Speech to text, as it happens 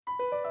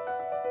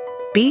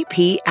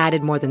BP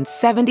added more than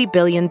 $70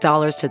 billion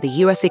to the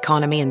U.S.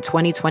 economy in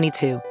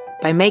 2022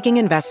 by making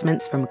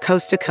investments from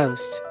coast to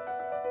coast.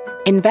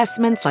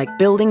 Investments like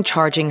building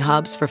charging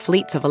hubs for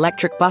fleets of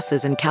electric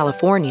buses in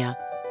California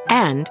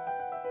and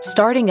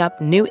starting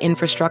up new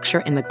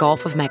infrastructure in the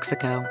Gulf of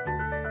Mexico.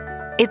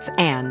 It's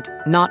and,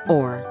 not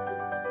or.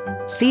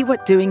 See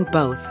what doing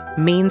both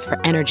means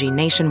for energy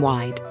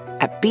nationwide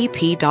at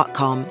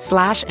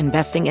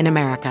bp.com/investing in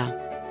America.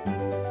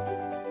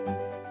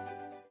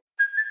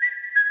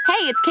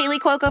 Hey, it's Kaylee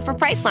Cuoco for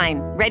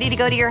Priceline. Ready to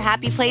go to your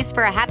happy place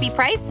for a happy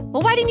price?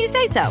 Well, why didn't you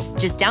say so?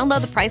 Just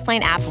download the Priceline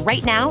app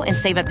right now and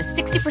save up to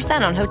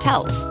 60% on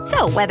hotels.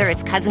 So whether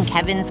it's Cousin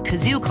Kevin's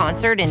Kazoo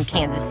Concert in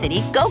Kansas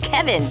City, go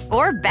Kevin,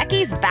 or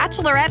Becky's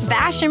Bachelorette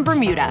Bash in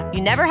Bermuda,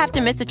 you never have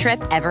to miss a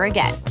trip ever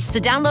again. So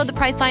download the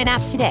Priceline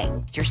app today.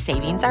 Your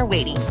savings are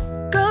waiting.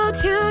 Go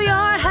to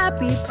your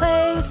happy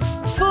place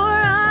for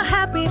a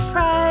happy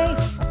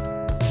price.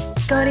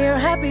 Go to your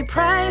happy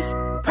price,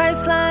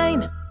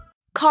 Priceline.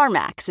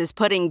 CarMax is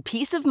putting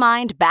peace of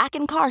mind back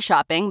in car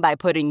shopping by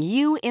putting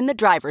you in the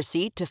driver's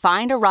seat to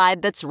find a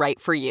ride that's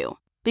right for you.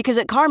 Because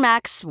at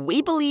CarMax,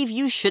 we believe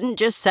you shouldn't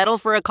just settle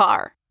for a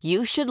car.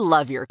 You should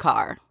love your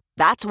car.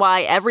 That's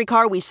why every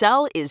car we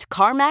sell is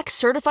CarMax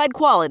certified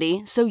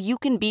quality, so you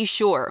can be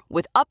sure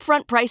with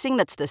upfront pricing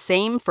that's the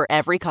same for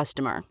every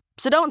customer.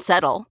 So don't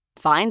settle.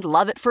 Find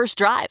love at first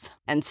drive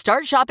and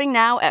start shopping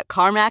now at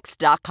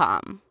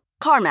CarMax.com.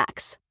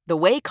 CarMax, the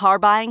way car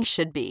buying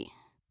should be.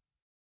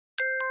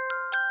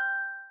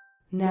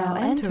 Now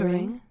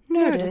entering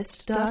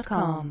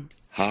Nerdist.com.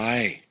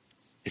 Hi,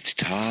 it's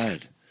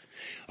Todd.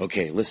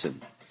 Okay,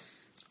 listen.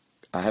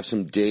 I have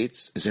some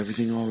dates. Is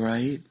everything all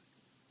right?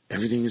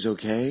 Everything is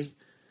okay?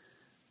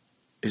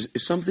 Is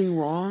something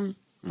wrong?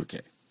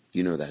 Okay,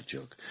 you know that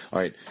joke. All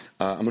right,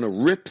 I'm going to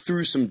rip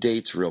through some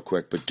dates real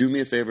quick, but do me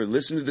a favor.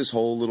 Listen to this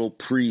whole little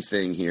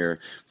pre-thing here,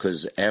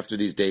 because after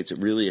these dates, it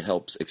really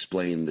helps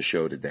explain the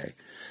show today.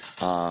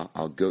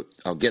 I'll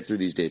get through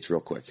these dates real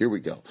quick. Here we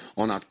go.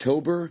 On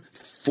October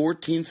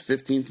 14th,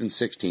 15th, and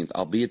 16th,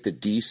 I'll be at the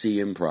DC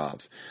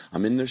Improv.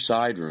 I'm in their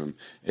side room.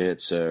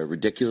 It's a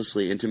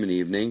ridiculously intimate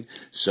evening,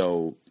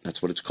 so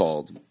that's what it's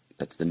called.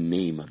 That's the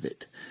name of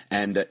it.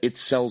 And it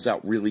sells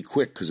out really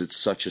quick because it's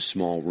such a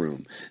small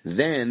room.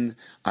 Then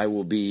I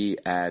will be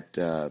at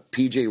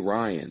PJ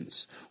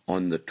Ryan's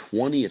on the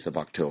 20th of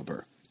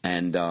October,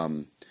 and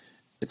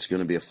it's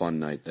going to be a fun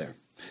night there.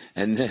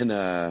 And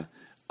then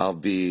I'll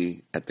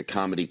be at the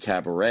Comedy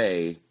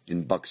Cabaret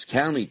in Bucks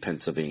County,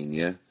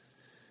 Pennsylvania,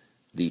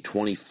 the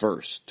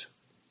 21st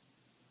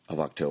of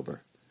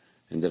October.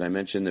 And did I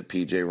mention that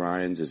PJ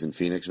Ryan's is in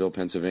Phoenixville,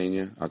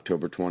 Pennsylvania,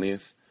 October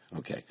 20th?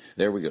 Okay,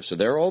 there we go. So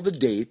there are all the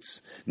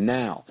dates.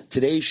 Now,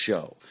 today's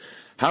show.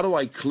 How do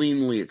I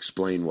cleanly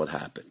explain what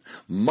happened?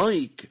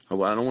 Mike,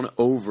 well, I don't want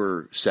to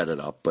over set it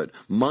up, but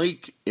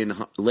Mike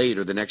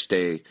later the next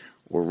day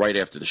or right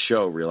after the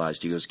show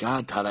realized, he goes,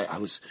 God, Todd,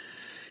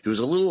 he was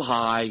a little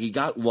high. He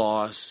got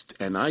lost,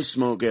 and I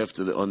smoke well,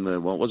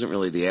 it wasn't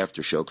really the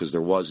after show because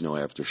there was no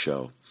after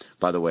show.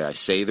 By the way, I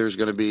say there's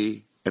going to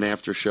be an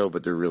after show,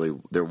 but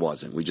there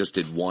wasn't. We just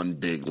did one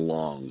big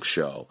long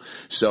show.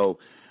 So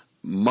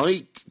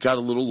Mike got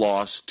a little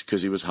lost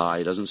because he was high.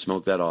 He doesn't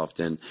smoke that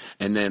often,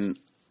 and then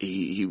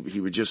he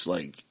would just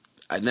like.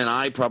 And then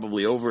I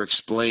probably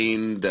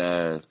over-explained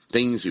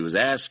things he was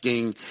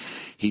asking.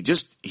 He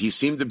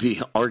seemed to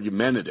be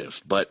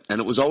argumentative, and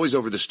it was always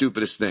over the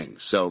stupidest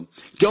things. So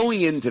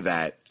going into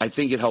that, I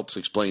think it helps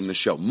explain the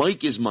show.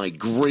 Mike is my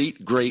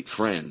great, great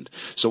friend.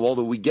 So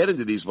although we get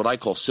into these what I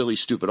call silly,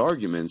 stupid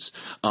arguments,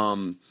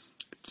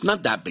 it's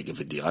not that big of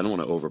a deal. I don't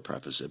want to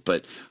over-preface it,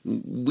 but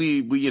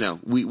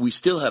we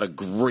still had a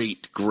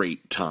great,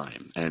 great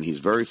time, and he's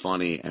very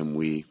funny, and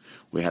we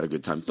had a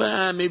good time.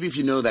 But maybe if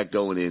you know that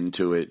going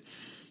into it,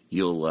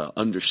 you'll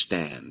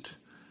understand.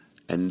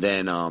 And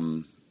then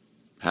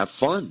have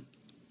fun.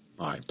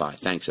 All right, bye.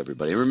 Thanks,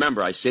 everybody. And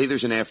remember, I say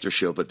there's an after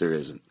show, but there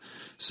isn't.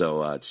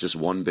 So it's just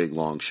one big,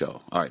 long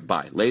show. All right,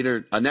 bye.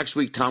 Later, next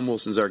week, Tom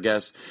Wilson's our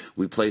guest.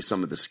 We play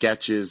some of the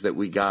sketches that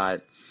we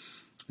got.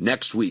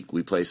 Next week,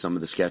 we play some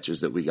of the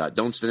sketches that we got.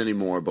 Don't send any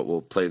more, but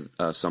we'll play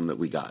some that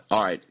we got.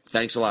 All right.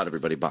 Thanks a lot,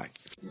 everybody. Bye.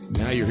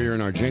 Now you're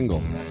hearing our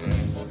jingle.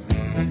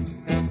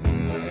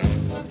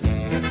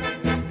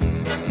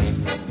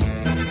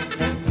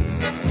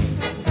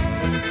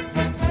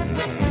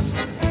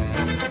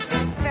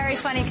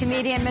 Funny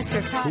comedian,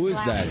 Mr. Todd. Who is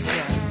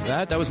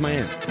that? That was my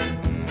aunt.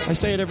 I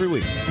say it every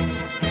week.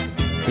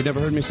 You never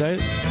heard me say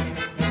it?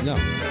 No.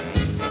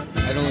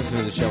 I don't listen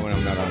to the show when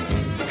I'm not on.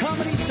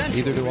 Comedy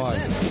Central. Neither do I.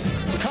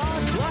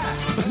 Todd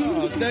Glass.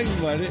 Oh,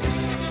 thanks, buddy.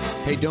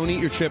 Hey, don't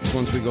eat your chips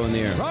once we go in the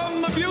air.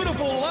 From the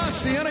beautiful La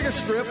Cienega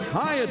Strip,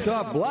 high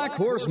atop Black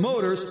Horse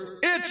Motors,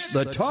 it's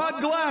the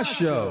Todd Glass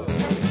Show. Oh,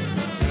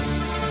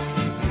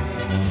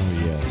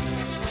 yeah.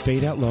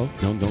 Fade out low.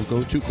 No, don't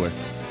go too quick.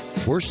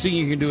 Worst thing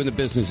you can do in the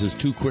business is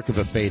too quick of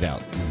a fade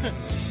out.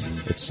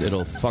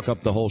 It'll fuck up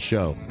the whole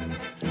show.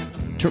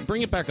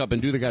 Bring it back up and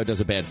do the guy who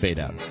does a bad fade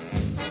out.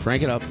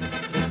 Crank it up.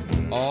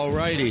 All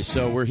righty,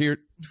 so we're here.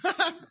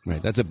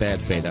 Right, that's a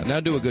bad fade out. Now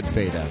do a good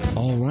fade out.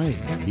 All right,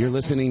 you're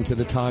listening to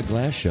the Todd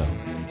Glass Show.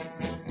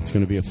 It's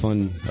going to be a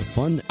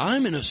fun.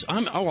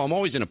 I'm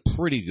always in a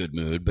pretty good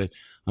mood, but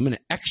I'm in an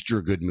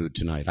extra good mood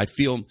tonight. I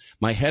feel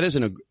my head is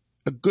in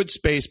a good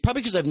space,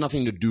 probably because I have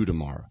nothing to do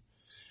tomorrow.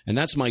 And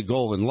that's my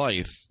goal in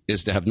life,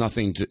 is to have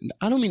nothing to,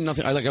 I don't mean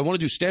nothing. I want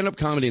to do stand-up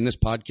comedy in this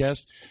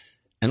podcast.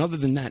 And other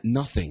than that,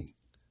 nothing.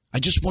 I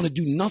just want to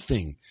do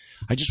nothing.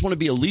 I just want to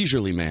be a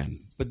leisurely man.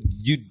 But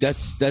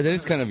that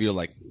is kind of your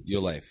life.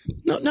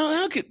 No,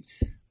 how could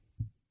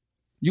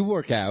you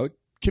work out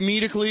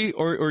comedically,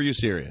 or are you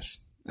serious?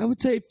 I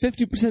would say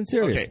 50%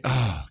 serious. Okay.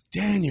 Oh,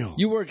 Daniel.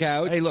 You work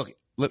out. Hey, look,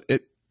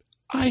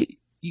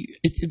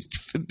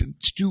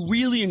 to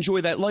really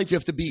enjoy that life, you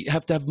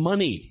have to have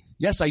money.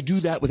 Yes, I do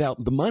that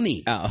without the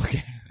money. Oh,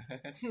 okay.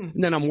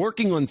 And then I'm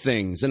working on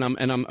things, and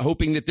I'm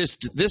hoping that this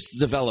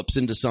develops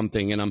into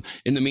something. And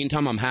in the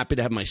meantime, I'm happy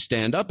to have my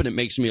stand up, and it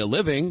makes me a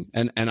living,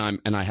 and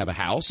I have a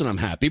house, and I'm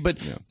happy. But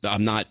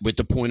I'm not at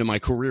the point in my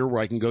career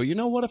where I can go, you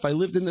know what? If I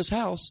lived in this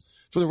house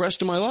for the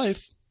rest of my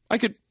life, I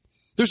could.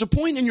 There's a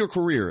point in your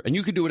career, and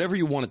you could do whatever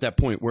you want at that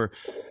point, where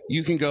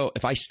you can go,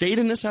 if I stayed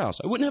in this house,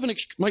 I wouldn't have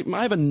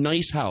I have a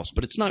nice house,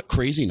 but it's not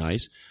crazy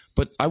nice.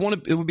 But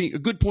it would be a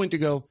good point to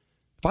go,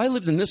 if I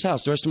lived in this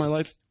house the rest of my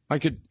life, I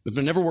could, if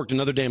I never worked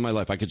another day in my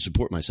life, I could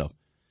support myself.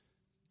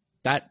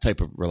 That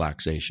type of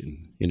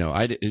relaxation,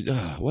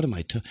 what am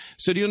I?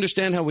 So do you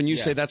understand how when you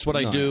say that's what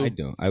I do? I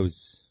don't.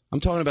 I'm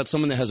talking about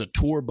someone that has a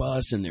tour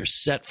bus and they're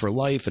set for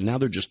life, and now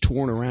they're just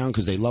touring around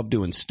because they love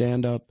doing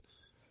stand up.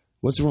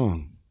 What's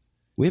wrong?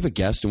 We have a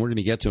guest, and we're going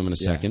to get to him in a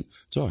second.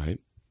 It's all right.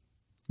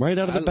 Right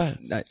out of the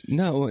bat.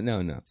 No.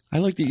 I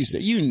like that you say,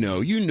 you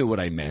knew what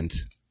I meant.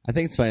 I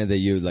think it's funny that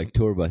you,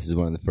 tour bus is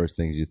one of the first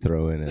things you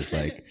throw in as,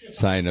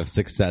 sign of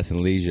success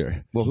and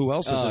leisure. Well, who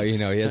else is it? He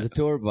has a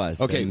tour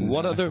bus. Okay,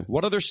 what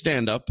other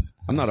stand-up?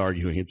 I'm not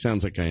arguing. It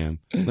sounds like I am.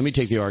 Let me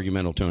take the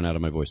argumental tone out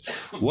of my voice.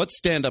 What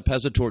stand-up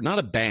has a tour? Not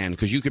a band,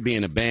 because you could be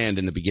in a band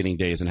in the beginning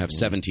days and have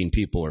 17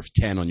 people or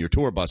 10 on your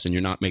tour bus, and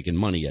you're not making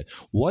money yet.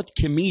 What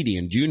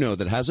comedian do you know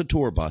that has a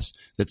tour bus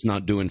that's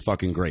not doing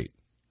fucking great?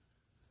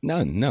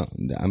 No.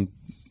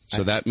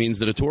 So that means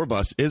that a tour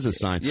bus is a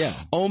sign. Yeah.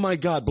 Oh my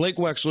God, Blake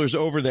Wexler's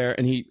over there,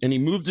 and he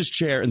moved his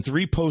chair, and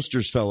 3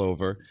 posters fell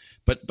over.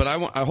 But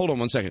I hold on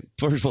one second.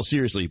 First of all,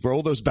 seriously,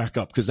 roll those back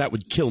up, because that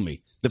would kill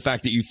me. The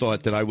fact that you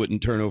thought that I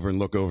wouldn't turn over and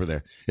look over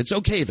there. It's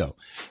okay though.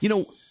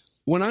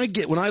 When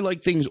I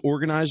like things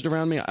organized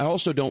around me, I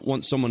also don't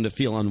want someone to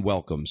feel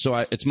unwelcome. So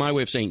it's my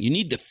way of saying you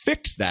need to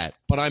fix that,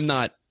 but I'm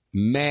not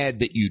mad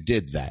that you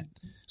did that.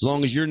 As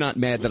long as you're not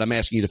mad that I'm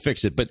asking you to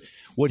fix it. But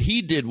what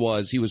he did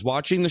was he was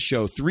watching the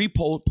show, 3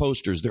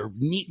 posters. They're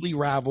neatly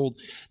raveled.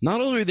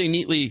 Not only are they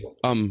neatly,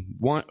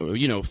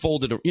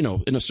 folded,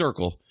 in a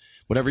circle,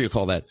 whatever you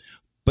call that,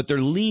 but they're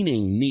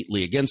leaning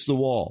neatly against the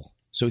wall.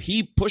 So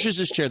he pushes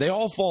his chair. They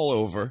all fall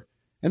over.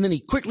 And then he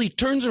quickly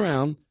turns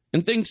around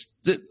and thinks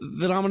that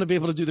I'm going to be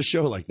able to do the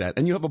show like that.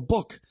 And you have a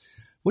book.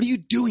 What are you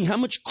doing? How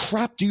much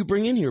crap do you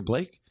bring in here,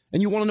 Blake?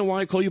 And you want to know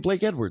why I call you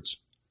Blake Edwards?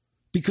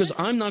 Because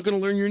I'm not going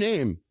to learn your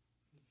name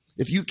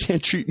if you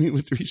can't treat me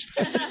with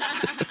respect.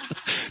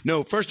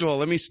 No, first of all,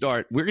 let me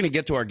start. We're going to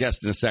get to our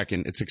guest in a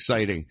second. It's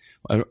exciting.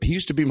 He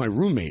used to be my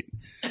roommate.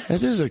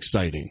 That is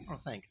exciting. Oh,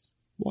 thanks.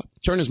 What?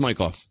 Turn his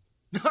mic off.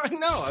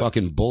 No.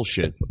 Fucking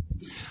bullshit.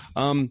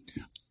 On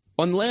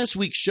last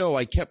week's show,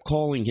 I kept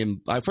calling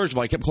him. First of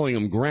all, I kept calling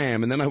him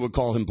Graham, and then I would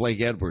call him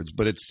Blake Edwards.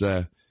 But it's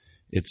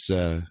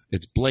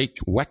Blake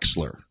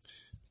Wexler.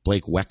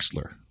 Blake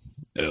Wexler.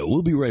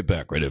 We'll be right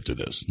back right after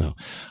this. No.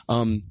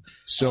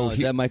 Is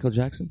that Michael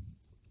Jackson?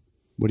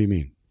 What do you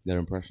mean? That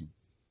impression.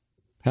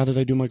 How did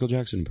I do Michael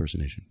Jackson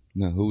impersonation?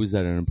 No, who was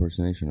that an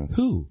impersonation of?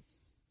 Who?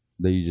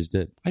 That you just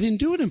did. I didn't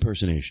do an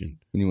impersonation.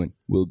 When you went,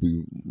 we'll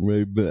be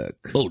right back.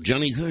 Oh,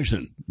 Johnny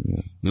Carson.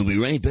 Yeah. We'll be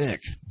right back.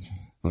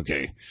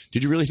 Okay.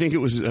 Did you really think it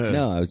was...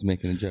 No, I was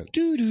making a joke.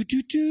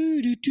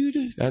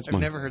 I've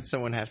never heard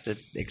someone have to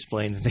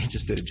explain that they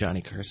just did a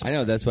Johnny Carson. I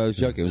know, that's why I was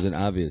joking. It was an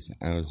obvious.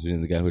 I was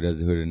the guy who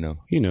didn't know.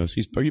 He knows.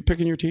 Are you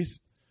picking your teeth?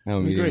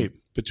 I'm eating. Great.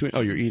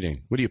 You're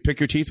eating. What do you pick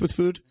your teeth with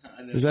food?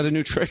 Is that a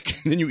new trick?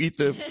 And then you eat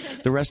the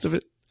rest of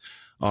it?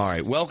 All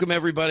right. Welcome,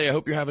 everybody. I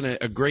hope you're having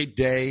a great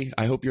day.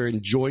 I hope you're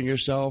enjoying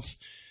yourself.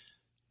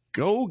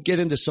 Go get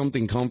into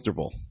something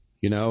comfortable,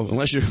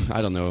 unless you're,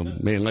 I don't know,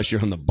 maybe unless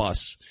you're on the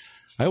bus.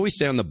 I always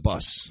say on the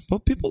bus.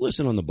 But people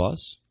listen on the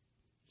bus.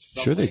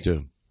 Sure they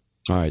do.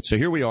 All right. So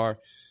here we are.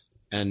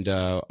 And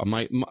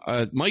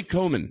Mike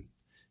Coman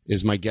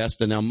is my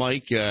guest. And now,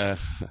 Mike, I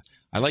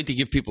like to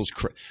give people's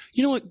credit.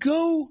 You know what?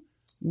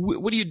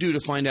 What do you do to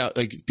find out?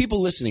 Like, people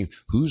listening,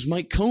 who's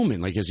Mike Coman?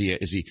 Like, is he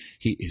this?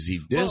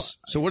 Well,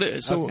 so what?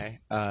 So okay.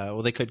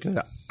 Well, they could go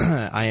to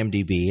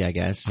IMDb, I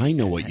guess. I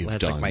know what you've done.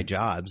 That's like my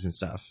jobs and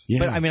stuff. Yeah.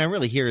 But I mean, I'm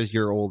really here as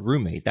your old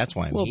roommate. That's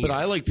why I'm here. Well, but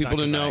I like people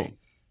to know.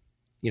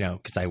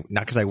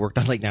 Because I worked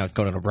on Late Night with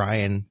Conan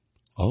O'Brien.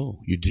 Oh,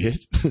 you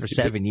did? For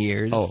 7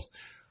 years. Oh,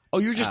 Oh,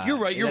 you're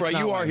right. You're right.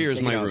 You are here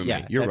as my roommate.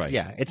 Yeah, you're right.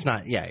 Yeah, it's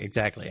not. Yeah,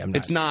 exactly.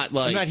 It's not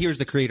like I'm not here as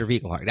the creator of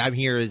Eagle Heart. I'm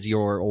here as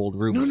your old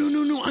roommate.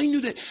 No. I knew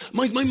that,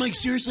 Mike.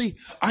 Seriously,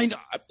 I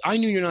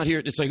knew you're not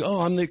here. It's like,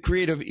 oh, I'm the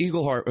creator of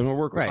Eagle Heart and I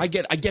work. Right. I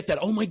get that.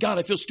 Oh my God,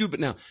 I feel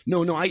stupid now.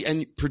 No,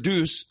 and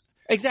produce.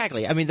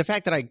 Exactly. I mean, the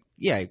fact that I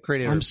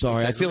created. I'm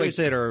sorry. I feel like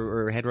it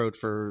or head wrote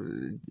for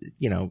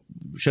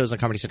shows on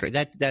Comedy Central.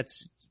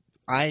 That's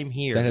I'm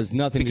here. That has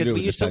nothing to do because with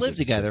we used to live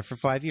together for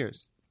 5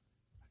 years.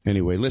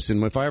 Anyway,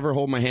 listen, if I ever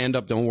hold my hand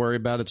up, don't worry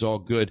about it. It's all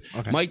good.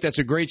 Okay. Mike, that's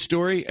a great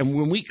story. And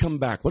when we come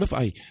back, what if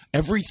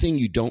everything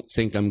you don't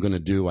think I'm going to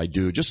do, I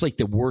do, just like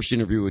the worst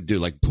interview would do,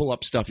 like pull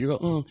up stuff. You go,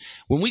 oh,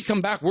 when we come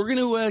back, we're going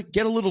to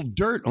get a little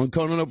dirt on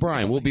Conan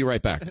O'Brien. We'll be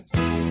right back.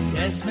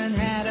 Desmond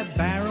had a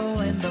barrel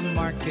in the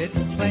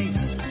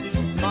marketplace.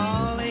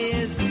 Molly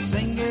is the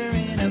singer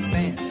in a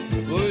band.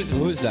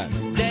 Who's that?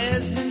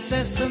 Desmond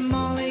says to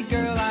Molly,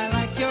 girl, I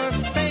like your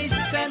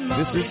face. And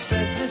Molly says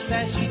this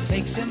as she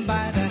takes him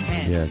by the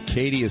hand. Yeah,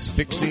 Katie is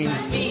fixing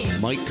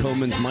Mike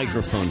Coman's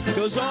microphone.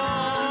 Goes on.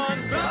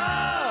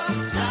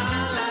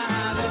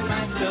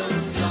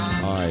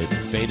 All right,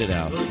 fade it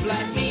out. All right.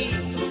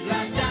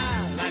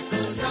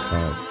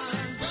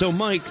 So,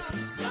 Mike,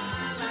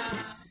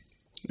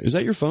 is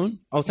that your phone?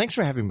 Oh, thanks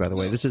for having me, by the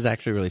way. This is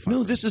actually really fun.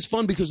 No, this is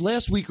fun because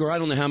last week, or I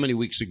don't know how many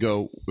weeks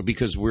ago,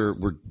 because we're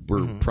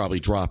probably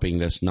dropping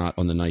this not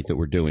on the night that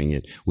we're doing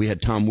it. We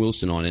had Tom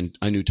Wilson on, and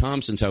I knew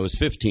Tom since I was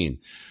 15.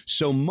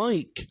 So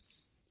Mike,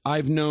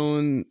 I've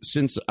known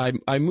since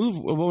I moved,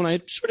 when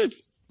I sort of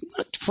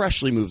not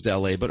freshly moved to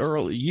LA, but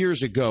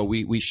years ago,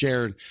 we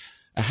shared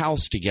a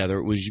house together.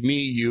 It was me,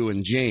 you,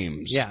 and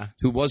James,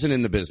 who wasn't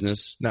in the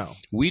business. No.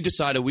 We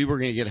decided we were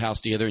going to get a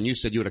house together, and you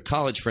said you had a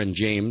college friend,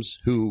 James,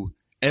 who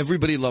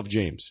everybody loved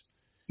James.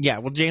 Yeah,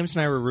 well, James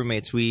and I were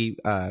roommates. We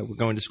were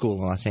going to school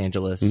in Los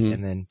Angeles,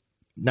 and then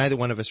neither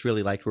one of us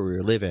really liked where we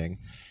were living.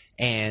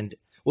 And,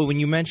 well, when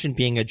you mentioned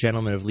being a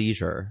gentleman of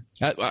leisure,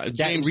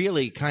 that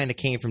really kind of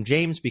came from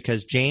James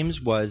because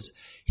James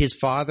his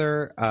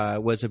father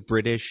was a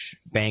British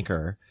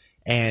banker,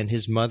 and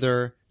his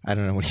mother... I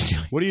don't know what he's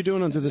doing. What are you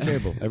doing under the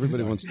table?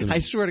 Everybody wants to know. I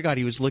swear to God,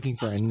 he was looking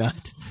for a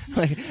nut.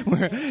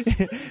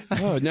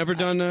 Never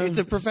done it's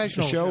a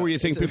professional show where you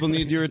think people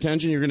need your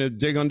attention. You're going to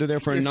dig under there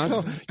for a nut.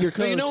 Your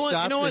co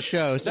stopped the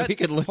show so he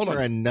could look for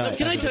a nut.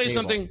 Can I tell you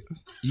something?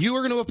 You are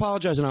going to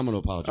apologize, and I'm going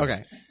to apologize.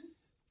 Okay.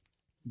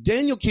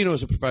 Daniel Kino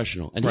is a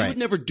professional, and he would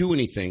never do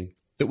anything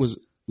that was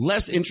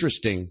less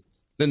interesting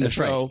than the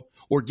show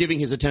or giving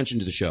his attention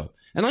to the show.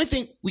 And I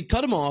think we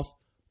cut him off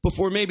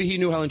before maybe he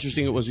knew how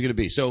interesting it was going to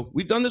be. So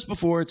we've done this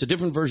before. It's a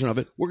different version of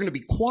it. We're going to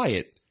be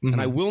quiet,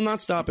 and I will not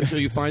stop until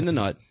you find the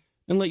nut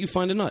and let you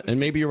find a nut. And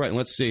maybe you're right. And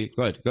let's see.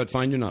 Go ahead,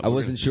 find your nut. I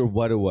wasn't sure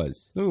what it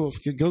was. Oh,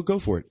 go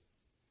for it.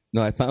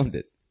 No, I found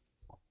it.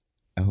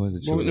 I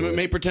wasn't sure. Well,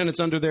 may pretend it's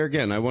under there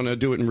again. I want to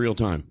do it in real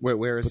time.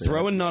 Where is it?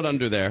 Throw a nut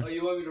under there. Oh,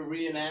 you want me to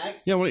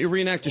reenact? Yeah, I want you to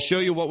reenact to show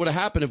you what would have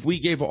happened if we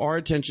gave our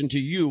attention to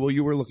you while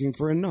you were looking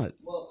for a nut.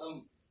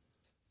 Well,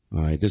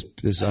 all right, this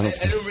I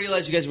didn't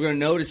realize you guys were going to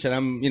notice it.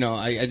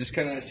 I just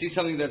kind of see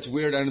something that's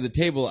weird under the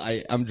table.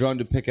 I'm drawn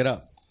to pick it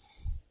up.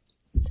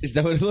 Is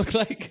that what it looked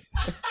like?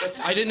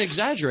 I didn't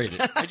exaggerate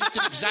it. I just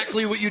did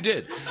exactly what you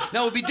did.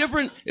 Now, it would be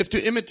different if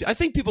to imitate. I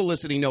think people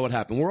listening know what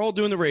happened. We're all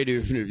doing the radio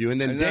interview, and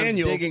then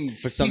Daniel, digging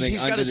for something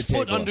he's got his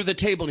foot under the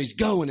table, and he's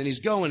going, and he's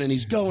going, and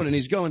he's going, and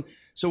he's going.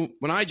 So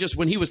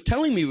when he was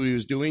telling me what he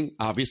was doing,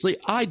 obviously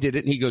I did it,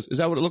 and he goes, "Is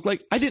that what it looked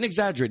like?" I didn't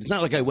exaggerate. It's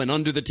not like I went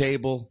under the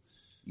table.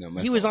 No,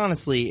 he was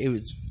honestly,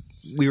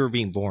 we were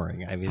being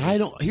boring. I mean,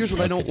 here's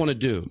what I don't want to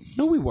do.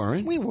 No, we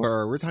weren't. We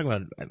were. We're talking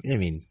about,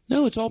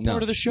 no, it's all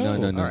part of the show.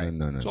 No.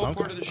 It's all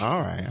part of the show. All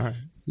right.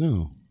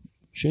 No,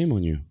 shame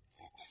on you.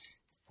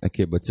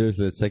 Okay, but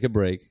seriously, let's take a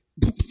break.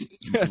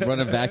 Run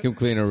a vacuum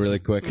cleaner really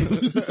quick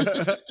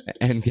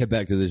and get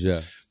back to the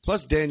show.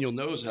 Plus, Daniel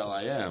knows how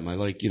I am. I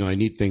I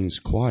need things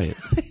quiet.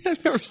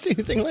 I've never seen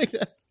anything like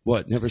that.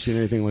 What? Never seen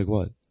anything like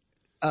what?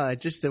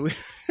 Just that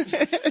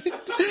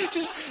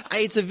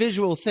it's a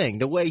visual thing.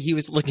 The way he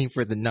was looking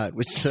for the nut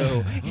was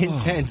so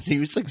intense. He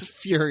was like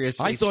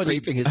furiously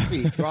scraping his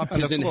feet dropped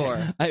on the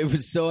floor. I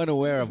was so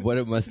unaware of what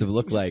it must have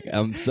looked like.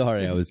 I'm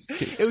sorry. It was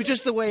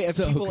just the way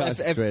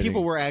if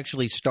people were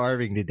actually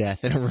starving to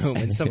death in a room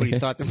and somebody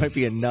thought there might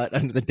be a nut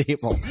under the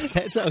table.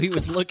 That's how he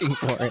was looking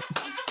for it.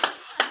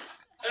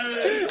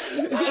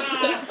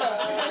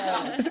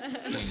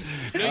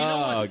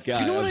 Oh, God. Do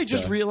you know what I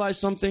just realized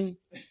something?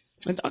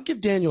 And I'll give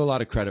Daniel a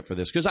lot of credit for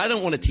this because I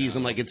don't want to tease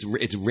him like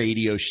it's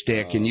radio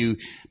shtick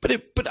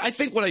but I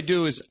think what I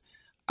do is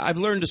I've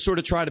learned to sort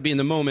of try to be in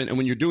the moment, and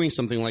when you're doing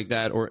something like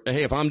that, or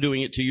hey, if I'm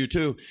doing it to you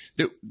too,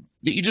 that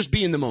you just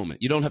be in the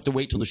moment. You don't have to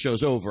wait till the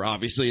show's over,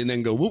 obviously, and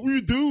then go, "What were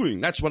you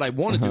doing?" That's what I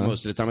want to do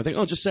most of the time. I think,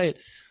 "Oh, just say it."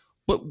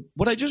 But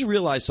what I just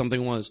realized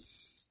something was,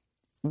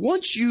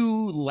 once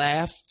you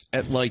laughed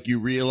at you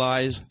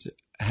realized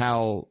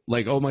how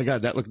oh my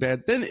God, that looked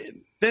bad,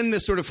 then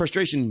the sort of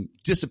frustration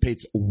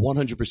dissipates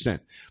 100%.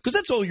 Because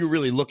that's all you're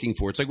really looking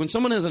for. It's like when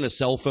someone has a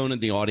cell phone in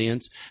the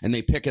audience and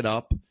they pick it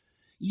up,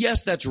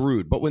 yes, that's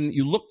rude. But when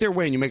you look their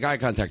way and you make eye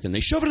contact and they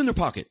shove it in their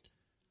pocket,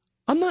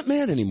 I'm not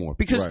mad anymore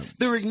because Right.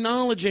 they're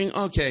acknowledging,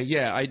 okay,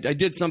 yeah, I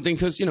did something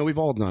because, we've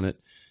all done it.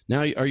 Now,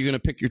 are you going to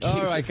pick your teeth?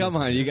 All right, come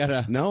on. You got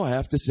to. No, I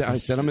have to say, I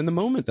said I'm in the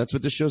moment. That's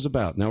what this show's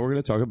about. Now we're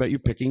going to talk about you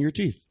picking your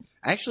teeth.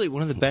 Actually,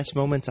 one of the best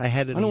moments I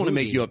had in I don't a want to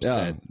movie. make you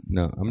upset.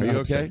 No, I'm Are not you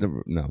upset.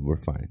 okay? No,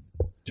 we're fine.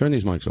 Turn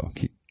these mics off.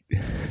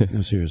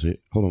 No, seriously.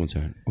 Hold on one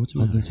second. What's the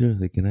matter? No,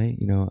 seriously, can I,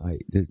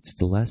 it's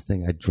the last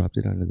thing. I dropped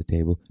it under the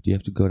table. Do you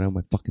have to go down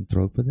my fucking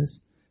throat for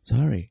this?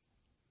 Sorry.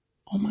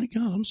 Oh, my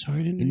God. I'm sorry.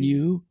 I didn't And hear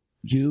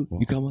you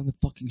come on the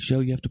fucking show,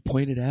 you have to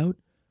point it out?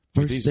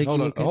 First thing Hold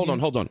you on. look at Hold you- on.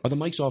 Hold on. Are the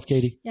mics off,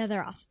 Katie? Yeah,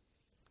 they're off.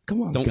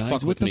 Come on, Don't guys.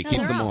 fuck What with the me. fuck?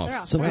 Keep No, them they're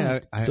off. off. So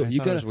I you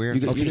thought it was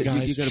weird. Okay,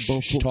 guys, you got a bowl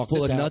shh, talk full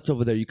this of out. nuts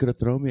over there. You could have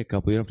thrown me a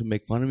couple. You don't have to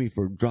make fun of me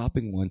for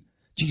dropping one.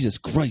 Jesus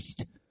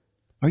Christ.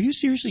 Are you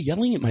seriously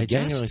yelling at my I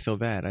genuinely guest? feel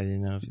bad. I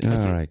didn't know.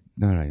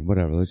 All right,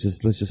 whatever. Let's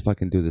just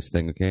fucking do this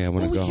thing, okay? I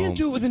want to Well, go we home. can't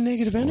do it with a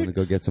negative I want to energy.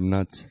 go get some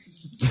nuts.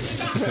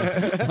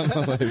 I'm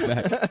on my way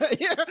back.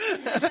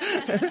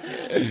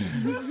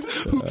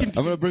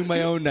 I'm gonna bring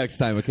my own next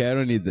time, okay? I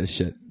don't need this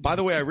shit. By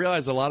the way, I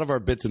realize a lot of our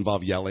bits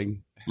involve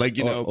yelling. Like,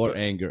 Or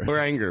anger. Or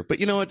anger. But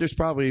you know what? There's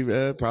probably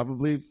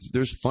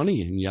there's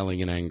funny in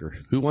yelling and anger.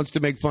 Who wants to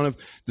make fun of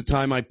the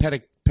time I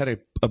pet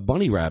a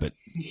bunny rabbit?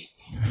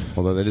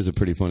 Although that is a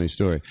pretty funny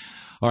story.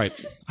 All right.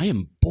 I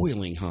am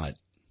boiling hot.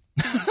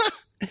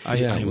 I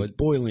am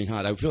boiling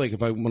hot. I feel like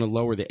if I want to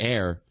lower the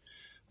air,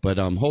 but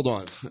hold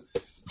on.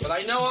 But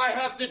I know I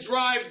have to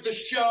drive the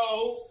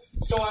show,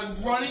 so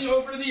I'm running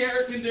over to the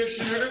air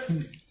conditioner.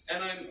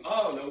 And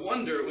no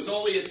wonder it was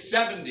only at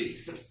 70.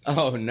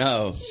 Oh,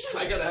 no.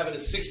 I got to have it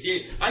at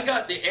 68. I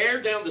got the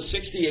air down to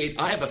 68.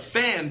 I have a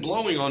fan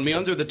blowing on me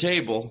under the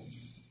table.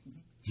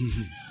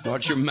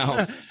 Watch your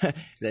mouth.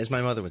 As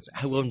my mother would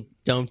say,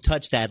 don't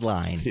touch that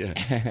line. Yeah.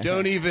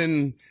 Don't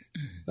even.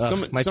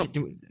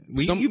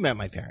 You met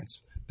my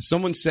parents.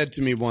 Someone said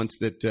to me once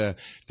that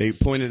they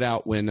pointed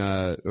out when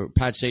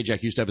Pat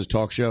Sajak used to have his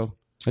talk show.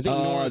 I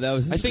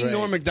think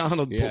Norm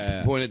Macdonald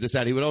pointed this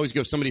out. He would always go,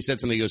 if somebody said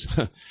something, he goes,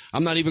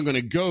 I'm not even going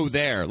to go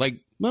there.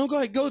 Like, well, go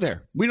ahead, go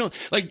there. We don't,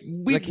 like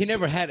he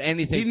never had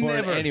anything he for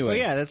never, it anyway. Well,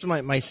 yeah, that's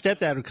my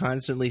stepdad would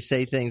constantly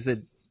say things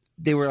that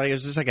they were like, it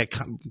was just like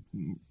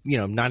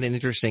not an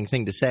interesting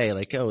thing to say.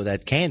 Like, oh,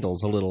 that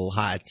candle's a little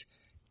hot.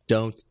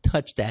 Don't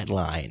touch that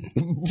line.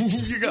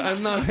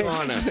 I'm not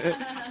gonna.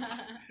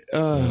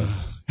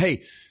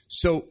 Hey,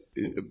 so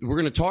we're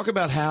going to talk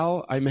about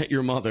how I met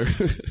your mother.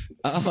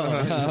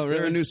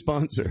 They're a new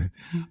sponsor.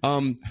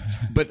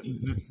 But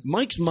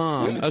Mike's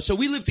mom. So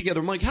we lived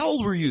together. Mike, how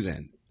old were you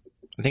then?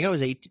 I think I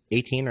was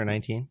 18 or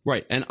 19.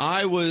 Right, and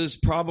I was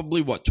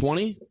probably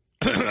 20.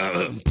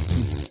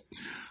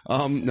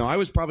 No, I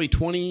was probably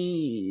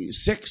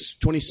 26,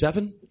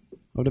 27. I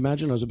would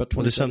imagine I was about 27.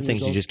 Well, there's some things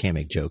years old. you just can't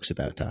make jokes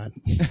about, Todd.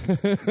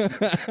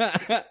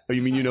 Oh,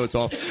 you mean it's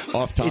off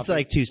topic? It's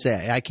like too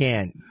sad. I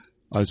can't.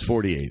 I was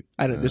 48.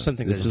 There's some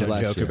things I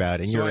don't joke about.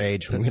 And your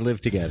age when we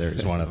lived together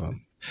is one of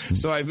them.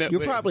 So I met. You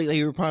were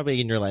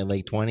probably in your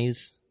late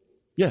 20s.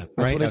 Yeah, that's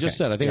right? what I just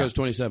Okay. said. I think I was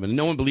 27.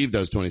 No one believed I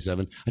was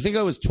 27. I think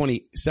I was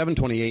 27,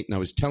 28, and I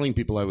was telling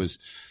people I was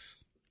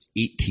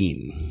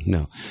 18.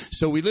 No.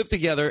 So we lived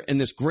together in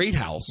this great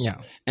house. Yeah.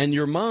 And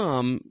your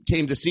mom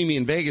came to see me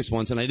in Vegas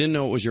once, and I didn't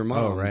know it was your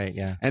mom. Oh, right,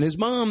 yeah. And his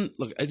mom,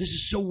 look, this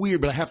is so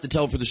weird, but I have to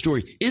tell for the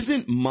story.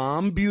 Isn't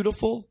mom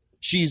beautiful?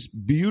 She's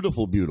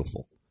beautiful,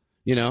 beautiful.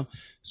 You know?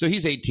 So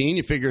he's 18.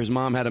 You figure his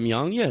mom had him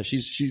young. Yeah,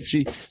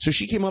 so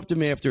she came up to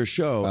me after a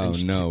show. Oh,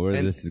 and no.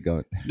 Where this is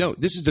going? No,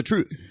 this is the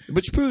truth,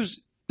 which proves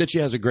that she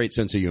has a great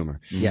sense of humor.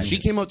 Yeah. She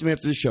came up to me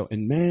after the show,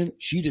 and man,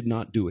 she did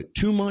not do it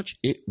too much.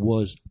 It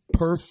was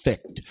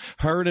perfect.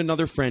 Her and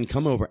another friend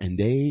come over, and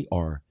they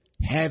are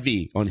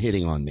heavy on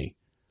hitting on me.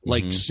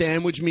 Like,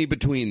 sandwich me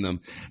between them.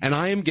 And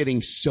I am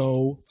getting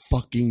so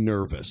fucking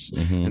nervous.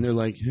 And they're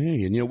like,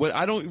 hey, and you know what?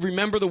 I don't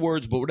remember the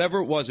words, but whatever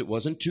it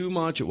wasn't too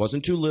much. It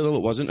wasn't too little.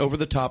 It wasn't over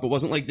the top. It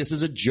wasn't like this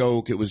is a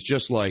joke. It was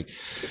just like,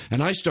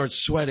 and I start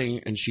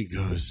sweating, and she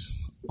goes,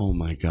 oh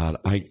my God,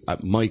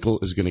 Michael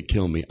is going to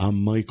kill me.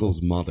 I'm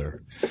Michael's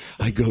mother.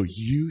 I go,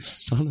 you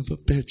son of a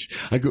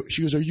bitch. I go,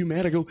 she goes, are you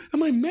mad? I go,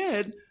 am I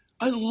mad?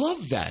 I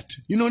love that.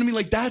 You know what I mean?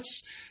 Like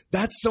that's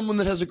someone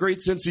that has a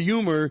great sense of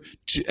humor,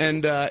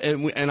 and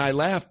I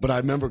laugh, but I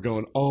remember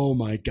going, "Oh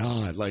my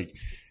God!" Like,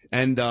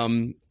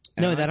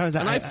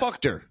 I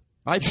fucked her.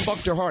 I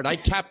fucked her hard. I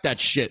tapped that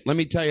shit. Let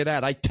me tell you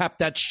that. I tapped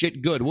that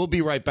shit good. We'll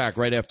be right back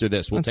right after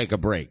this. We'll take a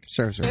break.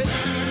 Sure.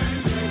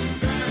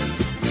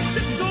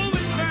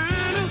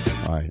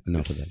 All right,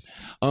 enough of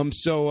that.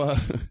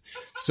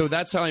 So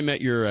that's how I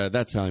met your.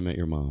 That's how I met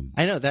your mom.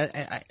 I know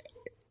that.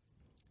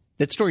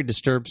 That story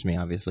disturbs me,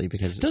 obviously,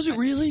 because does it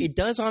really? It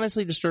does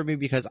honestly disturb me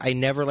because I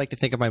never like to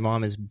think of my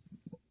mom as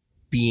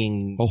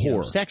being a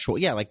whore, sexual.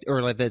 Yeah, like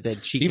that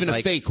she even could,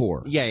 a fake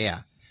whore.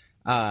 Yeah.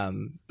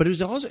 But it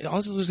was also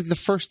like the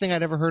first thing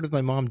I'd ever heard of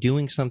my mom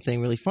doing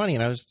something really funny,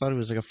 and I just thought it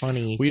was like a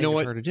funny thing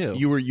for her to do.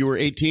 You were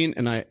 18,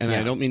 and I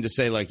don't mean to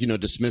say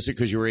dismiss it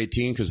because you were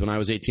 18. Because when I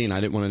was 18,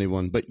 I didn't want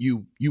anyone, but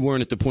you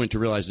weren't at the point to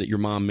realize that your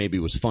mom maybe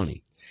was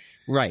funny.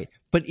 Right.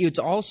 But it's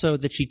also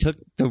that she took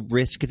the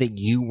risk that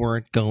you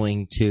weren't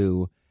going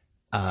to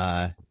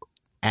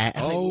what if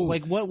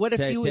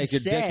you had take your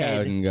said, dick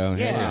out and go,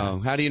 yeah. Wow.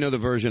 How do you know the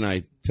version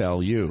I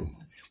tell you?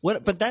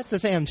 But that's the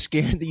thing. I'm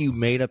scared that you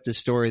made up the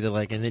story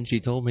that and then she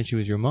told me she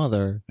was your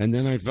mher. And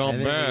then I felt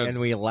bad. And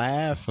we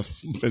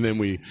laughed. And then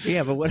we...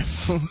 Yeah, but what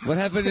if... What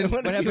happened in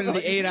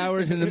the 8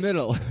 hours in the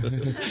middle?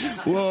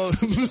 Well...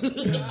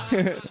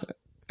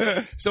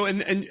 So,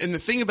 and the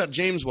thing about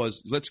James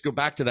was, let's go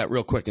back to that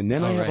real quick. And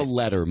then I have a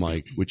letter,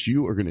 Mike, which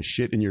you are going to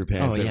shit in your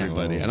pants,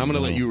 everybody. And I'm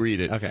going to let you read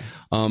it. Okay.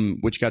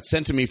 Which got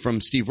sent to me from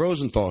Steve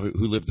Rosenthal,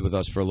 who lived with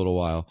us for a little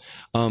while.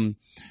 Hold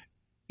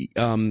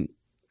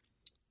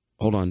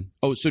on.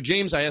 Oh, so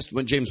James, I asked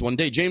James one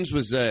day. James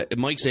was at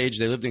Mike's age.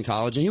 They lived in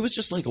college, and he was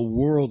just like a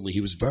worldly.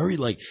 He was very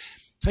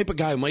type of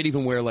guy who might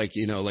even wear like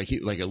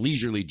a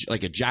leisurely,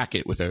 like a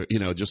jacket with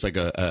just like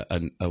a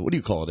what do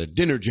you call it? A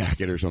dinner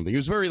jacket or something. He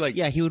was very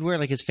he would wear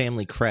like his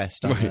family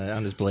crest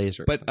on his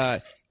blazer.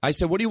 But I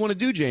said, what do you want to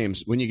do,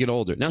 James, when you get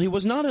older? Now, he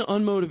was not an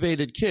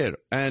unmotivated kid,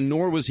 and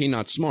nor was he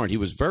not smart. He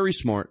was very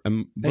smart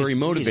and very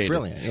motivated. He's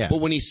brilliant, yeah. But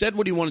when he said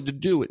what he wanted to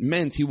do, it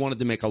meant he wanted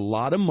to make a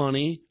lot of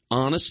money,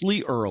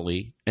 honestly,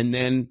 early, and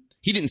then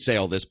he didn't say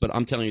all this, but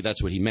I'm telling you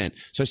that's what he meant.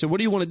 So I said, what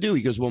do you want to do?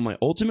 He goes, well, my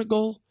ultimate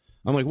goal?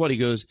 I'm like, what? He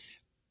goes,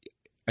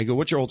 I go,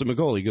 what's your ultimate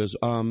goal? He goes,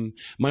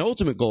 my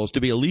ultimate goal is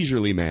to be a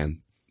leisurely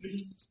man.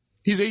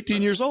 He's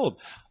 18 years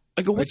old.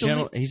 I go, what's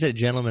he said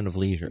gentleman of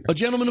leisure. A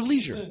gentleman of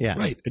leisure. Yeah.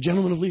 Right. A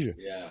gentleman of leisure.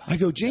 Yeah. I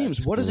go, James,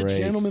 That's what is great. a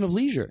gentleman of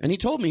leisure? And he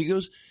told me, he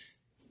goes,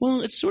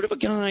 well, it's sort of a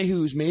guy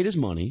who's made his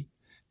money,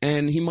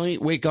 and he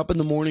might wake up in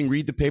the morning,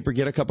 read the paper,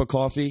 get a cup of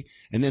coffee,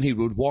 and then he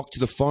would walk to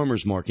the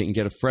farmer's market and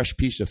get a fresh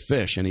piece of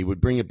fish, and he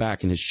would bring it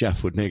back, and his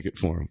chef would make it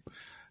for him.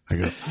 I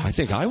go, I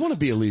think I want to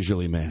be a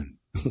leisurely man.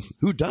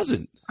 Who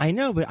doesn't? I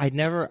know, but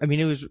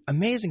it was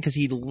amazing because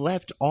he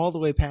leapt all the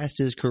way past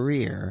his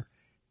career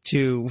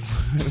to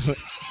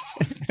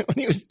when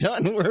he was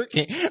done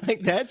working.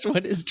 That's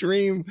what his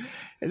dream,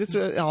 that's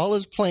what all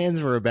his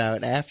plans were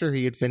about after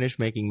he had finished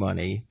making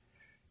money.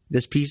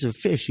 This piece of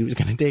fish he was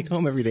going to take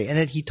home every day. And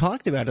then he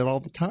talked about it all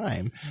the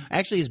time.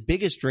 Actually, his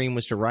biggest dream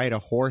was to ride a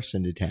horse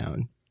into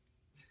town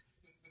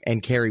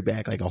and carry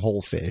back like a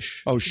whole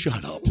fish. Oh,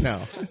 shut up.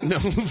 No.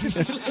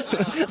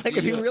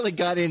 If he Yeah. really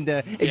got into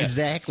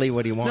exactly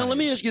what he wanted. Now, let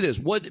me ask you this.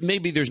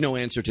 Maybe there's no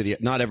answer to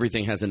not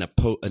everything has an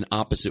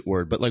opposite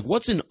word, but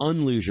what's an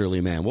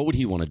unleisurely man? What would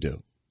he want to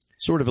do?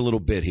 Sort of a little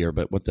bit here,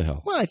 but what the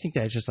hell? Well, I think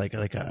that's just like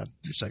a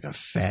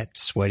fat,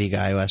 sweaty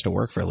guy who has to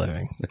work for a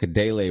living. Like a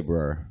day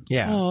laborer.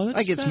 Yeah. Oh,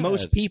 that's it's sad.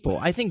 most people.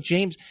 I think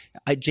James,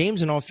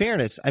 in all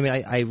fairness,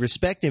 I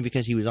respect him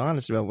because he was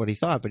honest about what he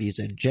thought, but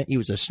he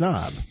was a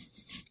snob.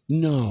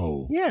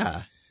 No.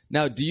 Yeah.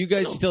 Now, do you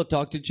guys still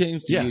talk to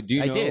James? Do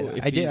you I know did.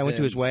 if I did. he's I went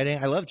to a his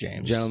wedding. I love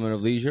James. Gentleman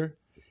of leisure?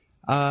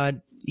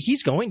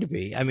 He's going to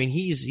be. I mean,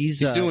 he's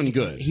doing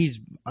good. He's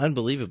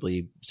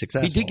unbelievably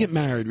successful. He did get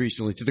married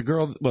recently to the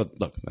girl. Well,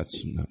 look,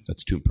 that's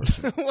too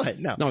personal. What?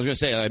 No. No, I was going to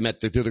say I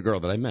met the girl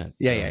that I met.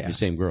 Yeah. The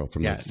same girl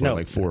from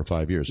like 4 or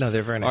 5 years. No,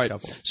 they're a very nice All right,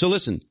 couple. So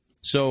listen.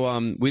 So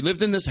we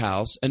lived in this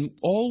house, and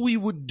all we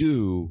would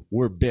do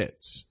were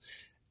bits,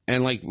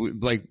 and like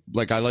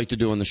I like to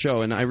do on the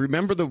show. And I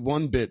remember the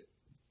one bit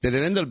that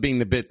it ended up being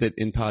the bit that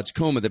in Todd's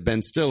Coma that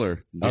Ben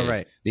Stiller did. Oh,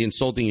 right. The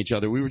insulting each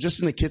other. We were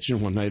just in the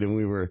kitchen one night, and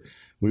we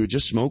would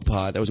just smoke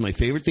pot. That was my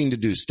favorite thing to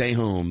do. Stay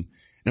home.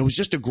 And it was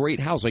just a great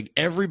house. Like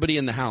everybody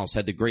in the house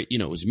had the great,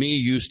 it was me,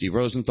 you, Steve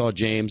Rosenthal,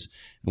 James,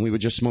 and we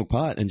would just smoke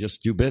pot and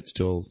just do bits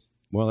till,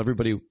 well,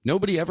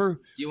 nobody ever. Do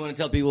you want to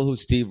tell people who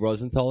Steve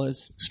Rosenthal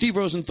is? Steve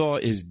Rosenthal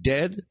is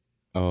dead.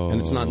 Oh.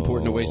 And it's not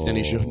important to waste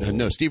any show.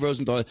 No, Steve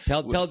Rosenthal.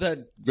 Tell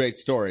that great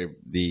story,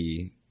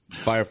 the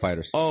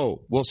firefighters.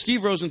 Oh, well,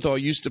 Steve Rosenthal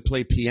used to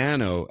play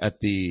piano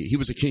he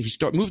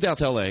moved out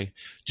to L.A.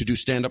 to do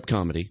stand-up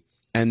comedy.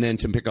 And then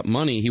to pick up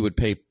money, he would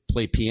play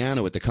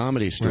piano at the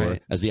Comedy Store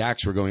as the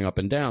acts were going up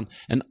and down.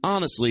 And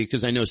honestly,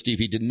 because I know Steve,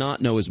 he did not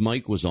know his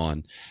mic was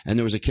on. And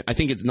there was I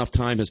think enough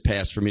time has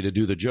passed for me to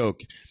do the joke.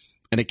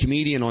 And a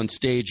comedian on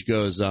stage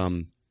goes,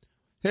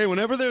 hey,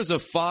 whenever there's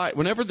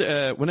whenever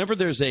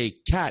there's a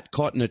cat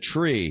caught in a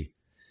tree,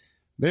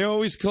 they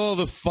always call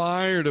the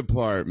fire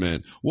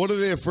department. What are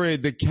they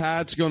afraid? The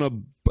cat's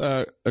going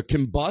to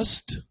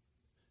combust?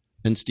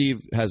 And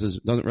Steve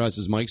doesn't realize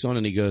his mic's on,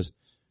 and he goes,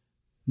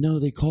 no,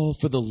 they call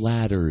for the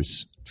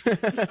ladders.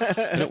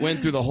 And it went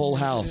through the whole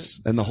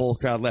house, and the whole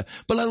crowd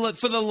laughed. But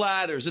for the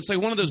ladders, it's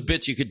like one of those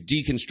bits you could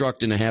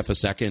deconstruct in a half a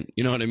second.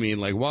 You know what I mean?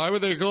 Like, why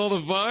would they call the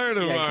fire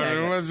department?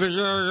 Yeah,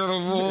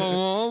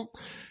 exactly.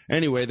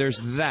 Anyway, there's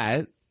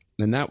that,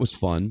 and that was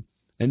fun.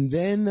 And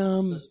then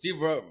so Steve,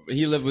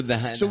 he lived with the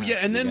hand. So yeah,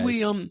 and then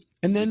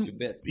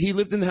he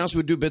lived in the house.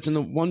 We'd do bits, and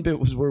the one bit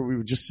was where we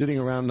were just sitting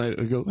around,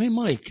 and I go, "Hey,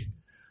 Mike,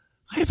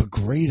 I have a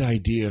great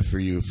idea for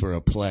you for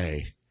a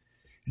play.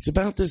 It's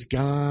about this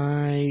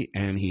guy,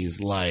 and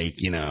he's like,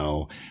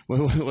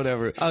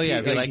 whatever. Oh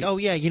yeah,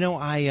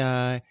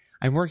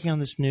 I'm working on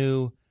this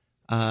new,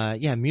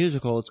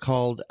 musical. It's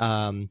called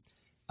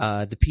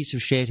The Piece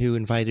of Shit Who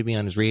Invited Me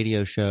on His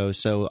Radio Show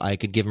so I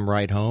could give him a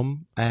ride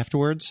home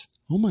afterwards.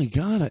 Oh my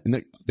God.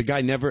 And the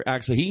guy never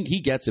actually, he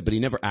gets it, but he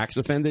never acts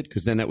offended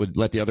because then that would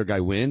let the other guy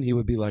win. He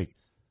would be like,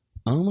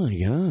 oh my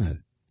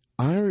God,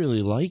 I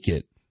really like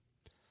it.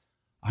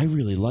 I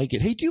really like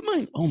it. Hey, do you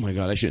mind? Oh my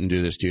God, I shouldn't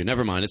do this to you.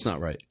 Never mind. It's not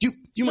right. Do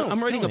you mind?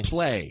 I'm writing a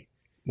play.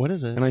 What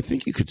is it? And I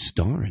think you could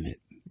star in it.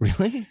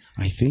 Really?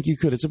 I think you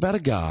could. It's about a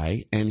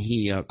guy, and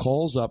he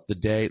calls up the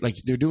day, like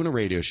they're doing a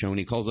radio show, and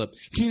he calls up,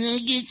 can I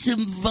get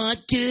some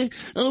vodka?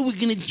 Oh, we're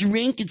going to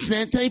drink. It's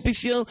that type of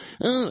show.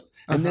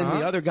 And then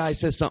the other guy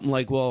says something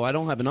like, well, I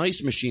don't have an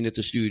ice machine at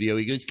the studio.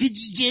 He goes, could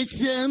you get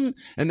some?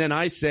 And then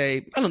I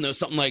say, I don't know,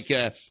 something like,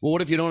 well,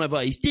 what if you don't have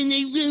ice? Then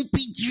I won't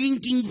be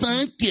drinking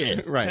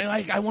vodka. Right. So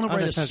I want to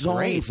write a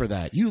song for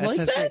that. You like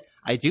that? Great.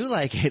 I do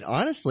like it.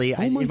 Honestly,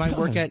 in my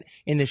work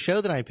in the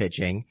show that I'm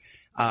pitching,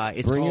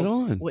 it's Bring it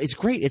on. Well, it's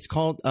great. It's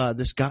called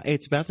this guy.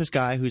 It's about this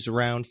guy who's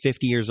around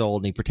 50 years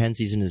old and he pretends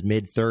he's in his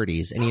mid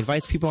 30s, and he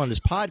invites people on his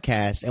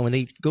podcast. And when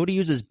they go to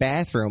use his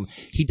bathroom,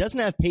 he doesn't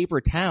have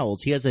paper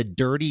towels. He has a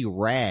dirty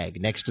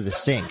rag next to the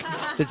sink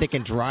that they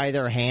can dry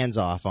their hands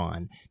off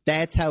on.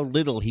 That's how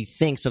little he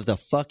thinks of the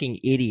fucking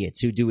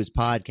idiots who do his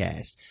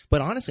podcast.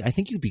 But honestly, I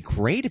think you'd be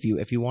great if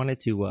you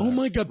wanted to. Oh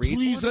my God!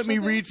 Please let me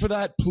read for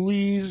that,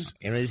 please.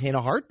 In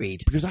a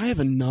heartbeat. Because I have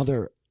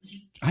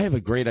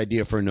a great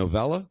idea for a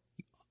novella.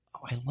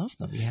 I love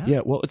them. Yeah.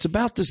 Yeah. Well, it's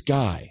about this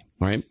guy,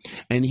 right?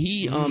 And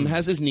he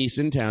has his niece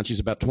in town. She's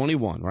about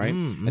 21, right?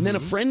 And then a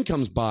friend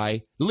comes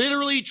by,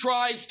 literally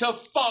tries to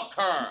fuck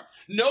her.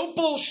 No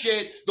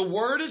bullshit. The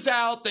word is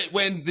out that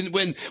when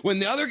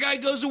the other guy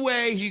goes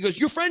away, he goes,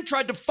 your friend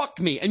tried to fuck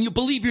me, and you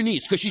believe your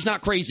niece because she's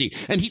not crazy.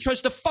 And he tries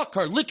to fuck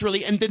her,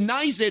 literally, and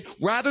denies it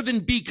rather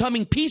than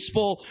becoming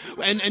peaceful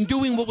and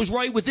doing what was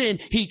right within.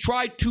 He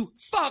tried to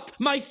fuck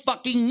my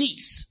fucking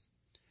niece.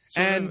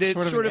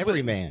 It's sort of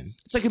every man.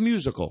 It's like a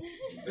musical.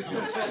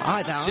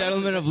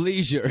 Gentlemen of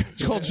Leisure.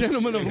 It's called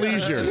Gentlemen of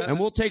Leisure. And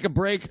we'll take a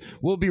break.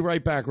 We'll be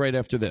right back right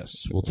after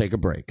this. We'll take a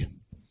break.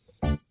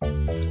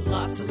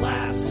 Lots of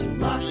laughs,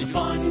 lots of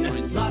fun,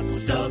 lots of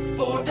stuff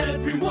for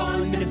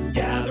everyone.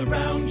 Gather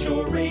round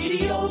your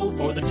radio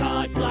for the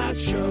Todd Glass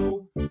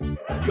Show.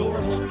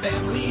 Your whole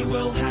family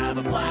will have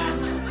a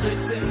blast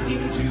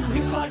listening to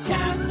his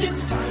podcast.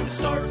 It's time to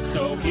start,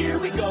 so here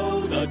we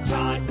go. The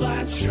Todd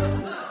Glass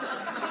Show.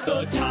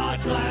 The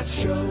Todd Glass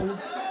Show.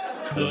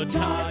 The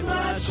Todd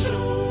Glass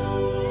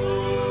Show.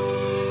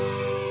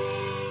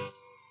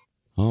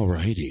 All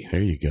righty.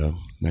 There you go.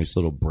 Nice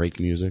little break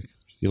music.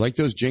 You like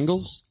those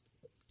jingles?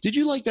 Did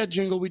you like that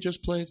jingle we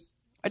just played?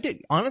 I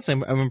did. Honestly,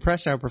 I'm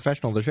impressed how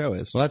professional the show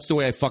is. Well, that's the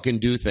way I fucking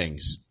do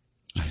things.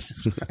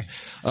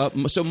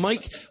 So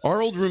Mike,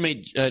 our old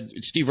roommate,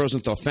 Steve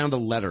Rosenthal, found a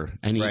letter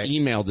and he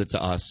emailed it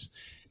to us.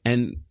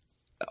 And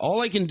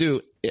all I can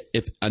do,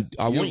 if I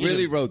want you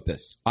really wrote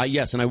this,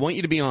 yes, and I want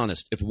you to be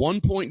honest. If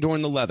one point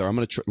during the letter, I'm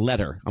going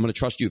to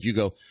trust you. If you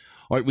go,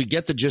 all right, we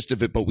get the gist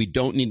of it, but we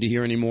don't need to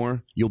hear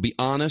anymore. You'll be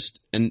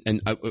honest, and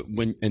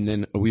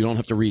then we don't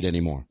have to read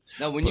anymore.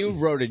 Now, when you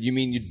wrote it, you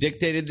mean you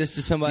dictated this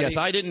to somebody? Yes,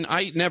 I didn't.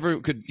 I never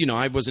could.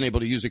 I wasn't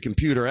able to use a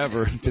computer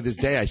ever. To this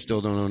day, I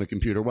still don't own a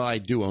computer. Well, I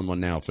do own one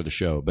now for the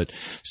show, but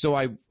so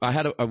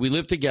we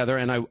lived together,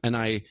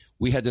 and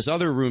we had this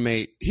other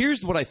roommate.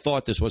 Here's what I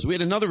thought this was. We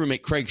had another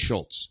roommate, Craig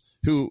Schultz,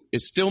 who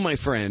is still my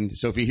friend.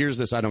 So if he hears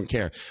this, I don't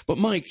care. But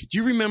Mike, do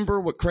you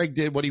remember what Craig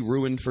did? What he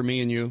ruined for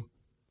me and you?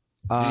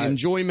 The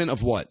enjoyment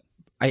of what?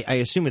 I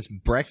assume it's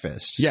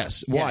breakfast.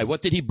 Yes. Why? Yes.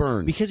 What did he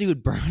burn? Because he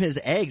would burn his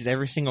eggs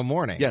every single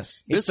morning.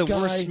 Yes. It's this the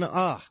guy worst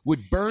smell.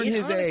 would burn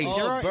his eggs.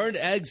 Burned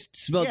eggs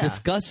smell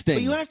disgusting.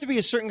 But you have to be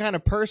a certain kind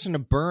of person to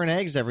burn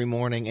eggs every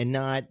morning and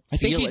not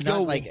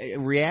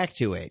react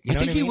to it. You know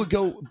he would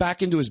go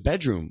back into his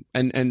bedroom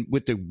and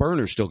with the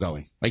burner still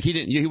going. Like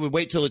he would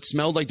wait till it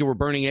smelled like they were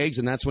burning eggs,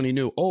 and that's when he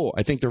knew, oh,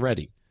 I think they're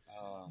ready.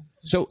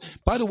 So,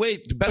 by the way,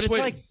 the best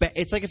way...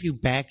 It's like if you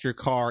backed your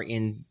car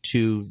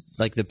into,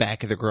 like, the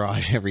back of the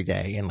garage every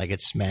day and, like, it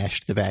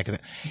smashed the back of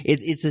the...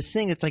 It's this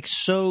thing that's, like,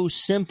 so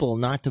simple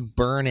not to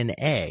burn an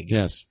egg.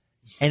 Yes.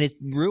 And it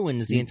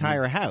ruins the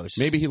entire house.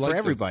 Maybe he liked for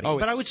everybody.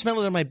 But I would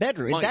smell it in my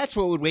bedroom. Mike, that's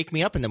what would wake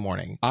me up in the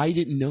morning. I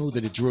didn't know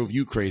that it drove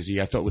you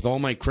crazy. I thought with all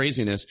my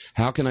craziness,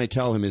 how can I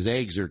tell him his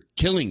eggs are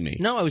killing me?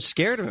 No, I was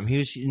scared of him. He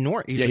was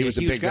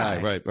a big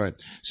guy. Right.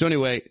 So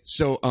anyway,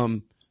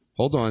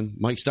 hold on,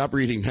 Mike. Stop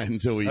reading that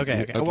until we.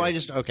 Okay. Well,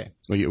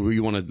 Well,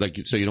 you want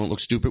to so you don't look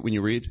stupid when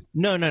you read?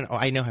 No.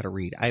 I know how to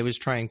read. I was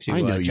trying to.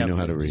 I know you know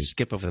how to read.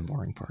 Skip over the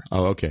boring parts.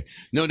 Oh, okay.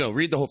 No.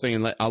 Read the whole thing,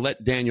 and I'll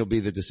let Daniel be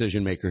the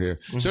decision maker here.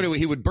 Mm-hmm. So anyway,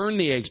 he would burn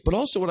the eggs, but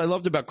also what I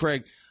loved about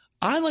Craig,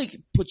 I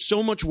put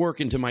so much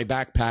work into my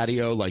back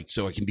patio,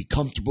 so I can be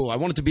comfortable. I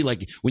want it to be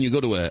like when you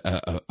go to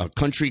a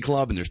country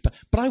club and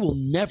but I will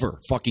never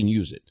fucking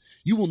use it.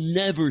 You will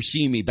never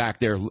see me back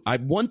there. I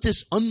want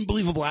this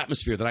unbelievable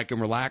atmosphere that I can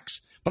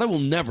relax. But I will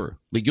never,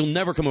 you'll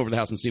never come over to the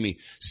house and see me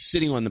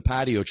sitting on the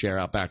patio chair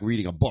out back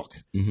reading a book.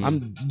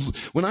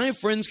 Mm-hmm. When I have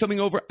friends coming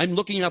over, I'm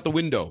looking out the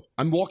window.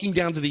 I'm walking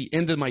down to the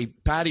end of my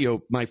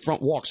patio, my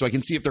front walk, so I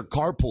can see if their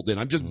car pulled in.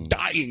 I'm just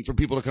dying for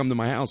people to come to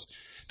my house.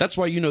 That's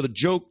why, the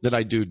joke that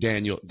I do,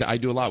 Daniel, that I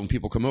do a lot when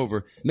people come over,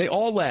 and they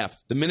all laugh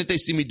the minute they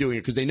see me doing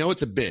it because they know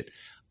it's a bit.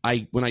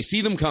 When I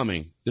see them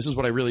coming, this is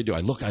what I really do.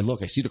 I look,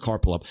 I see the car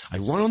pull up. I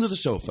run onto the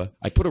sofa.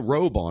 I put a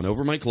robe on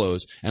over my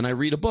clothes and I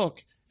read a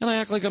book and I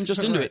act like I'm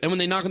just into it. And when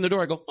they knock on the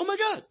door, I go, oh my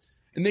God.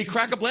 And they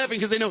crack up laughing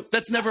because they know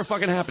that's never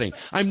fucking happening.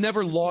 I'm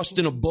never lost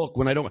in a book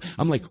when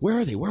I'm like, where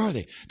are they? Where are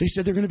they? They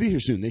said they're going to be here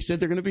soon. They said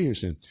they're going to be here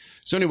soon.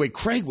 So anyway,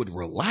 Craig would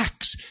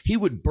relax. He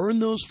would burn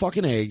those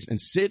fucking eggs and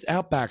sit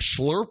out back,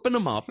 slurping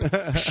them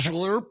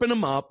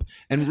up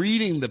and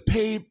reading the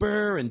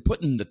paper and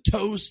putting the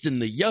toast in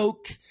the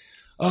yolk.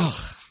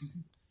 Ugh.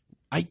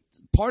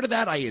 Part of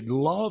that I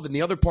love, and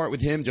the other part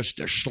with him, just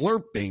the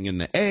slurping and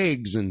the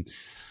eggs and,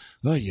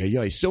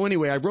 So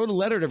anyway, I wrote a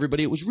letter to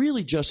everybody. It was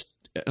really just,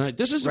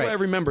 this is the way I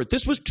remember it.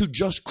 This was to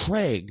just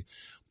Craig,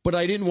 but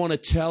I didn't want to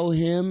tell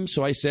him.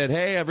 So I said,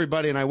 hey,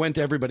 everybody. And I went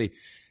to everybody.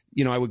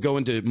 I would go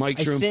into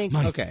Mike's room.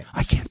 Mike,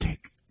 I can't take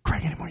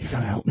Craig anymore. You got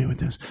to help me with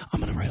this.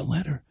 I'm going to write a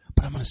letter,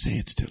 but I'm going to say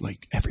it's to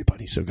like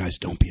everybody. So guys,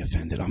 don't be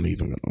offended. I'm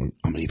even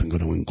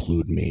going to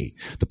include me.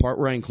 The part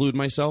where I include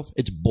myself,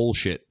 it's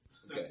bullshit.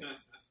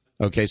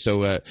 Okay.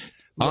 So,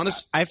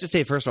 honest. I have to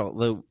say, first of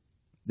all,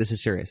 this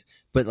is serious,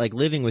 but like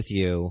living with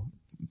you,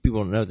 people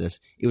don't know this.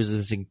 It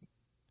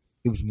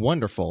was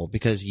wonderful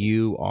because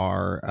you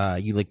are,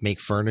 you like make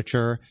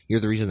furniture. You're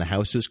the reason the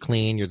house was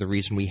clean. You're the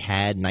reason we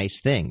had nice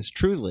things.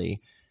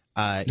 Truly.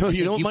 No,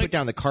 you put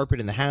down the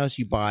carpet in the house.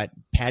 You bought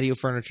patio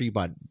furniture. You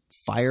bought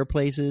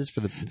fireplaces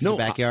for the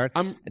backyard.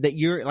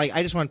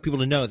 I just want people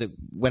to know that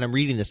when I'm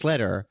reading this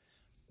letter,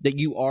 that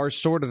you are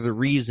sort of the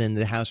reason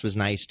the house was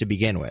nice to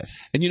begin with.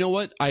 And you know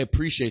what? I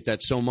appreciate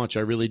that so much. I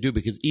really do,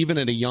 because even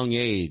at a young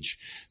age,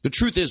 the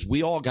truth is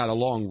we all got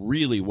along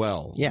really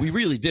well. Yeah. We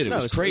really did. It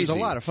was crazy. It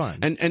was a lot of fun.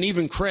 And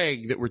even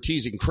Craig, that we're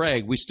teasing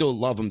Craig, we still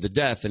love him to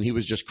death, and he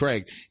was just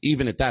Craig.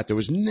 Even at that, there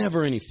was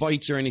never any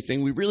fights or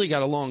anything. We really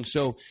got along.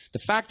 So the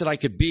fact that I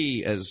could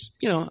be as,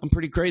 I'm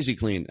pretty crazy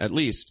clean, at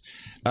least,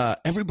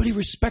 everybody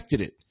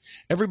respected it.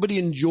 Everybody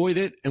enjoyed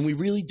it, and we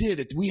really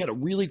did. We had a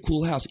really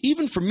cool house.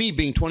 Even for me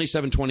being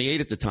 27,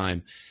 28 at the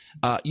time,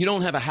 you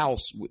don't have a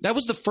house. That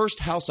was the first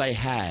house I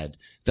had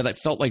that I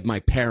felt like my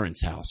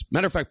parents' house.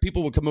 Matter of fact,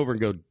 people would come over and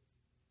go, do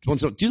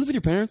you live with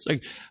your parents?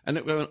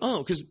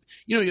 Because,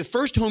 your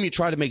first home you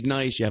try to make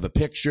nice. You have a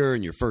picture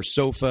and your first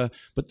sofa.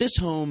 But this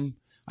home,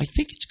 I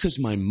think it's because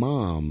my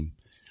mom...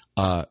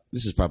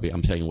 this is probably,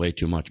 I'm saying way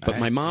too much, but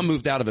my mom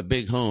moved out of a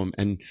big home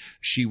and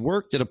she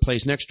worked at a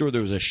place next door.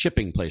 There was a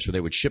shipping place where they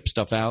would ship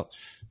stuff out.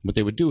 What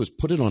they would do is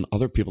put it on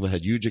other people that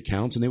had huge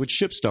accounts, and they would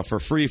ship stuff for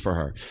free for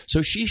her.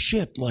 So she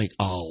shipped like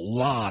a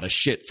lot of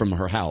shit from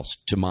her house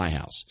to my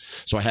house.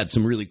 So I had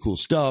some really cool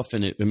stuff,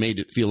 and it made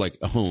it feel like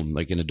a home,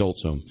 like an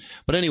adult's home.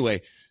 But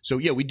anyway, so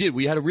yeah, we did.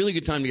 We had a really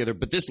good time together.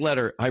 But this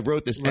letter, I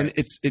wrote this, and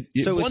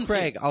So with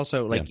Craig,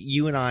 also,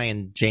 you and I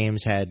and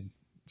James had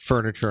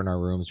furniture in our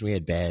rooms. We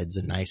had beds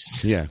and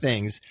nice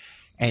things,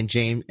 and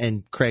James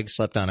and Craig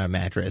slept on a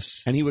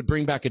mattress. And he would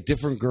bring back a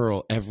different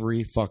girl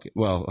every fucking.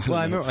 I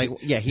remember,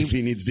 if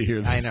he needs to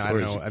hear this. I know. I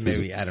don't know.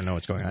 Maybe I don't know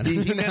what's going on.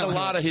 He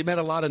met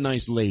a lot of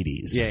nice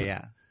ladies.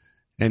 Yeah.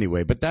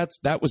 Anyway, but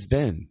that was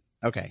then.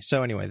 Okay,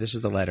 so anyway, this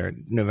is the letter,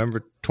 November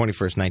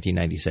 21st,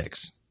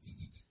 1996.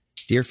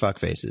 Dear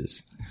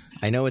fuckfaces,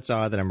 I know it's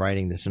odd that I'm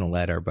writing this in a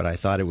letter, but I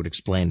thought it would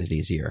explain it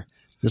easier.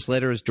 This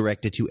letter is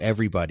directed to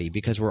everybody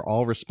because we're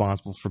all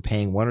responsible for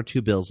paying one or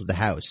two bills at the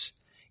house.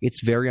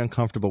 It's very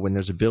uncomfortable when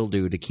there's a bill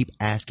due to keep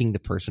asking the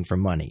person for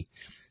money.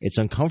 It's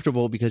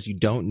uncomfortable because you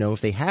don't know if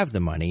they have the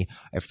money,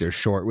 if they're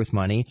short with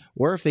money,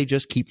 or if they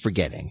just keep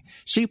forgetting.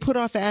 So you put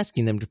off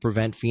asking them to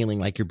prevent feeling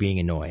like you're being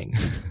annoying.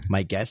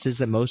 My guess is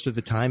that most of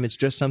the time it's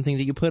just something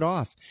that you put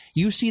off.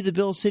 You see the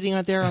bill sitting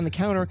out there on the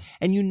counter,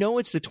 and you know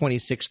it's the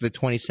 26th or the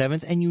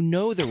 27th, and you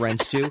know the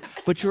rent's due,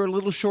 but you're a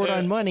little short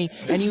on money,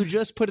 and you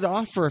just put it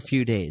off for a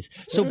few days.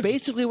 So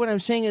basically what I'm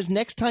saying is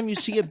next time you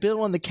see a bill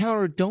on the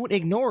counter, don't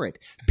ignore it.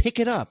 Pick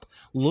it up.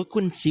 Look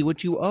and see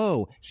what you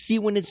owe. See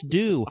when it's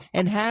due,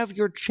 and have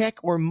your check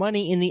or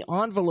money in the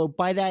envelope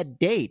by that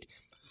date.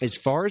 As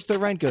far as the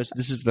rent goes,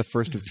 this is the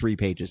first of 3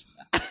 pages.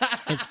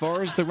 As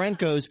far as the rent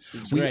goes,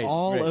 we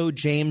all owe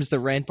James the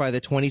rent by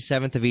the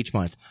 27th of each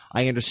month.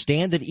 I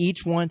understand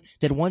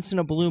that once in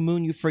a blue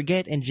moon you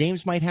forget, and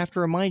James might have to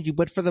remind you,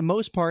 but for the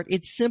most part,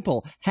 it's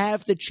simple.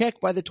 Have the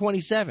check by the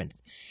 27th.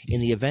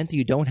 In the event that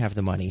you don't have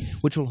the money,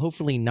 which will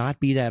hopefully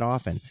not be that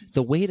often,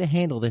 the way to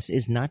handle this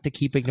is not to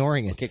keep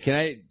ignoring it. Okay, can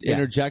I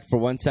interject for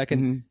 1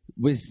 second? Mm-hmm.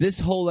 Was this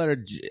whole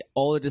letter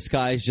all a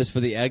disguise just for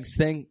the eggs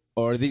thing?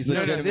 Or are these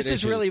legitimate No, this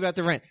issues? is really about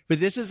the rent. But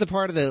this is the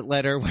part of the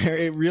letter where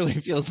it really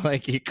feels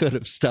like you could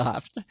have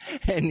stopped.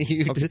 And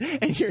you're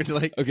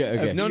like...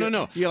 Okay. No.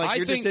 You're like,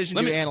 your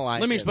decision to analyze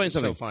Let me explain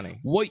something. So funny.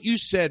 What you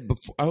said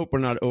before, I hope we're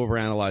not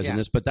overanalyzing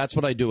this, but that's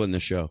what I do in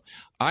this show.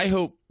 I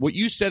hope what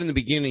you said in the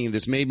beginning of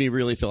this made me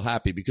really feel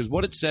happy, because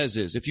what it says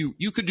is, if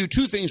you could do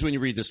 2 things when you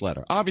read this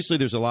letter. Obviously,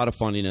 there's a lot of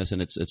funniness, and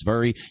it's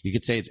very, you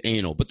could say it's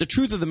anal. But the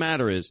truth of the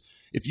matter is,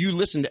 if you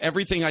listen to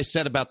everything I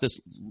said about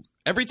this,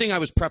 everything I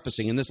was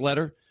prefacing in this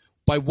letter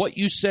by what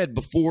you said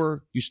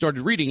before you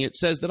started reading it,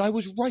 says that I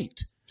was right.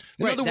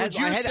 In other words,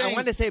 I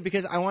wanted to say it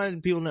because I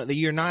wanted people to know that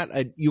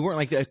you weren't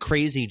like a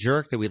crazy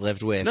jerk that we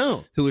lived with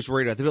who was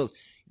worried about the bills.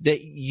 That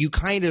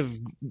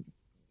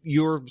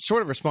you're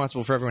sort of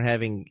responsible for everyone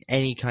having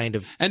any kind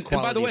of quality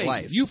and by the way, of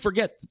life. You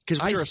forget, because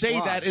I say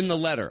that in the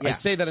letter. Yeah. I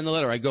say that in the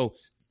letter. I go,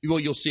 well,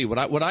 you'll see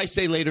what I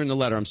say later in the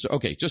letter.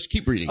 Okay, just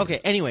keep reading. Okay,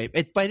 anyway,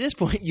 by this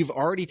point, you've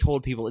already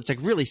told people it's like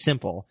really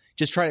simple.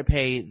 Just try to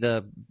pay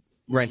the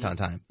rent on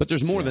time. But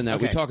there's more than that.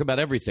 Okay. We talk about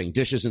everything.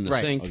 Dishes in the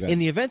sink. Okay. In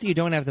the event that you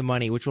don't have the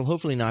money, which will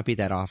hopefully not be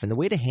that often, the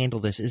way to handle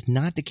this is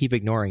not to keep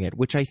ignoring it,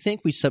 which I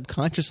think we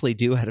subconsciously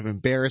do out of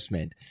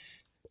embarrassment,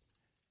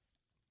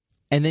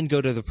 and then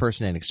go to the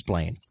person and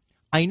explain.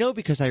 I know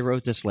because I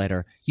wrote this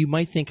letter, you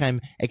might think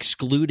I'm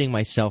excluding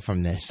myself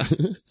from this,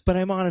 but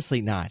I'm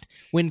honestly not.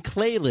 When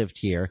Clay lived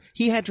here,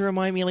 he had to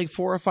remind me like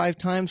 4 or 5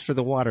 times for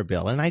the water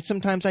bill, and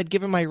I'd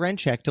give him my rent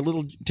check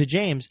to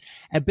James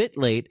a bit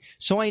late,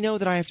 so I know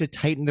that I have to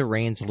tighten the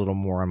reins a little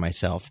more on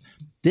myself.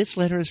 This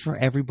letter is for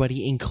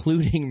everybody,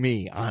 including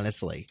me,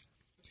 honestly.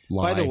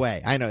 Lie. By the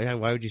way, I know,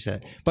 why would you say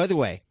that? By the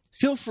way,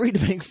 feel free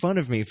to make fun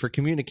of me for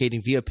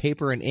communicating via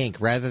paper and ink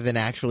rather than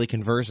actually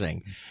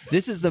conversing.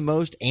 This is the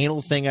most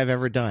anal thing I've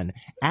ever done.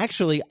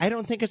 Actually, I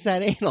don't think it's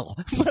that anal,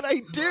 but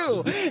I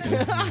do.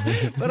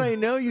 But I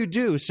know you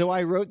do, so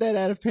I wrote that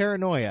out of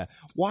paranoia.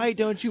 Why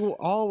don't you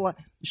all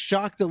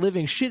shock the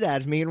living shit out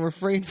of me and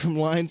refrain from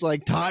lines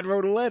like, Todd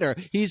wrote a letter.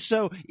 He's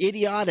so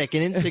idiotic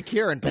and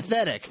insecure and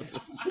pathetic.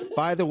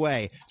 By the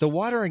way, the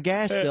water and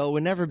gas bill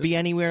would never be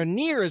anywhere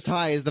near as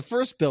high as the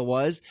first bill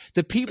was.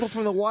 The people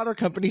from the water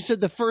company said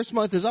the first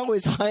month is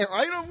always higher.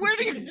 I don't. Where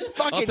do you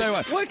fucking? I'll tell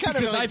you what kind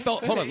of? Because I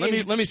felt. Hold on.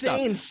 Let me stop.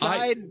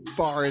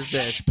 Sidebar is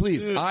this?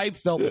 Please. I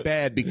felt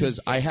bad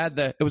because I had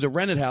it was a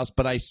rented house,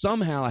 but I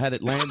somehow had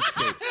it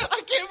landscaped.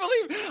 I can't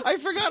believe I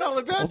forgot all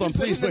about Hold on, this.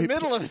 please, in the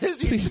middle of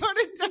this, you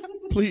started down.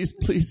 Please.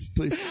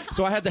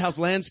 So I had the house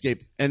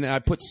landscaped, and I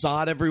put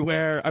sod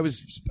everywhere.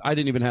 I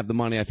didn't even have the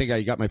money. I think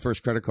I got my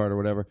first credit card or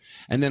whatever.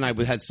 And then I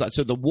had sod.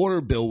 So the water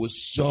bill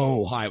was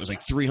so high. It was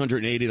like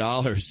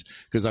 $380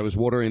 because I was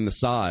watering the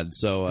sod.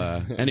 So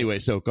anyway,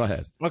 so go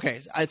ahead.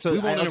 Okay. We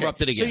won't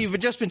interrupt it again. So you've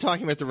just been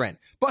talking about the rent.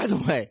 By the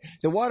way,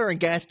 the water and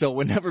gas bill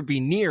would never be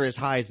near as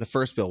high as the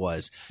first bill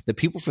was. The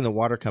people from the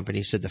water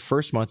company said the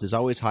first month is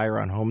always higher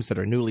on homes that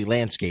are newly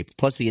landscaped,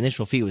 plus the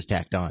initial fee was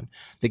tacked on.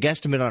 The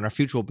guesstimate on our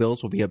future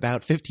bills will be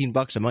about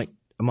 $15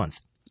 a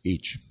month.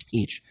 Each.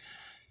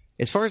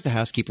 As far as the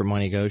housekeeper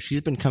money goes,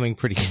 she's been coming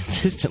pretty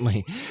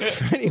consistently.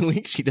 For any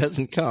week she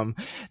doesn't come,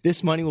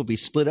 this money will be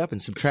split up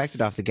and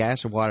subtracted off the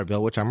gas or water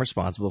bill, which I'm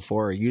responsible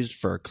for, or used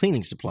for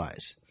cleaning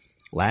supplies.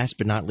 Last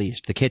but not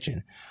least, the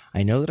kitchen.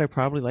 I know that I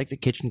probably like the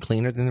kitchen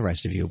cleaner than the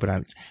rest of you,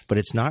 but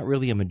it's not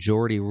really a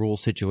majority rule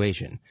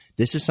situation.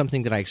 This is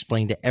something that I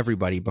explained to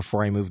everybody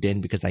before I moved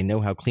in because I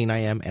know how clean I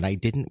am, and I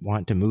didn't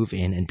want to move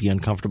in and be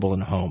uncomfortable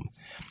in a home.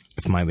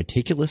 If my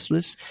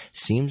meticulousness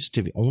seems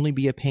to only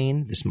be a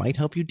pain, this might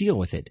help you deal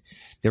with it.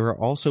 There are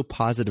also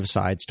positive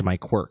sides to my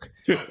quirk.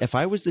 If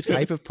I was the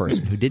type of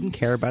person who didn't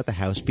care about the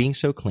house being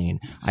so clean,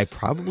 I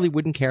probably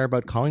wouldn't care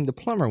about calling the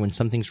plumber when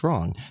something's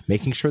wrong,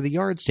 making sure the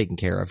yard's taken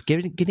care of,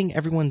 getting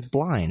everyone's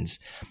blinds,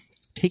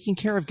 taking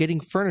care of getting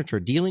furniture,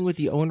 dealing with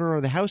the owner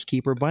or the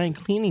housekeeper, buying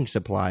cleaning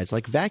supplies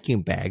like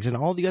vacuum bags and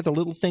all the other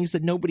little things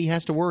that nobody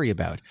has to worry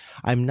about.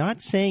 I'm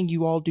not saying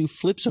you all do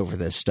flips over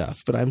this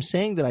stuff, but I'm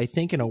saying that I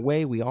think in a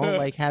way we all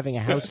like having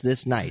a house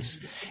this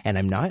nice. And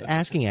I'm not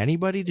asking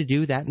anybody to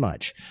do that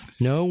much.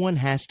 No one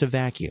has to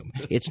vacuum.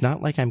 It's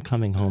not like I'm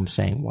coming home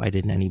saying, why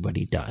didn't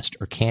anybody dust?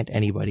 Or can't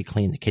anybody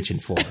clean the kitchen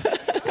floor?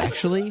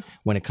 Actually,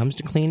 when it comes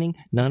to cleaning,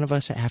 none of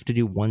us have to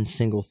do one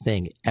single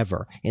thing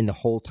ever in the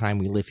whole time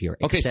we live here,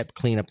 except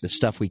clean up the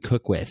stuff we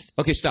cook with.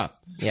 Okay, stop.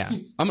 Yeah.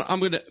 I'm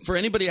going to, for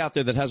anybody out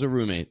there that has a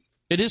roommate,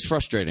 it is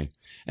frustrating.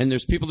 And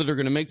there's people that are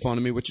going to make fun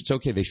of me, which it's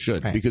okay, they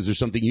should, because there's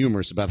something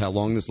humorous about how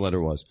long this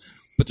letter was.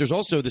 But there's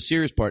also the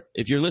serious part.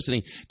 If you're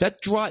listening,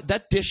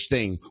 that dish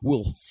thing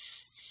will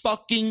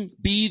fucking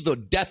be the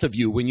death of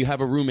you when you have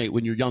a roommate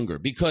when you're younger.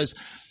 Because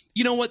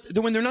you know what?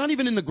 When they're not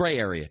even in the gray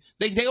area,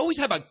 they always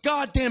have a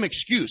goddamn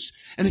excuse,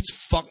 and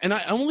it's And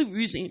I only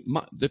reason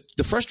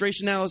the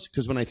frustration now is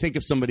because when I think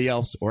of somebody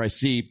else, or I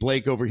see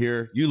Blake over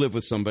here, you live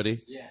with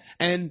somebody,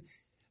 and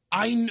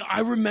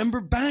I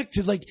remember back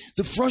to like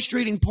the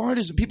frustrating part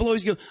is people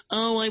always go,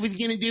 "Oh, I was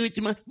gonna do it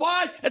to my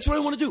what? That's what I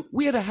want to do."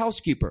 We had a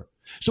housekeeper.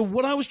 So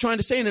what I was trying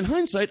to say, and in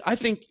hindsight, I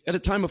think at a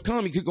time of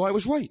calm, you could go, I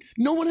was right.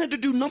 No one had to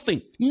do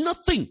nothing,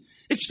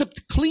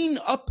 except clean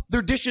up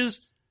their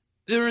dishes.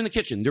 They're in the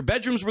kitchen. Their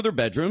bedrooms were their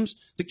bedrooms,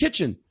 the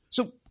kitchen.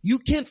 So you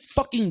can't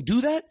fucking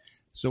do that.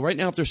 So right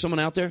now, if there's someone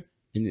out there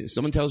and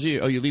someone tells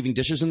you, oh, you're leaving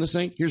dishes in the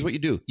sink, here's what you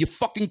do. You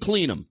fucking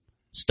clean them.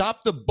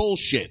 Stop the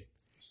bullshit.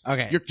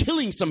 Okay. You're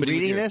killing somebody.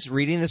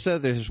 Reading this, though,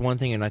 there's one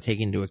thing you're not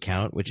taking into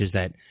account, which is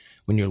that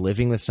when you're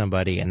living with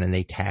somebody and then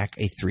they tack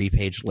a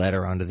 3-page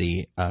letter onto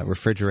the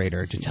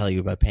refrigerator to tell you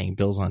about paying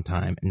bills on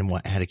time and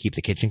how to keep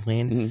the kitchen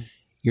clean,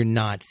 you're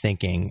not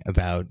thinking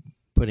about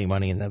putting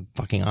money in the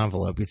fucking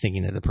envelope, you're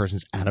thinking that the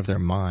person's out of their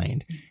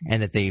mind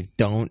and that they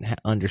don't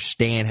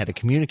understand how to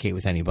communicate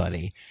with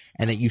anybody,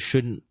 and that you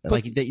shouldn't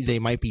they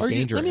might be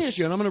dangerous. Let me ask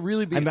you, and I'm going to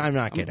really be. I'm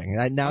not kidding.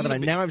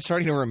 I'm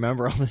starting to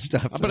remember all this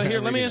stuff. But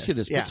let me ask you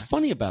this: what's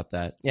funny about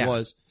that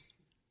was,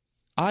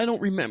 I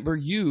don't remember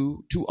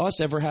you to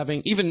us ever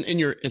having, even in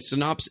your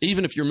synopsis,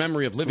 even if your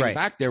memory of living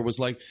back there was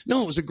like,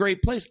 no, it was a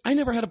great place. I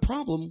never had a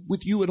problem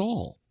with you at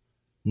all.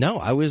 No,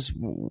 I was.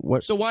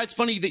 So why it's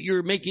funny that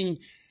you're making.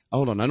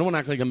 Hold on, I don't want to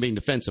act like I'm being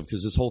defensive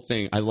because this whole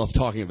thing, I love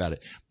talking about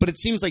it. But it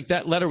seems like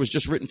that letter was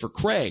just written for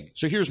Craig.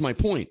 So here's my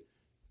point.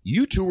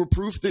 You two were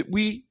proof that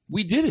we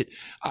did it.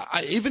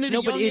 Even at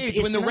a young age,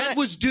 when the rent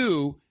was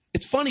due,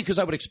 it's funny because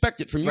I would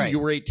expect it from you. Right. You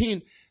were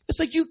 18. It's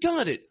like, you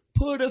got it.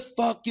 Put a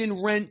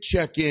fucking rent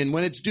check in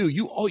when it's due.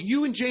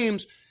 You and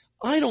James,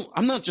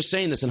 I'm not just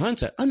saying this in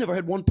hindsight. I never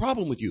had one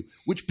problem with you,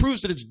 which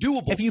proves that it's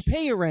doable. If you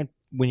pay your rent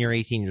when you're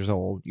 18 years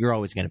old, you're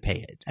always going to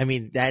pay it. I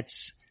mean,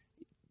 that's...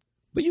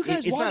 But you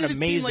guys, why did it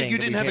seem like you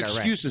didn't have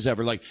excuses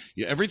ever? Like,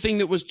 everything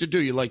that was to do,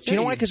 you're like... Do you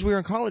know why? Because we were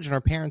in college and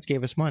our parents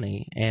gave us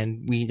money.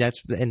 And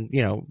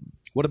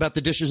what about the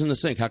dishes in the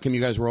sink? How come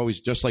you guys were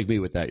always just like me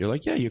with that? You're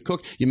like, yeah, you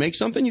cook, you make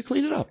something, you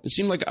clean it up. It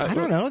seemed like... I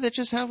don't know. That's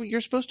just how you're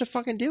supposed to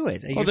fucking do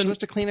it. You're supposed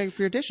to clean up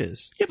your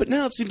dishes. Yeah, but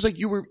now it seems like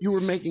you were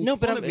making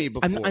fun of me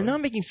before. I'm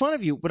not making fun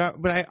of you, but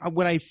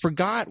what I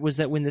forgot was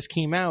that when this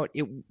came out,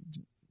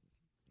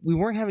 we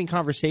weren't having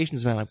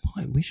conversations about, like,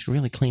 boy, we should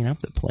really clean up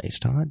the place.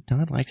 Todd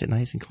likes it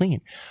nice and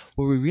clean.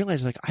 Where we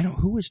realized, like,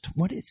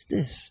 what is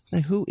this?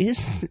 Like, who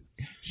is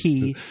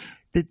he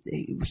that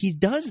he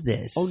does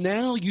this? Oh,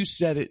 now you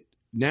said it.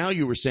 Now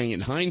you were saying in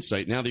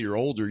hindsight, now that you're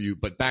older,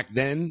 but back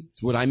then,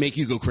 would I make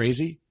you go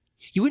crazy?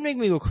 You wouldn't make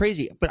me go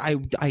crazy, but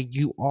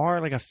you are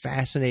like a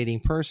fascinating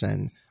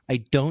person.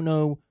 I don't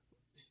know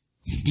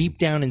deep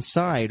down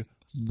inside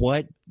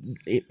what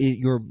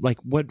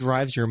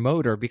drives your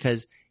motor,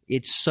 because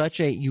it's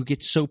you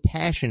get so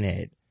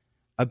passionate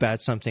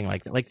about something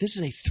like that. Like, this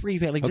is a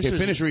 3-page. Like, okay,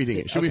 finish reading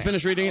it. Should we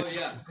finish reading it?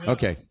 Yeah.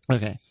 Okay.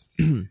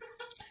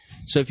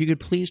 So if you could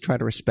please try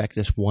to respect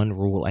this one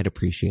rule, I'd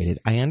appreciate it.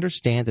 I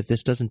understand that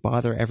this doesn't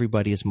bother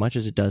everybody as much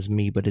as it does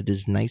me, but it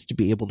is nice to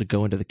be able to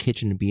go into the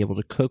kitchen and be able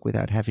to cook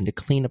without having to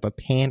clean up a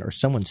pan or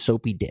someone's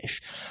soapy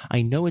dish.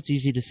 I know it's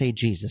easy to say,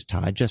 Jesus,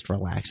 Todd, just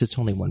relax. It's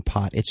only one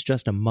pot. It's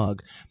just a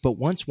mug. But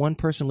once one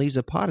person leaves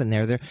a pot in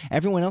there,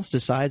 everyone else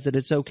decides that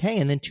it's okay.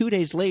 And then 2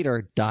 days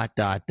later, ...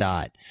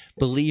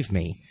 Believe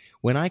me,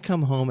 when I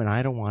come home and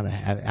I don't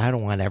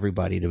want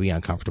everybody to be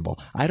uncomfortable.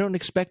 I don't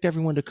expect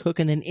everyone to cook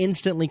and then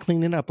instantly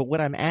clean it up. But what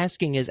I'm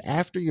asking is,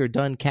 after you're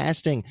done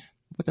casting,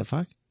 what the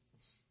fuck?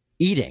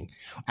 Eating.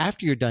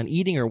 After you're done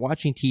eating or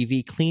watching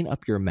TV, clean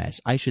up your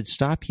mess. I should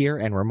stop here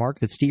and remark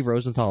that Steve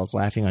Rosenthal is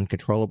laughing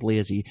uncontrollably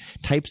as he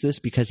types this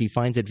because he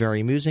finds it very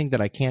amusing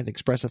that I can't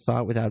express a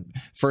thought without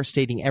first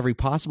stating every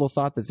possible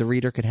thought that the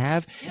reader could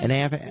have and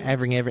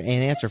having an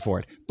answer for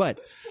it. But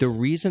the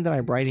reason that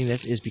I'm writing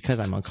this is because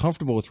I'm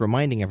uncomfortable with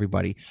reminding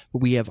everybody,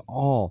 but we have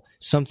all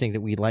something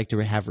that we'd like to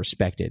have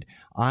respected.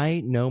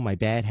 I know my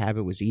bad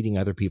habit was eating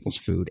other people's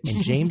food,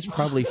 and James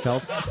probably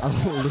felt a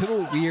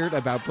little weird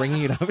about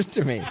bringing it up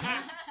to me.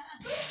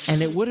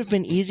 And it would have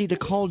been easy to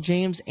call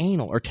James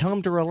anal or tell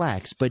him to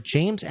relax, but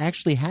James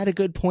actually had a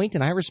good point,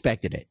 and I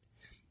respected it.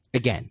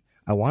 Again,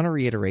 I want to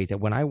reiterate that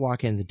when I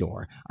walk in the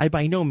door, I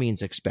by no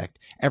means expect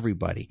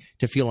everybody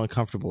to feel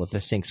uncomfortable if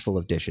the sink's full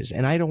of dishes,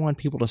 and I don't want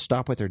people to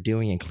stop what they're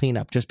doing and clean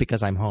up just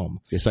because I'm home.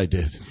 Yes, I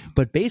did.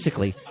 But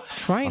basically,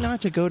 try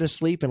not to go to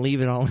sleep and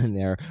leave it all in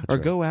there, or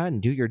go out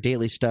and do your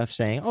daily stuff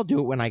saying, I'll do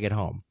it when I get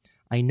home.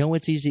 I know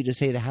it's easy to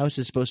say the house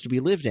is supposed to be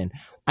lived in.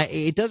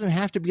 It doesn't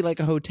have to be like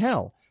a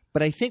hotel.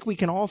 But I think we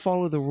can all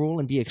follow the rule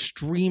and be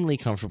extremely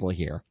comfortable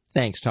here.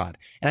 Thanks, Todd.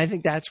 And I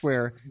think that's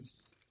where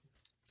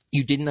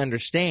you didn't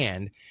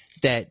understand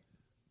that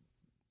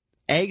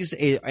eggs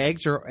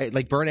are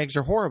like burnt eggs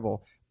are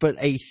horrible, but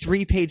a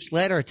 3-page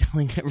letter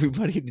telling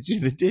everybody to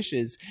do the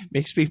dishes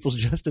makes people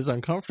just as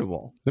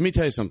uncomfortable. Let me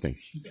tell you something.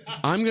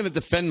 I'm going to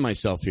defend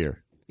myself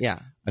here. Yeah.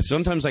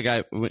 Sometimes,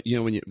 like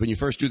when you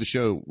first do the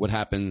show, what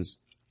happens?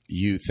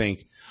 You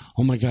think,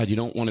 oh my God, you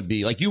don't want to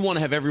be like, you want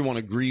to have everyone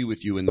agree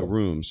with you in the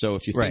room. So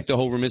if you think the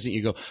whole room isn't,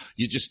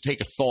 you just take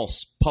a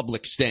false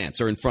public stance,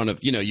 or in front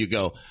of, you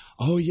go,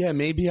 oh yeah,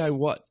 maybe I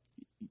was.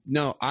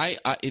 No,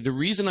 the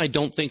reason I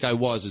don't think I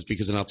was is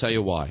because, and I'll tell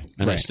you why,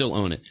 and I still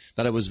own it,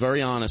 that I was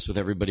very honest with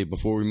everybody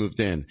before we moved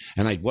in.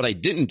 And what I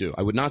didn't do,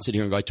 I would not sit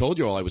here and go, I told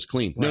you all I was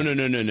clean. Right.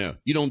 No.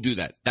 You don't do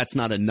that. That's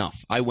not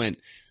enough.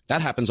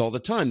 That happens all the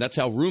time. That's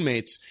how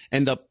roommates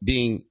end up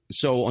being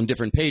so on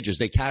different pages.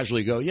 They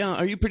casually go, yeah,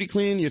 are you pretty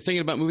clean? You're thinking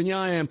about moving? Yeah,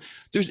 I am.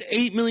 There's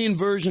 8 million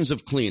versions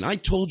of clean. I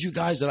told you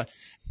guys that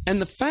and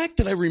the fact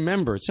that I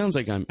remember, it sounds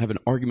like I have an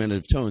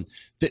argumentative tone,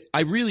 that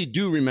I really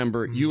do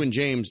remember you and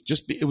James,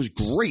 it was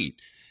great.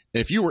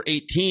 If you were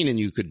 18 and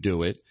you could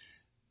do it,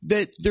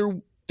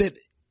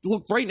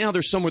 look, right now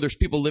there's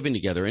people living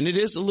together, and it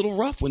is a little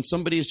rough when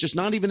somebody is just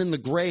not even in the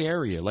gray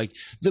area. Like,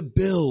 the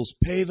bills,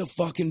 pay the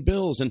fucking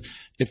bills. And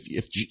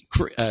if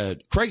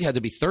Craig had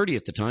to be 30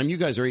 at the time, you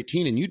guys are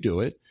 18 and you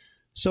do it.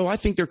 So I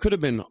think there could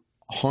have been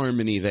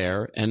harmony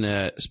there, and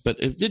but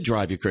it did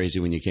drive you crazy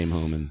when you came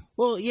home. And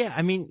well, yeah,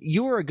 I mean,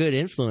 you were a good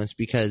influence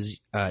because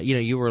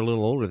you were a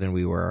little older than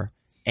we were,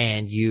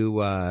 and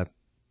you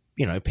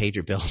paid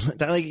your bills.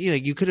 Like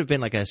you could have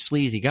been like a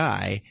sleazy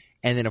guy,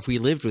 and then if we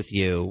lived with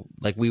you,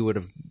 like we would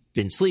have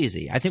been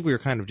sleazy. I think we were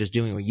kind of just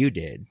doing what you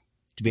did,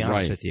 to be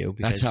honest with you.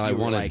 Because that's how I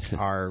wanted, like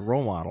our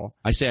role model.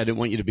 I say I didn't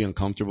want you to be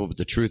uncomfortable, but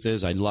the truth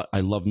is, I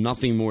love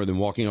nothing more than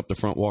walking up the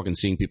front walk and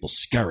seeing people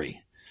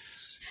scurry.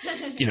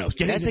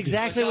 That's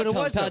exactly what it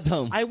was.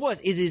 I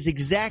was. It is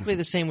exactly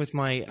the same with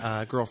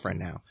my girlfriend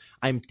now.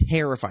 I'm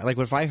terrified. Like,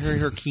 if I heard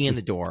her key in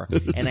the door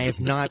and I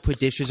have not put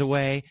dishes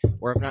away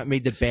or have not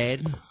made the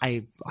bed,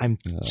 I'm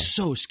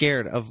so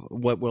scared of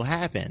what will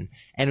happen.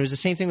 And it was the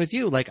same thing with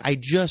you. Like, I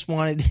just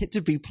wanted it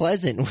to be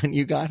pleasant when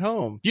you got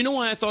home. You know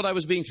why I thought I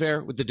was being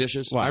fair with the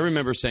dishes? Why? I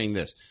remember saying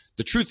this.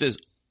 The truth is,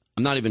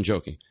 I'm not even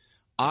joking.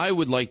 I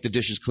would like the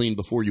dishes cleaned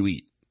before you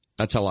eat.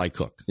 That's how I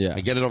cook. Yeah.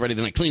 I get it already,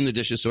 then I clean the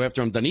dishes. So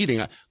after I'm done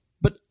eating,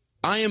 but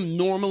I am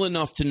normal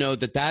enough to know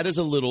that is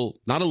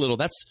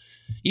that's,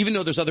 even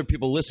though there's other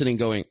people listening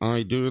going,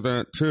 I do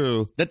that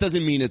too. That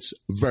doesn't mean it's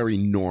very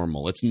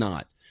normal. It's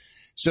not.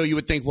 So you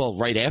would think, well,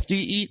 right after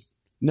you eat?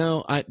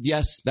 No,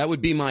 yes, that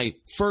would be my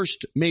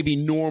first maybe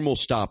normal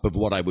stop of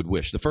what I would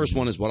wish. The first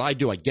one is what I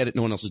do. I get it.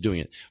 No one else is doing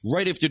it.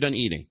 Right after you're done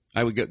eating,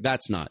 I would go,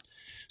 that's not.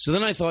 So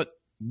then I thought,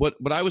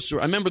 I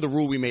remember the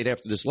rule we made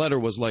after this letter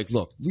was like,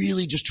 look,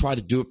 really just try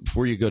to do it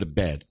before you go to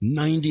bed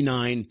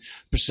 99%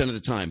 of the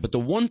time. But the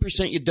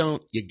 1% you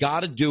don't, you got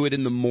to do it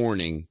in the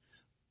morning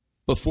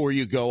before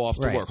you go off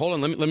to work. Hold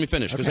on, let me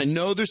finish, because I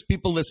know there's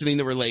people listening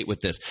that relate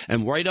with this.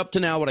 And right up to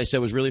now, what I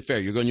said was really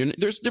fair.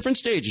 There's different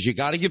stages. You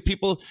got to give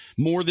people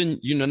more than,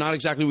 not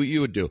exactly what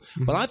you would do.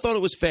 Mm-hmm. But I thought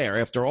it was fair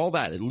after all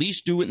that. At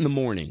least do it in the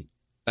morning.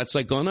 That's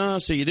like going,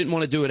 so you didn't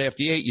want to do it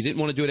after you ate. You didn't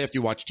want to do it after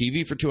you watched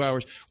TV for 2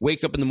 hours.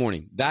 Wake up in the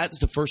morning. That's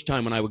the first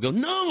time when I would go,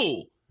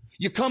 no,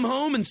 you come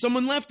home and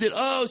someone left it.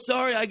 Oh,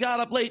 sorry, I got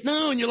up late.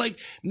 No, and you're like,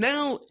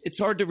 now it's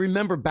hard to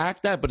remember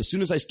back that. But as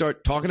soon as I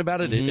start talking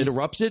about it, it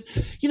interrupts it.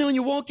 And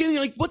you walk in and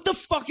you're like, what the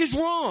fuck is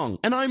wrong?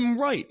 And I'm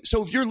right.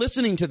 So if you're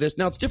listening to this,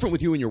 now it's different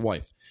with you and your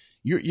wife.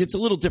 It's a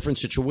little different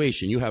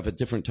situation. You have a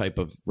different type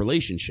of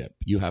relationship.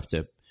 You have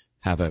to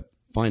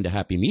find a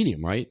happy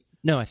medium, right?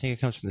 No, I think it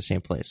comes from the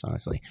same place,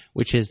 honestly,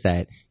 which is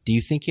that, do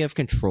you think you have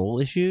control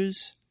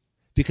issues?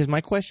 Because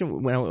my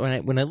question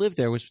when I lived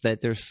there was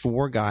that there's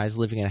 4 guys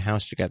living in a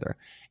house together.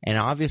 And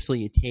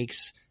obviously it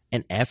takes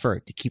an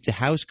effort to keep the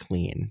house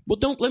clean. Well,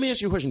 let me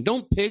ask you a question.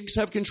 Don't pigs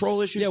have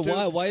control issues too?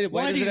 Yeah, why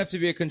does it have to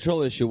be a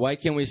control issue? Why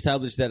can't we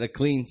establish that a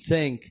clean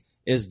sink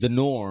is the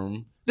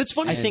norm? That's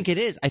funny. I think it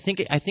is. I think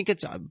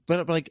it's.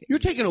 But like, you're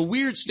taking a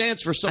weird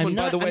stance for someone.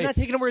 By the way, I'm not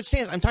taking a weird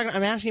stance.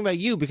 I'm asking about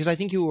you because I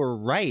think you were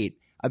right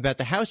about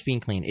the house being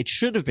clean. It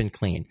should have been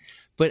clean.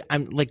 But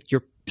I'm like,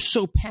 you're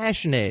so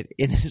passionate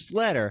in this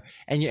letter,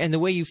 and the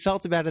way you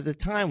felt about it at the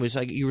time was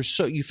like you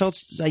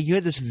felt like you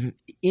had this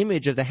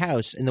image of the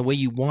house and the way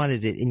you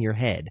wanted it in your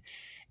head.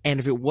 And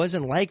if it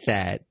wasn't like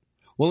that.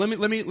 Well,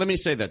 let me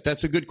say that.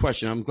 That's a good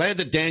question. I'm glad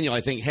that Daniel,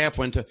 I think, half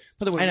went to.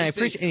 By the way,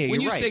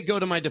 when you say go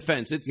to my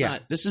defense, it's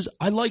not. This is.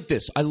 I like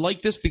this. I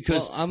like this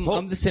because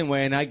I'm the same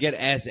way, and I get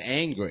as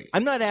angry.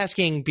 I'm not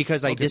asking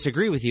because I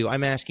disagree with you.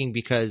 I'm asking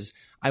because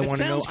I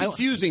want to know. It sounds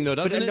confusing, though,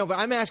 doesn't it? No, but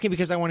I'm asking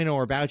because I want to know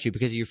more about you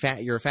because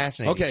you're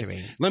fascinating to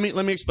me. Let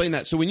me explain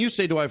that. So when you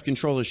say, do I have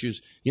control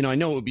issues? I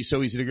know it would be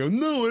so easy to go,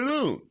 no, I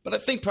don't. But I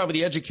think probably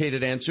the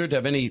educated answer to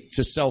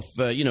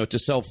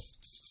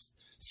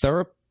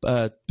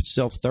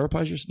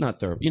self-therapize yourself, not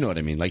therapy. You know what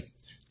I mean? Like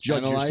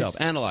judge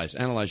yourself, analyze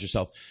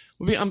yourself.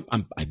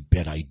 I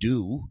bet I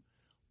do.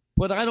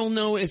 But I don't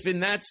know if in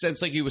that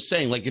sense, like you were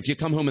saying, like if you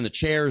come home and the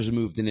chair's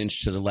moved an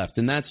inch to the left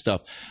and that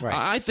stuff. Right.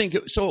 I think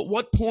so. At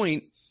what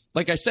point,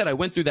 like I said, I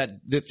went through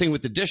the thing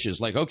with the dishes.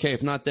 Like, okay,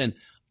 if not, then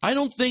I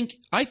think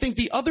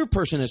the other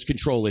person has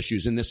control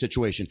issues in this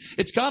situation.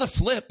 It's got to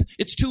flip.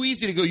 It's too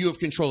easy to go, you have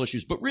control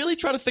issues. But really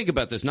try to think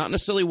about this, not in a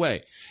silly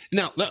way.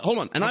 Now, hold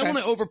on. And I want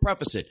to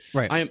over-preface it.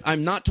 Right.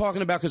 I'm not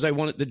talking about because I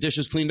want the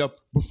dishes cleaned up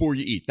before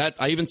you eat. That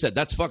I even said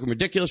that's fucking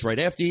ridiculous right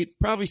after you eat.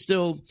 Probably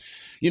still,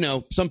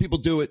 some people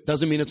do it.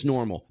 Doesn't mean it's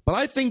normal. But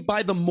I think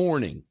by the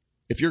morning,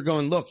 if you're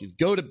going, look,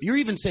 you're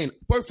even saying,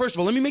 first of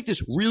all, let me make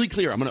this really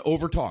clear. I'm going to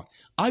overtalk.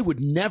 I would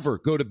never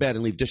go to bed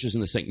and leave dishes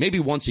in the sink. Maybe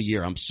once a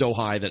year. I'm so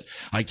high that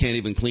I can't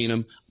even clean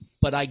them.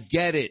 But I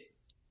get it.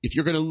 If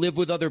you're going to live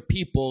with other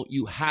people,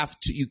 you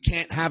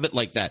can't have it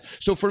like that.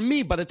 So for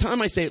me, by the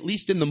time I say at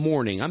least in the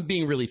morning, I'm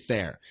being really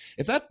fair.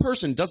 If that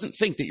person doesn't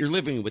think that you're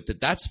living with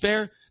it, that's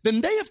fair,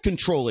 then they have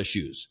control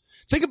issues.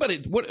 Think about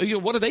it. What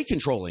are they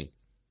controlling?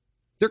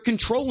 They're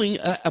controlling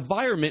an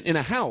environment in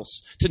a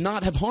house to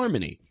not have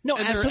harmony. No,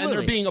 absolutely. And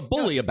they're being a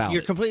bully about it.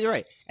 You're completely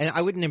right. And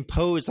I wouldn't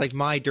impose like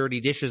my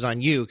dirty dishes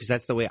on you because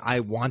that's the way I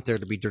want there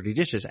to be dirty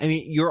dishes. I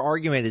mean, your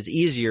argument is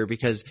easier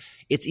because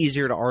it's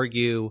easier to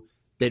argue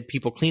that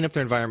people clean up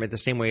their environment the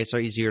same way it's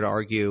easier to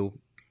argue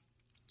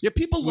Yeah,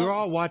 people. We're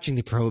all watching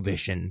the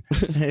Prohibition.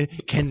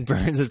 Ken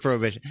Burns'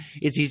 Prohibition.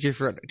 It's easier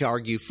to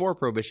argue for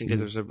Prohibition because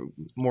there's a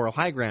moral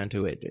high ground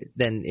to it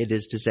than it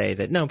is to say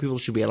that no, people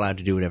should be allowed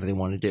to do whatever they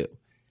want to do,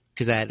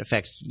 because that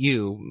affects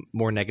you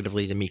more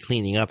negatively than me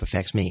cleaning up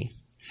affects me.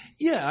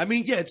 Yeah, I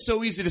mean, yeah, it's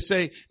so easy to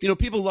say,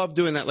 people love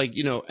doing that, like,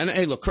 and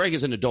hey, look, Craig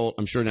is an adult.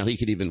 I'm sure now he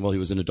could even, well, he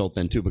was an adult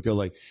then too, but go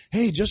like,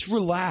 hey, just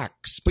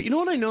relax. But you know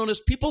what I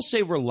noticed? People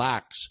say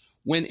relax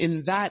when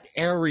in that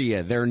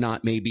area they're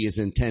not maybe as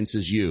intense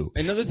as you.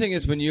 Another thing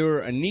is when you're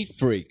a neat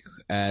freak,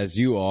 as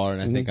you are,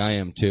 and I think I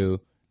am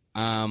too,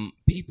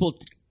 people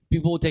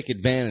will take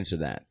advantage of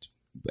that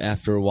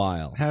after a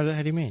while. How do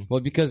you mean?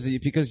 Well, because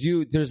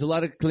there's a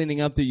lot of cleaning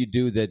up that you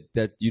do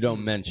that you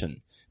don't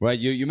mention. Right,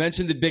 you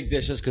mentioned the big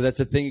dishes because that's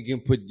a thing you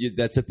can put.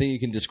 That's a thing you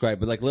can describe.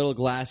 But like little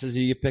glasses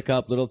you pick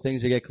up, little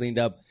things that get cleaned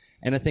up,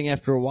 and I think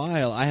after a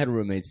while, I had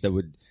roommates that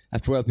would.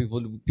 After a while,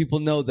 people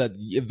know that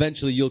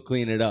eventually you'll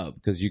clean it up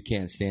because you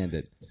can't stand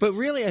it. But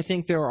really, I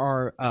think there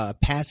are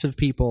passive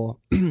people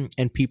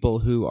and people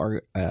who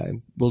are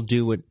will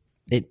do what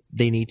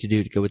they need to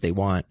do to get what they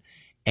want,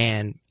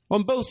 and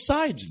on both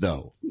sides,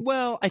 though.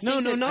 Well, I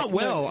think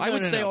I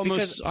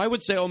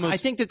would say almost. I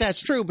think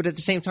that's true, but at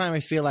the same time, I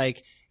feel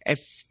like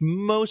if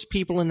most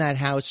people in that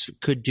house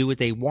could do what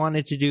they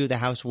wanted to do, the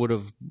house would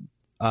have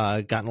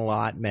gotten a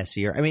lot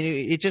messier. I mean,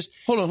 it just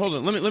hold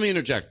on. Let me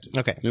interject.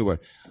 Okay, new word.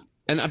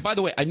 And by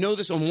the way, I know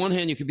this. On one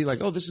hand, you could be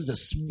like, "Oh, this is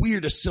the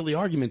weirdest, silly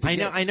argument." I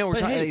know. We're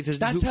talking.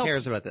 Who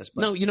cares about this?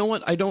 But. No, you know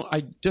what?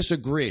 I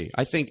disagree.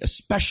 I think,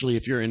 especially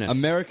if you're in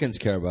Americans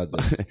care about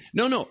this.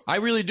 No, I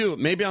really do.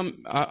 Maybe I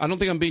don't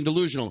think I'm being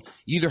delusional.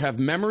 You either have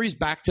memories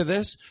back to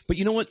this, but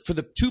you know what? For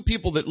the two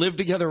people that live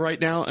together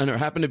right now and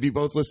happen to be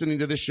both listening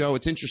to this show,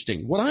 it's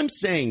interesting. What I'm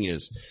saying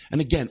is,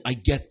 and again, I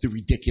get the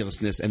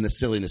ridiculousness and the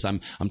silliness. I'm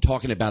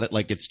talking about it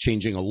like it's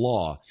changing a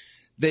law.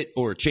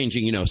 Or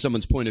changing,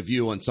 someone's point of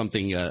view on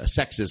something,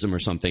 sexism or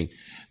something,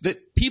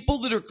 that people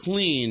that are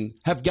clean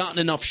have gotten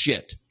enough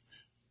shit.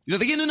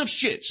 They get enough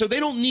shit, so they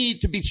don't need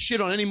to be shit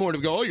on anymore to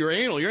go, oh, you're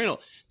anal.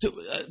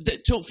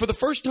 For the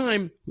first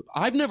time,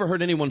 I've never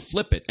heard anyone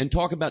flip it and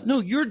talk about,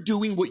 no, you're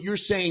doing what you're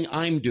saying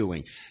I'm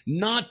doing.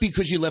 Not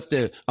because you left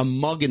a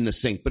mug in the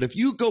sink, but if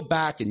you go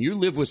back and you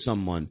live with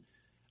someone,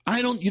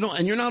 and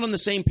you're not on the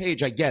same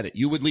page. I get it.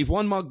 You would leave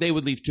one mug, they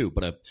would leave two.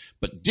 But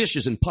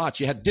dishes and pots,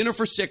 you had dinner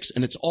for 6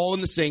 and it's all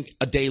in the sink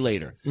a day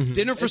later. Mm-hmm.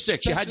 Dinner for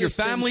 6. You had your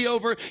family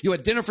over. You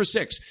had dinner for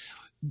 6.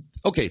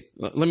 Okay,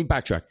 let me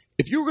backtrack.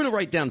 If you were going to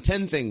write down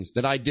 10 things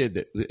that I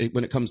did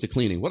when it comes to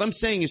cleaning, what I'm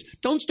saying is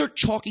don't start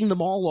chalking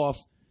them all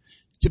off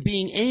to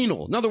being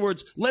anal. In other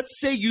words, let's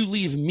say you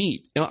leave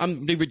meat.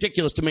 I'm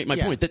ridiculous to make my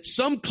point that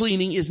some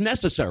cleaning is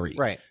necessary.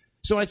 Right.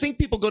 So I think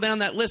people go down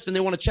that list and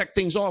they want to check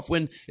things off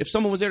when if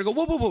someone was there to go,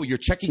 whoa, you're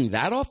checking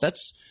that off?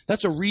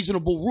 That's a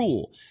reasonable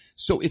rule.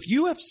 So if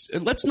you have,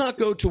 let's not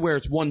go to where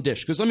it's one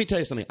dish. Because let me tell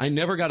you something. I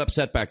never got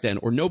upset back then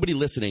or nobody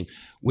listening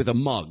with a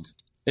mug.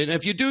 And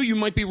if you do, you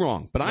might be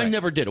wrong. But I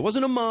never did. It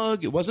wasn't a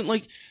mug. It wasn't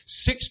like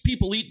 6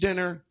 people eat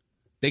dinner.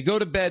 They go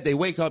to bed. They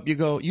wake up. You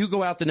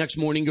go out the next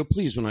morning. Go,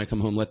 please, when I come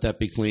home, let that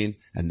be clean.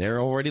 And they're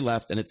already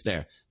left and it's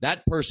there.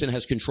 That person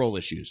has control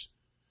issues.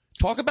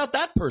 Talk about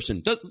that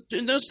person.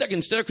 In a second,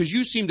 instead, because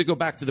you seem to go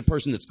back to the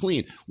person that's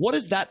clean. What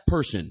is that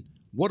person?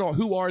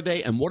 Who are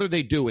they, and what are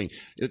they doing?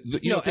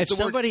 If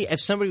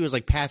somebody was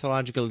like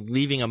pathologically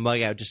leaving a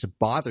mug out just to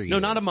bother you. No,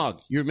 not a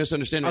mug. You're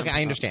misunderstanding. Okay,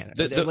 I understand.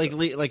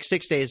 Like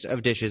 6 days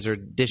of dishes or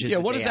dishes. Yeah,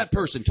 what is that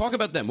person? Talk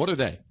about them. What are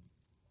they?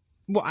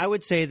 Well, I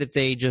would say that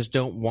they just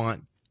don't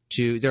want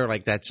to. They're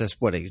like, that's just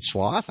what a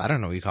sloth. I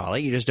don't know what you call it.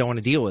 You just don't want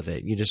to deal with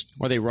it. You just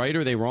are they right?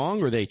 Are they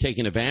wrong? Are they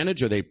taking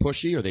advantage? Are they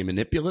pushy? Are they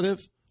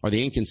manipulative? Are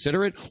they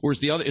inconsiderate? Or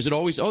is it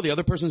always, the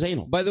other person's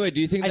anal? By the way,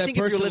 do you think that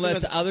person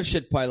lets other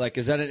shit pile? Like,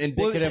 is that an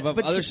indicative of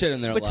other shit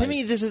in their life? But to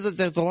me, this is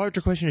the larger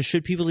question is,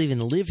 should people even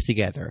live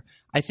together?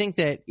 I think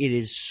that it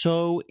is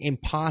so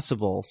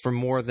impossible for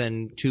more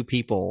than 2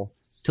 people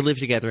to live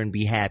together and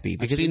be happy.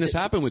 I've seen this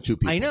happen with 2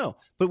 people. I know.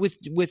 But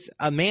with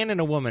a man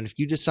and a woman, if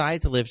you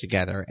decide to live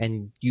together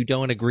and you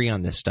don't agree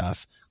on this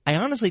stuff, I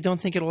honestly don't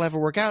think it'll ever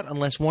work out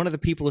unless one of the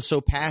people is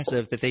so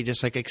passive that they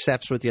just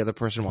accepts what the other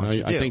person wants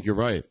to do. I think you're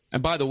right.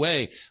 And by the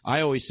way,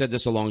 I always said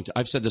this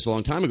I've said this a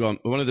long time ago.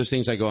 One of those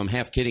things I'm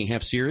half kidding,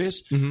 half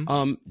serious,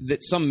 that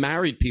some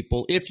married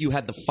people, if you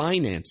had the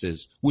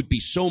finances, would be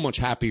so much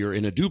happier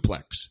in a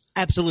duplex.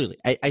 Absolutely.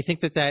 I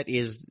think that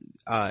is...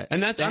 I'm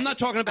not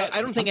talking about...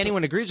 I don't think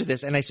anyone agrees with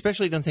this, and I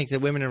especially don't think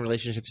that women in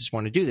relationships just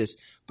want to do this,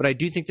 but I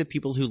do think that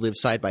people who live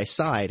side by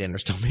side and are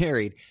still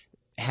married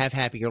have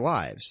happier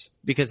lives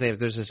because there's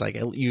this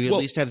you at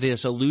least have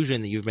this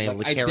illusion that you've been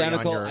able to carry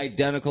on your...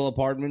 Identical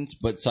apartments,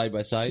 but side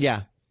by side?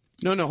 Yeah.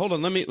 No, hold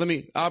on. Let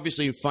me.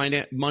 Obviously,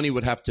 money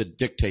would have to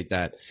dictate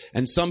that.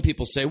 And some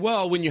people say,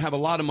 well, when you have a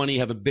lot of money, you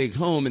have a big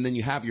home, and then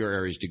you have your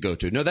areas to go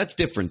to. No, that's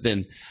different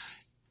than...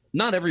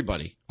 Not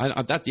everybody.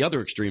 That the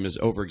other extreme is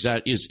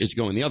is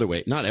going the other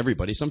way. Not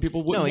everybody. Some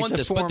people wouldn't want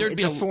this, but there'd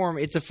be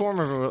It's a form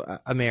of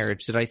a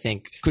marriage that I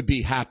think could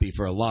be happy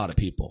for a lot of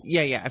people.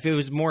 Yeah. If it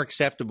was more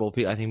acceptable,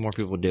 I think more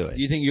people would do it.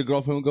 You think your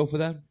girlfriend would go for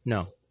that?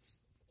 No.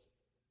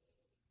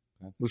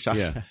 We've talked.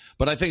 Yeah,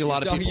 but I think a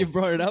lot of people. You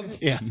brought it up.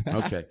 Yeah.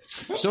 Okay.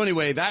 So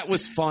anyway, that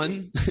was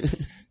fun,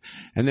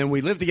 and then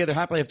we lived together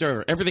happily after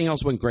ever. Everything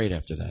else went great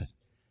after that.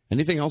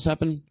 Anything else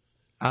happen?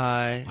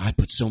 I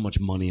put so much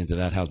money into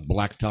that house,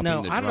 blacktopping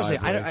No, the honestly,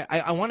 driveway.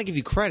 I want to give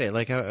you credit.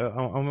 Like, I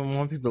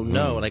want people to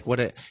know, like,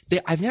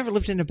 I've never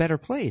lived in a better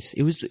place.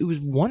 It was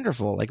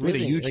wonderful. Like, We had a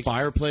living, huge like,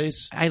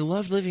 fireplace. I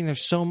loved living there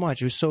so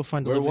much. It was so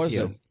fun to Where live with was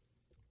you. it?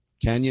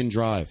 Canyon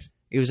Drive.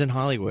 It was in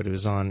Hollywood. It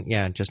was on,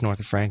 just north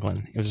of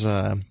Franklin. It was,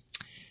 man,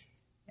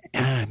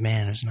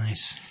 it was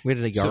nice. We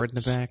had a yard in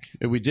the back.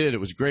 We did. It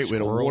was great. We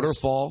had a Squirrels.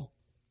 waterfall,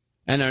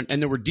 and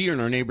there were deer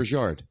in our neighbor's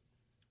yard.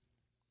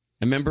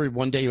 I remember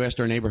one day you asked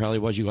our neighbor how he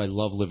was. You go, I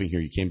love living here.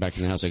 You came back to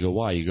the house. I go,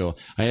 why? You go,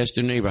 I asked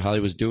your neighbor how he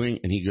was doing,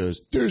 and he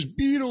goes, there's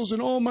beetles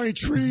in all my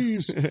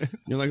trees.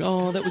 You're like,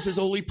 oh, that was his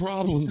only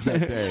problems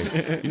that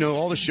day. You know,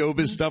 all the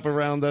showbiz stuff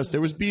around us, there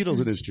was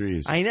beetles in his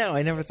trees. I know.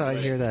 I never thought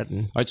I'd hear that.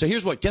 All right, so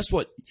here's what. Guess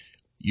what?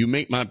 You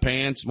make my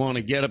pants want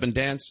to get up and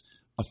dance.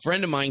 A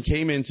friend of mine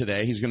came in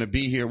today. He's going to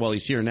be here. Well,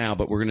 he's here now,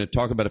 but we're going to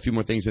talk about a few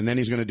more things, and then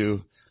he's going to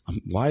do.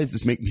 Why does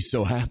this make me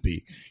so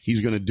happy? He's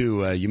going to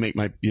do. You make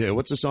my. Yeah,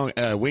 what's the song?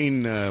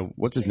 Wayne.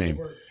 What's his name?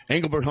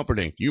 Engelbert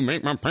Humperdinck. You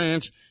make my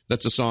pants.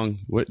 That's the song.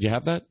 What? Do you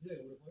have that?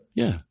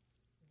 Yeah.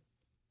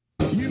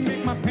 You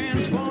make my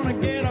pants wanna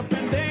get up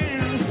and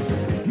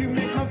dance. You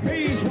make my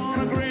face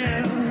wanna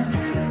grin.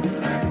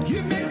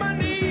 You make my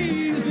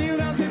knees kneel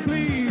down and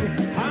bleed.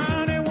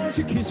 Honey, won't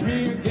you kiss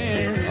me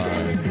again?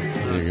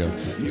 There you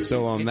go.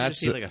 So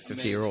that's like a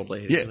 50-year-old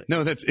lady. Yeah,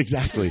 no, that's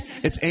exactly.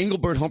 It's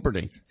Engelbert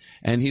Humperdinck,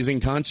 and he's in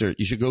concert.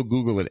 You should go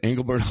Google it.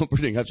 Engelbert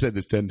Humperdinck. I've said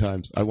this 10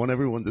 times. I want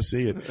everyone to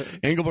see it.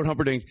 Engelbert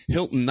Humperdinck,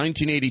 Hilton,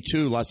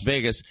 1982, Las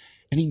Vegas,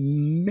 and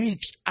he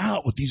makes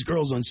out with these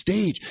girls on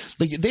stage.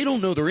 Like, they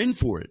don't know they're in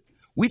for it.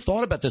 We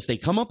thought about this. They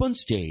come up on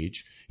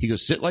stage. He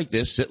goes, sit like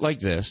this,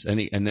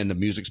 and then the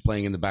music's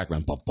playing in the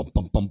background. Bum, bum,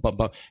 bum, bum, bum,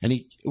 bum. And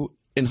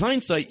in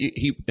hindsight,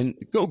 and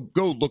go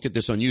look at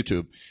this on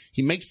YouTube.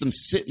 He makes them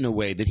sit in a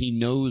way that he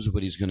knows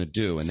what he's going to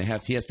do, and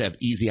he has to have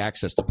easy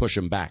access to push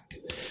him back.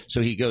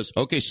 So he goes,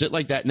 okay, sit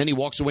like that, and then he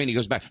walks away and he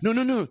goes back. No,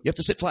 you have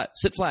to sit flat,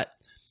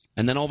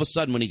 and then all of a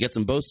sudden, when he gets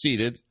them both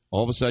seated,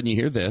 all of a sudden you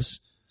hear this.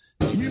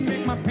 You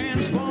make my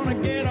pants wanna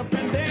get up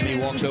and dance. And he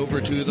walks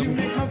over to them, You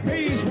make my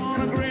face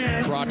wanna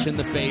grin. crotch in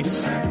the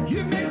face.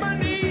 You make my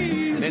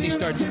knees. Then he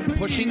starts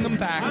pushing them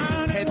back,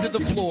 head to the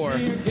floor,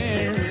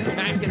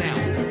 backing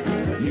out.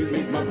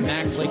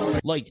 Mac,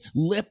 like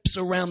lips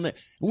around the.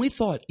 And we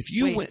thought if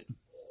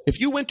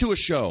you went to a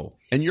show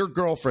and your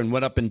girlfriend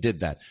went up and did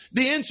that,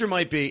 the answer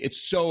might be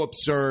it's so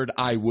absurd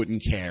I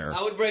wouldn't care.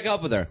 I would break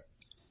up with her.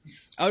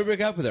 I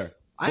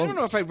don't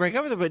know if I'd break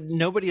up with her, but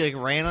nobody like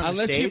ran on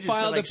the stage. Unless you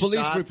filed a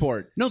police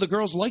report. No, the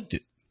girls liked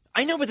it.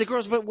 I know,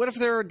 but what if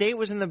their date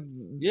was in the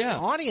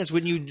audience?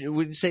 Would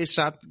you say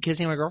stop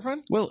kissing my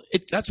girlfriend? Well,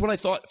 that's what I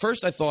thought.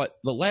 First, I thought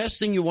the last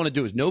thing you want to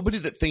do is nobody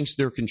that thinks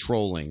they're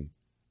controlling.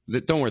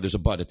 Don't worry, there's a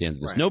but at the end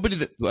of this.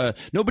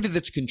 Right. Nobody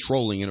that's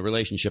controlling in a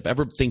relationship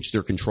ever thinks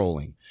they're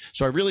controlling.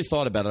 So I really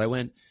thought about it. I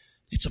went,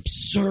 it's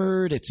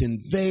absurd. It's in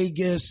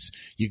Vegas.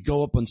 You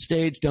go up on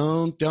stage.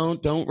 Don't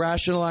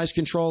rationalize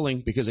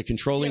controlling because a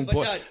controlling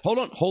boy. Hold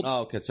on.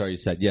 Oh, okay. Sorry, you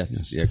said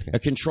yes. Yeah, okay. A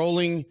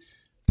controlling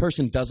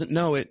person doesn't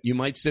know it. You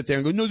might sit there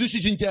and go, no, this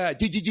isn't that.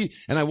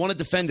 And I want to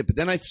defend it, but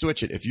then I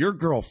switch it. If your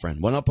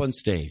girlfriend went up on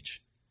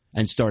stage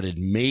and started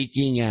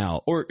making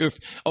out, or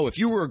if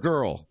you were a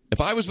girl,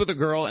 if I was with a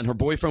girl and her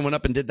boyfriend went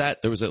up and did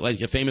that, there was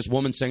a famous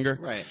woman singer,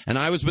 right? And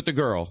I was with the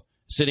girl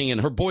sitting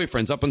and her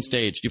boyfriend's up on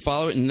stage. Do you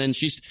follow it? And then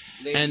she's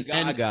Lady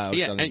Gaga,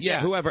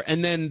 whoever.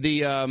 And then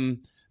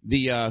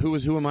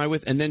who am I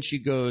with? And then she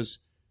goes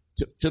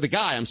to the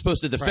guy I'm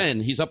supposed to defend.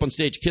 Right. He's up on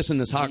stage kissing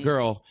this hot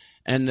girl,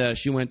 and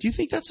she went, "Do you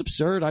think that's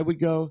absurd?" I would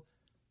go,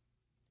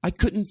 "I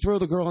couldn't throw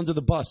the girl under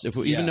the bus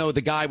even though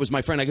the guy was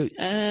my friend." I go,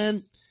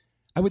 and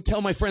I would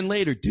tell my friend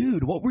later,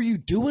 dude, what were you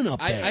doing up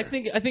there? I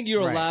think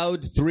you're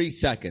allowed 3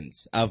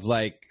 seconds of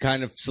like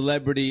kind of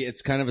celebrity.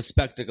 It's kind of a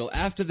spectacle.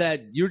 After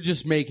that, you're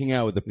just making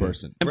out with the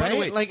person. And by the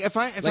way, like if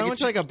I went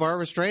to like a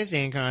Barbara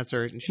Streisand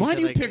concert, and she why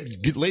said, do you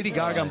pick Lady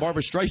Gaga and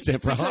Barbara Streisand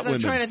for hot women?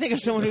 I'm trying to think of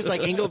someone who's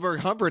like Engelbert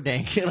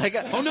Humperdinck.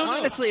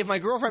 Honestly, if my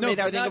girlfriend made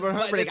out with Engelbert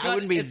Humperdinck, I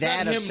wouldn't be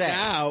that upset.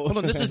 Hold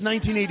on, this is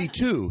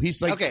 1982.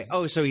 He's like, okay.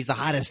 Oh, so he's the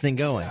hottest thing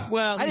going.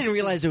 Well, I didn't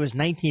realize it was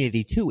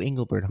 1982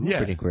 Engelbert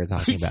Humperdinck we were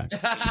talking about.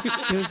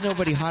 There's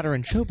nobody hotter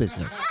in show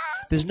business.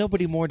 There's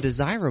nobody more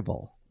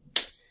desirable.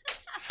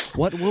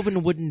 What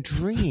woman wouldn't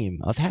dream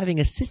of having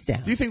a sit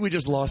down? Do you think we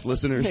just lost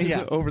listeners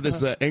over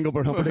this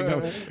Engelbert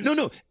Humperdinck?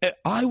 No.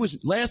 I was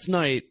last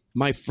night.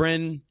 My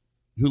friend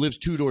who lives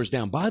 2 doors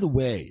down. By the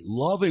way,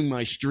 loving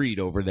my street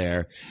over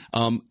there.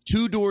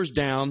 2 doors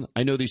down,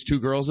 I know these 2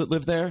 girls that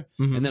live there.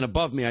 Mm-hmm. And then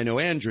above me, I know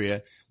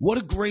Andrea.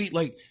 What a great,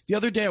 the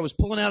other day I was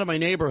pulling out of my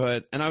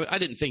neighborhood, and I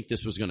didn't think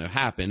this was going to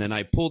happen. And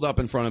I pulled up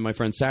in front of my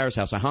friend Sarah's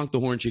house. I honked the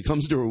horn. She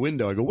comes to her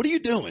window. I go, what are you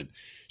doing?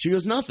 She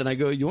goes, nothing. I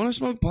go, you want to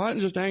smoke pot and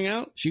just hang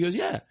out? She goes,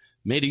 yeah.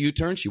 made a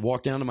U-turn. She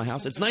walked down to my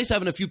house. It's nice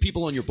having a few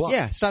people on your block.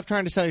 Yeah, stop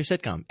trying to sell your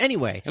sitcom.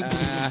 Anyway.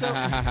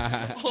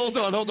 Hold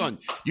on.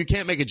 You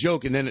can't make a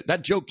joke, and then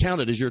that joke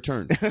counted as your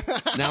turn.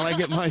 Now I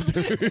get my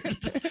turn.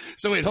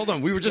 So wait, hold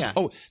on. We were just,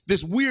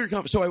 this weird,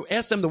 so I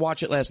asked them to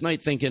watch it last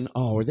night thinking,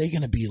 are they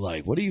going to be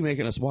like, what are you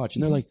making us watch?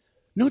 And they're like,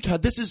 no,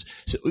 Todd, this is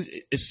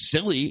it's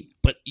silly,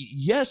 but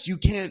yes, you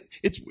can't.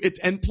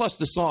 And plus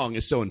the song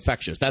is so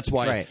infectious. That's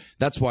why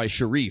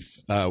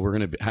Sharif we're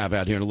going to have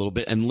out here in a little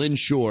bit, and Lynn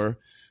Shore,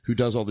 who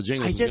does all the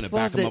jingles, is going to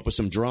back him up with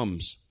some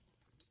drums.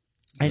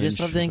 I just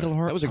love the Engle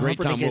That was a great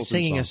Tom Wilson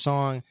singing a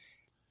song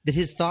that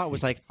his thought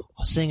was like,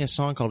 I'll sing a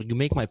song called "You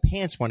Make My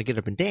Pants Want to Get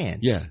Up and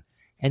Dance." Yeah,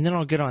 and then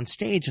I'll get on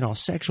stage and I'll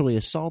sexually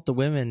assault the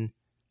women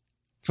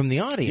from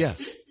the audience.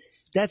 Yes.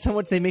 That's how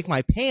much they make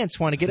my pants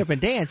want to get up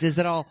and dance, is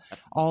that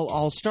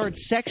I'll start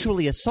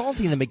sexually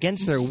assaulting them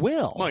against their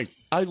will. Mike,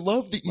 I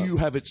love that you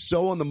have it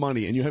so on the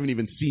money and you haven't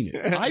even seen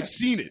it. I've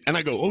seen it. And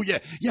I go, oh,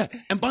 yeah.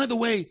 And by the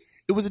way,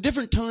 it was a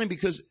different time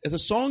because the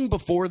song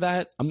before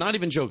that, I'm not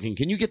even joking.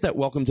 Can you get that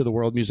Welcome to the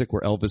World music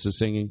where Elvis is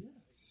singing?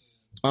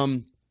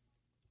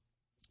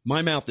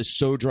 My mouth is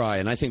so dry,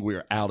 and I think we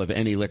are out of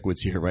any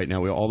liquids here right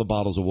now. All the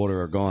bottles of water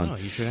are gone. Oh,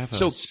 you should have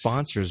a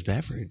sponsor's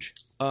beverage.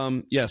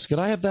 Yes, could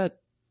I have that?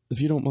 If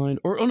you don't mind.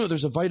 Or, no,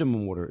 there's a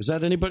vitamin water. Is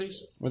that anybody's?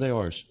 Or are they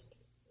ours?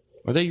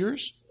 Are they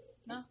yours?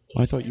 No.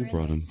 I thought you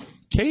brought them.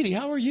 Katie,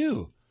 how are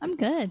you? I'm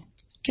good.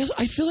 Guess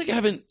I feel like I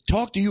haven't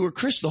talked to you or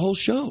Chris the whole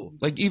show.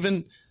 Like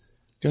even,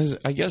 because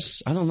I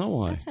guess, I don't know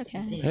why. That's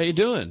okay. How you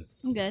doing?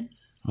 I'm good.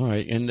 All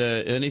right. And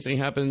anything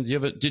happened?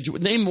 Did you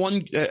name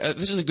one?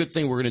 This is a good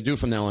thing we're going to do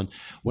from now on.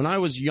 When I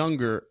was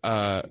younger,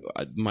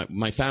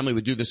 my family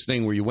would do this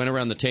thing where you went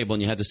around the table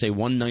and you had to say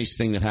one nice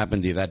thing that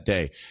happened to you that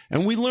day.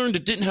 And we learned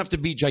it didn't have to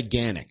be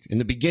gigantic. In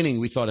the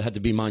beginning, we thought it had to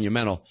be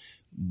monumental.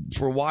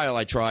 For a while,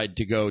 I tried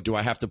to go, do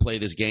I have to play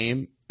this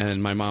game?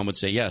 And my mom would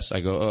say yes.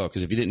 I go,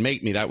 because if you didn't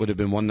make me, that would have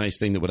been one nice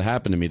thing that would have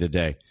happened to me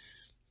today. Do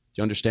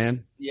you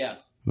understand? Yeah.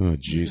 Oh,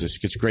 Jesus.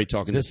 It's great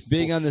talking. Just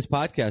being on this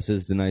podcast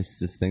is the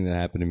nicest thing that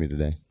happened to me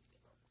today.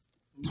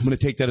 I'm going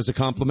to take that as a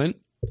compliment.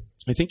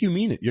 I think you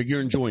mean it.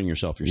 You're enjoying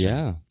yourself.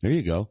 Yeah. There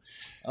you go.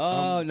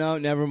 Oh, no,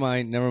 never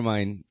mind.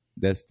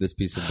 This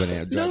piece of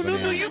banana.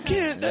 No, you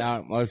can't.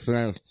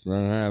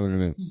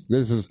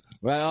 This is,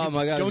 right, oh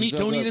my God. Don't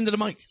eat into the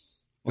mic.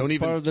 Don't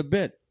even. Part of the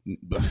bit.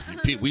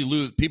 We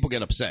lose. People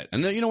get upset.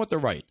 And then, you know what? They're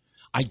right.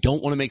 I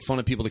don't want to make fun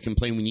of people that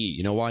complain when you eat.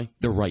 You know why?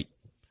 They're right.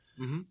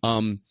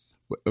 Mm-hmm.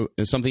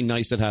 Something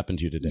nice that happened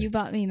to you today. You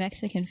bought me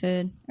Mexican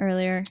food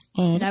earlier,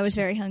 and I was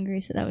very hungry,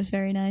 so that was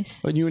very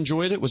nice. And you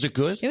enjoyed it? Was it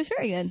good? It was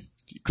very good.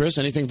 Chris,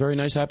 anything very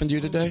nice happened to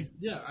you today?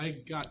 Yeah, I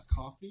got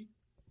coffee.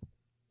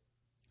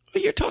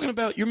 You're talking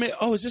about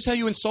is this how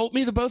you insult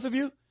me, the both of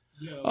you?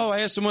 Yeah. Oh, I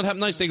asked them what happened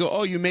nice. They go,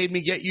 oh, you made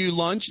me get you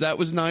lunch. That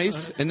was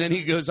nice. And then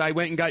he goes, I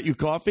went and got you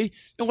coffee.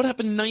 And what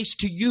happened nice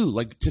to you,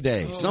 like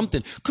today? Oh.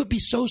 Something could be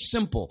so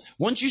simple.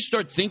 Once you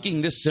start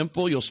thinking this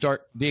simple, you'll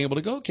start being able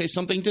to go, okay,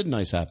 something did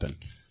nice happen.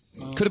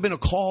 Could have been a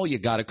call you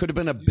got. It could have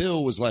been a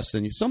bill was less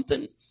than you.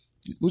 Something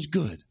was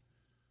good.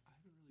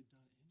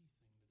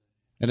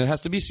 And it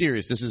has to be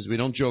serious. We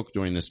don't joke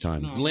during this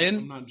time. No, Lynn?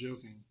 I'm not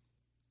joking.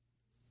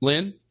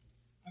 Lynn?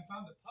 I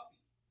found a puppy.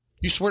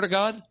 You swear to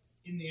God?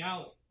 In the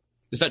alley.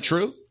 Is that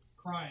true?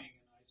 Crying,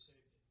 and I saved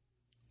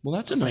it. Well,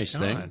 that's a nice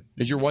thing.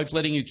 Is your wife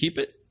letting you keep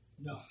it?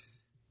 No.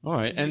 All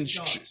right. And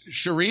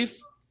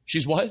Sharif?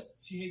 She's what?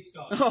 She hates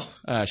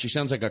dogs. She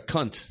sounds like a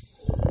cunt.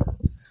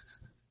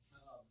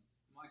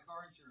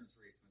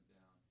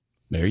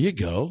 There you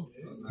go.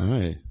 All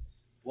right.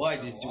 Why?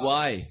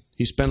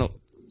 He spent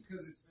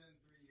because it's been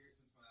 3 years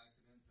since my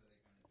accident, so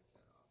they kind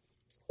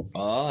of took that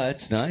off. Oh,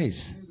 that's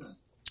nice.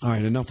 All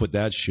right, enough with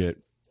that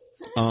shit.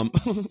 I'm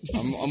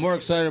more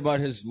excited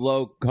about his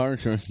low car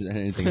insurance than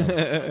anything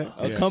else.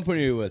 I'll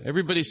accompany you with.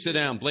 Everybody sit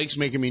down. Blake's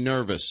making me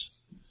nervous.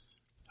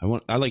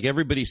 I like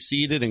everybody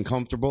seated and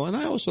comfortable, and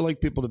I also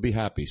like people to be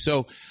happy.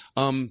 So,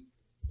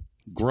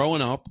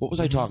 growing up, what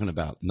was I talking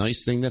about?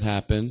 Nice thing that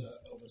happened.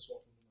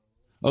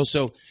 Oh,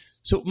 so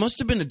it must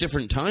have been a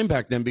different time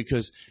back then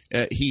because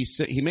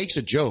he makes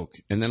a joke,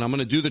 and then I'm going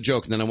to do the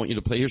joke, and then I want you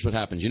to play. Here's what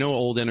happens. You know,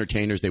 old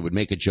entertainers, they would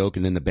make a joke,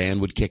 and then the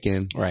band would kick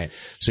in. Right.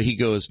 So he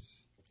was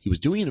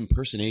doing an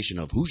impersonation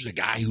of, who's the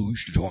guy who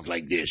used to talk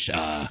like this?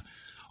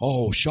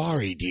 Oh,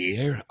 sorry,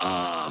 dear.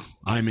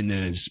 I'm an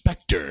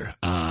inspector.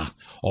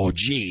 Oh,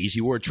 geez.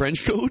 He wore a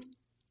trench coat?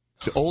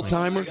 The old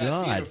timer?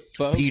 God.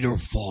 Peter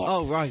Falk.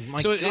 Oh, right.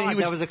 My God,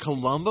 that was a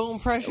Columbo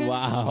impression?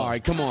 Wow. All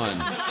right, come on.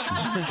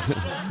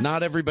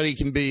 Not everybody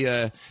can be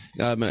an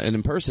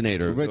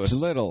impersonator. Rich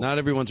Little. Not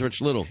everyone's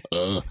Rich Little.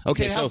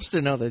 Okay, it helps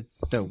to know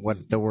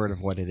the word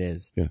of what it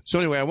is. Yeah. So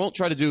anyway, I won't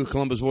try to do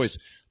Columbo's voice,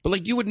 but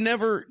like you would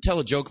never tell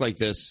a joke like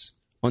this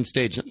on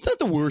stage. It's not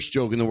the worst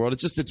joke in the world.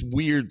 It's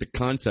weird, the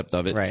concept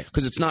of it. Right.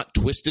 Because it's not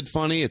twisted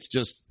funny. It's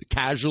just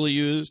casually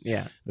used.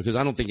 Yeah. Because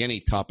I don't think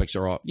any topics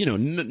are all,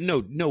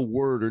 no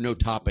word or no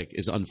topic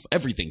is,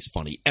 everything's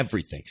funny.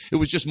 Everything. It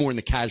was just more in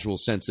the casual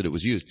sense that it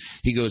was used.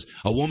 He goes,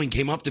 a woman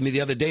came up to me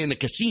the other day in the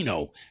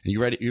casino. And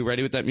you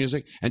ready with that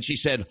music? And she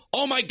said,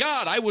 oh my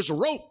God, I was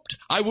roped.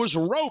 I was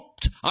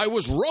roped. I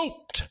was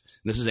roped.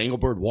 This is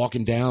Engelbert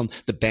walking down.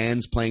 The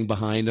band's playing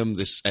behind him,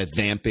 this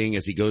vamping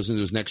as he goes into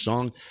his next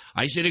song.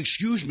 I said,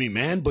 excuse me,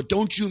 man, but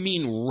don't you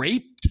mean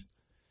raped?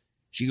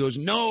 She goes,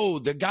 no,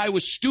 the guy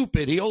was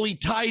stupid. He only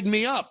tied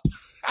me up.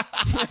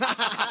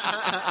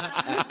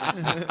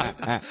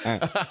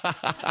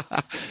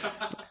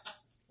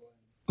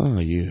 Oh,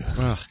 you.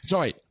 It's all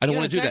right. I don't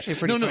want to do that.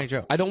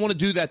 No. I don't want to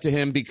do that to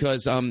him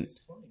because,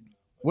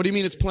 what do you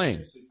mean it's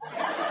playing?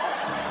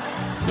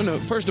 No.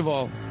 First of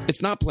all,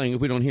 it's not playing if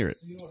we don't hear it.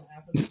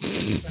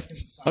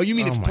 Oh, you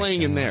mean it's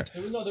playing in there?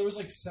 No, there was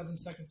like 7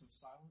 seconds of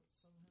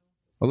silence.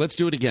 Well, let's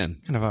do it again.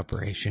 What kind of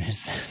operation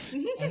is this?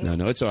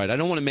 No, it's all right. I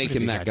don't want to make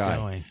him that guy.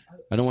 Going?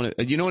 I don't want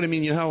to. You know what I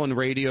mean? You know how on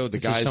radio the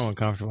guys. It's so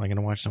uncomfortable. I'm going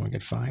to watch someone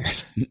get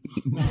fired.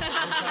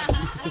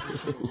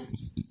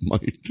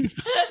 Mike,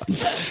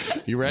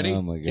 you ready?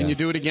 Oh my God. Can you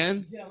do it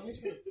again?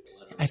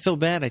 I feel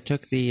bad. I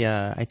took the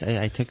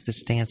I took the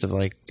stance of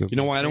like. You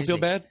know why I don't feel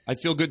bad? I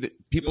feel good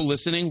that people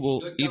listening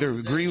will either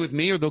agree with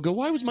me or they'll go,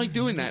 "Why was Mike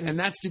doing that?" And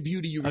that's the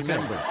beauty you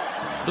remember.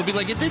 They'll be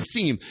like, "It did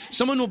seem."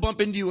 Someone will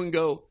bump into you and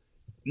go,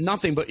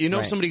 "Nothing," but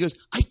if somebody goes,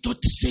 "I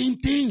thought the same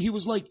thing." He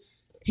was like,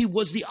 he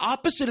was the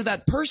opposite of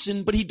that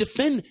person, but he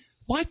defend.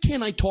 Why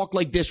can't I talk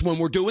like this when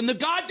we're doing the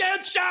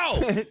goddamn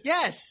show?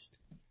 Yes,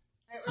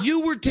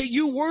 you were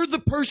the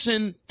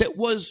person that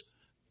was.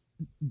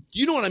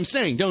 You know what I'm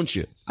saying, don't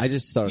you? I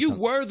just thought you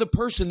were the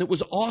person that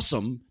was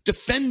awesome,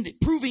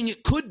 proving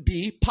it could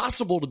be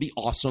possible to be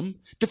awesome,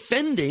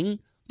 defending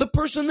the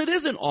person that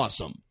isn't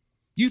awesome.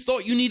 You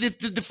thought you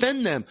needed to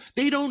defend them.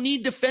 They don't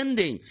need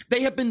defending.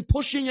 They have been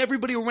pushing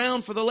everybody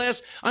around for the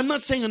last. I'm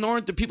not saying there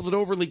aren't the people that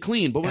overly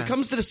clean, but when it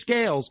comes to the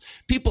scales,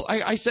 people.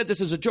 I said this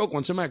as a joke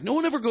once. I'm like, no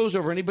one ever goes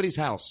over anybody's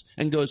house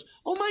and goes,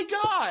 "Oh my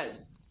God,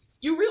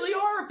 you really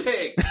are a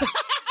pig."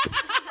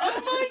 Oh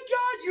my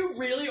God, you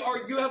really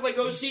are. You have like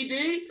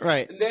OCD?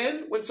 Right. And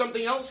then when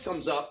something else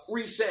comes up,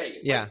 re-say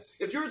it. Yeah. Like,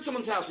 if you're at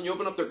someone's house and you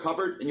open up their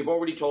cupboard and you've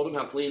already told them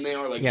how clean they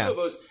are, like, you have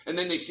OCD, and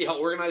then they see how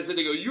organized it,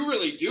 they go, you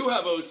really do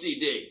have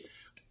OCD.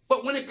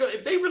 But when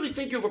if they really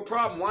think you have a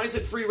problem, why is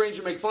it free range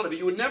to make fun of it?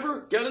 You would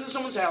never get into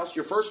someone's house,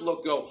 your first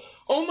look, go,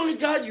 oh my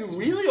God, you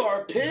really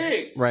are a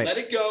pig. Right. Let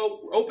it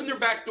go, open their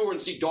back door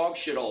and see dog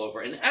shit all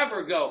over, and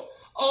ever go,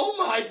 oh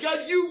my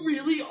God, you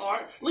really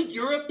are, like,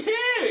 you're a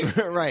pig.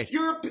 Right.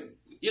 You're a pig.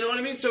 You know what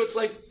I mean? So it's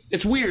like,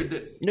 it's weird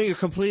that. No, you're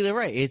completely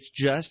right. It's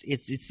just,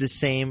 it's the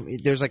same.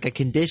 There's like a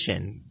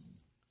condition.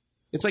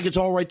 It's like it's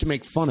all right to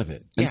make fun of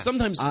it. And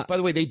sometimes, by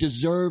the way, they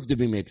deserve to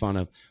be made fun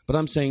of. But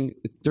I'm saying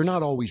they're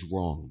not always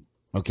wrong.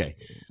 Okay,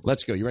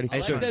 let's go. You ready? I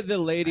like that the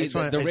lady,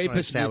 the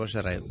rapist, establish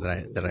that I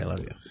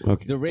love you.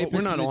 Okay, the rapist.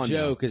 We're not on.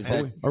 Joke is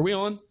that? Are we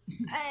on?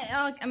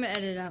 I'm gonna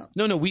edit it out.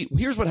 No.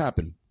 Here's what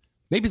happened.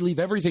 Maybe leave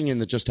everything in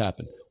that just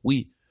happened.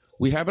 We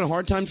having a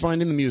hard time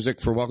finding the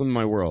music for Welcome to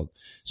My World.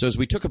 So as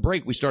we took a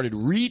break, we started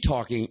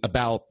re-talking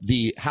about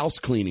the house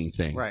cleaning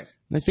thing. Right.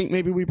 And I think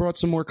maybe we brought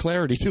some more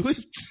clarity to it.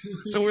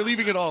 So we're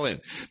leaving it all in.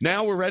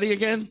 Now we're ready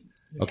again?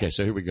 Okay,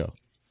 so here we go.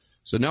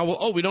 So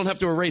now we don't have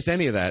to erase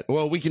any of that.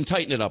 Well, we can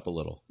tighten it up a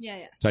little.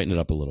 Yeah. Tighten it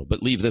up a little,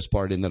 but leave this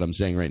part in that I'm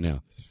saying right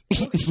now.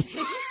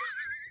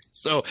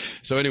 So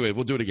anyway,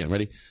 we'll do it again.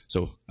 Ready?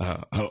 So,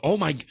 oh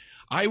my,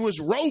 I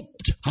was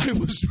roped.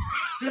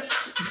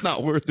 It's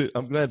not worth it.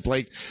 I'm glad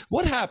Blake.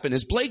 What happened?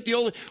 Is Blake the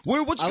only?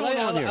 What's going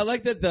on here? I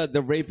like that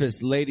the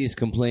rapist lady's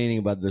complaining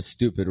about the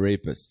stupid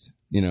rapist.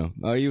 You know,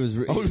 he was.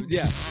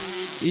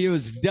 He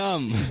was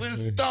dumb. He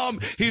was dumb.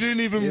 He didn't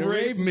even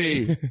rape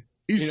me.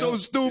 He's so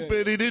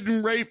stupid. He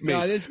didn't rape me.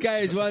 No, this guy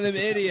is one of them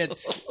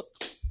idiots.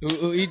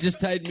 Who he just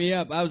tied me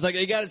up. I was like,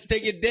 you got to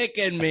stick your dick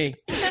in me.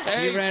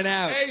 He ran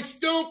out. Hey,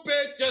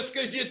 stupid! Just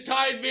because you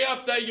tied me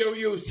up, that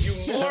you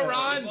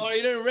moron! Oh,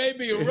 you didn't rape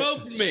me. You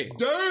roped me.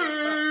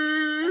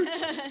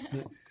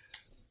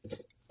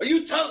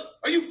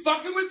 Are you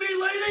fucking with me,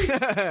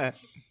 lady?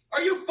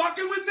 Are you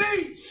fucking with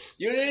me?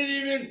 You didn't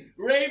even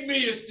rape me,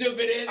 you stupid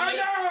idiot. I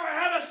know. I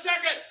had a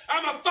second.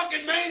 I'm a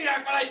fucking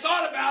maniac, but I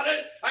thought about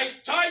it. I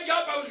tied you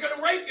up. I was going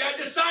to rape you. I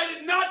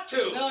decided not to.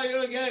 No, you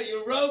don't get it.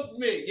 You roped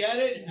me. Get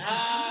it?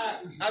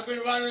 I've been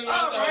running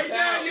around all right,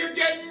 now you're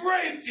getting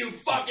raped, you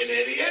fucking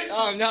idiot.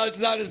 Oh, no, it's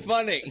not as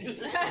funny.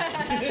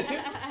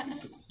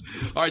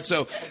 All right,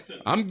 so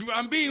I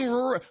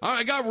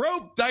got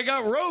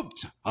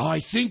roped. Oh, I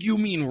think you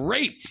mean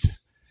raped.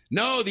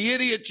 No, the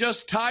idiot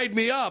just tied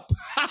me up.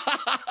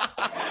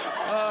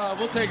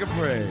 We'll take a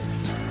break.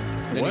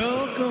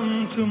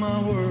 Welcome to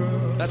my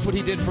world. That's what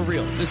he did for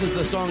real. This is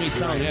the song he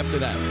sung after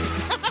that.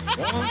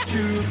 Won't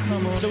you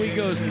come on? So he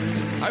goes,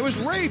 I was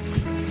raped.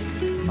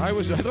 I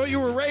thought you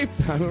were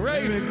raped. I was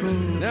raped.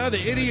 No,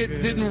 the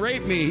idiot didn't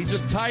rape me. He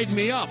just tied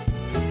me up.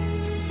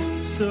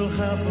 Still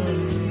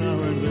happen now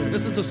and then.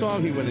 This is the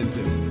song he went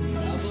into.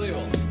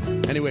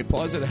 Anyway,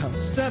 pause it out.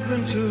 Step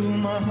into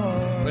my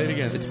heart. Play it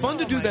again. It's fun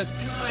to do that.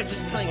 God,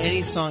 just playing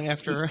any song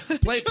after.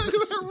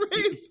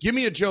 Give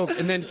me a joke,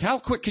 and then how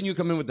quick can you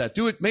come in with that?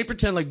 Do it. Make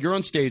pretend like you're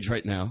on stage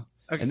right now.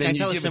 Okay, and can then I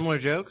tell a give similar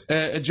joke?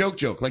 A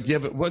joke. Like,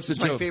 what's the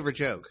It's joke? my favorite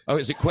joke. Oh,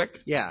 is it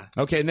quick? Yeah.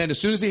 Okay, and then as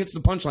soon as he hits the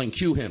punchline,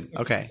 cue him.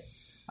 Okay.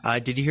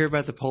 Did you hear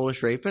about the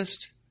Polish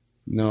rapist?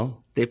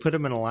 No. They put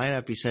him in a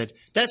lineup. He said,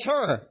 "That's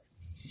her."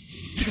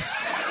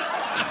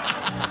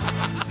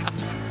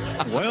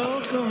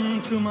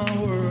 Welcome to my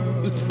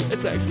world.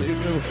 That's actually a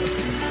good one.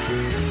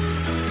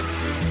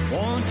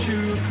 Won't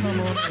you come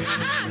on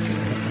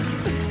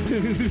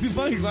in?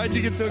 Mike, why'd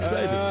you get so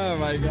excited? Oh,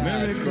 my God.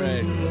 That's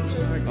great. All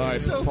right,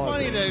 It's so pause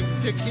funny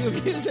it. to cue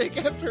music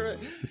after it.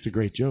 It's a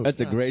great joke.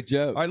 That's a great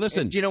joke. All right,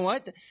 listen. Do you know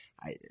what?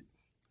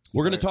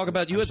 We're going to talk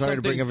about you. I'm had sorry to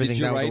something. bring everything Did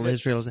you down write to it?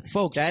 Israel.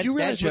 Folks, that do you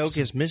realize joke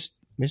is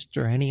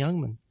Mr. Henny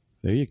Youngman.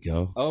 There you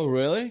go. Oh,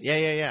 really?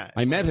 Yeah.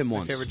 I met him My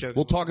once. favorite joke.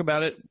 We'll talk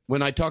about it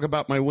when I talk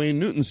about my Wayne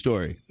Newton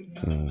story.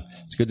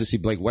 It's good to see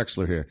Blake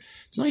Wexler here.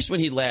 It's nice when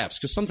he laughs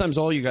because sometimes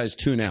all you guys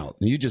tune out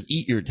and you just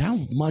eat your. How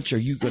much are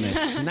you going to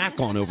snack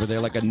on over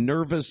there like a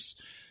nervous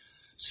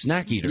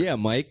snack eater? Yeah,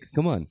 Mike.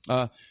 Come on.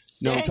 No,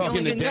 I'm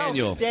talking to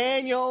Daniel.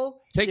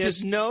 Daniel,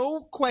 there's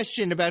no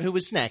question about who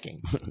was snacking.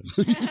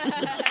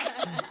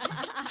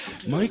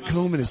 Mike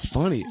Coleman is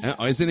funny,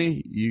 isn't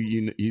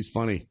he? He's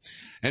funny.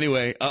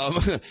 Anyway,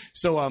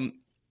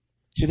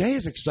 today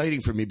is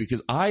exciting for me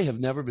because I have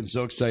never been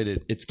so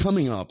excited. It's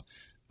coming up.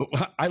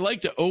 I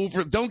like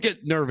to don't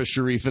get nervous,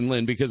 Sharif and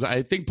Lynn, because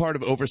I think part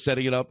of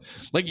oversetting it up,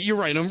 like you're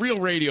right, on real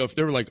radio, if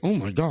they were like, oh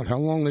my God, how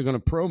long are they going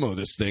to promo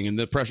this thing? And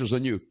the pressure's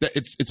on you.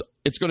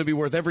 It's going to be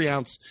worth every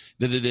ounce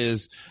that it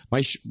is.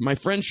 My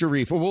friend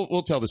Sharif,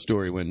 we'll tell the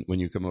story when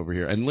you come over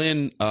here. And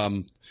Lynn,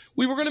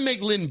 we were going to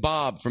make Lynn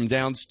Bob from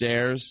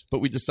downstairs, but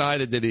we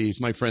decided that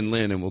he's my friend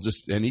Lynn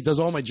and he does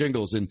all my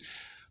jingles and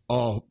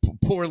oh,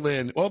 poor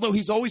Lynn. Although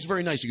he's always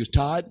very nice. He goes,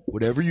 Todd,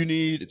 whatever you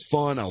need, it's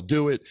fun, I'll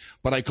do it.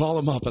 But I call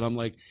him up and I'm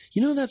like,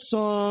 you know that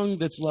song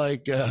that's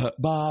like, ba,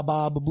 ba,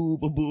 ba, boo,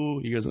 ba, boo?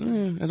 He goes,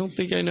 I don't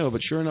think I know.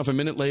 But sure enough, a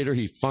minute later,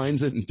 he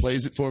finds it and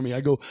plays it for me. I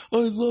go,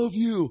 I love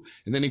you.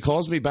 And then he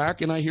calls me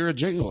back and I hear a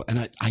jingle.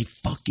 And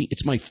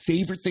it's my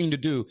favorite thing to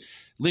do.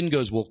 Lynn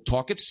goes, well,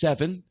 talk at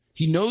 7.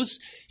 He knows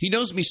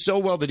me so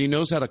well that he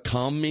knows how to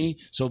calm me.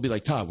 So he'll be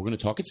like, Todd, we're going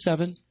to talk at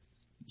 7.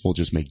 We'll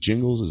just make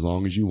jingles as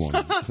long as you want.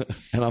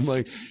 And I'm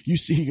like, you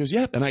see, he goes,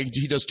 yep. And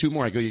he does 2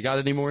 more. I go, you got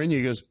any more in you?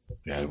 He goes,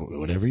 yeah,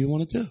 whatever you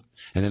want to do.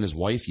 And then his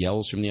wife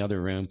yells from the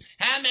other room,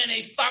 how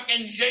many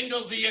fucking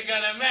jingles are you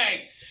going to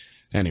make?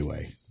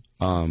 Anyway.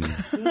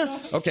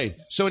 Okay.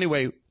 So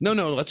anyway, no,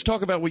 let's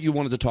talk about what you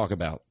wanted to talk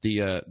about.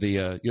 You had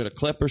a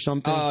clip or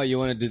something? Oh, you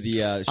want to do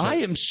the I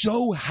am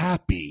so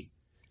happy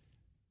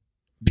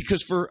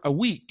because for a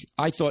week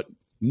I thought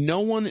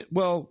no one,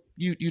 well,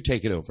 you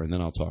take it over and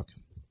then I'll talk.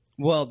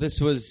 Well, this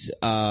was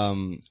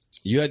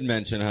you had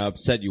mentioned how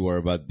upset you were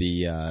about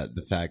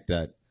the fact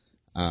that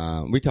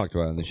we talked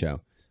about it on the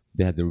show.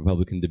 They had the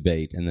Republican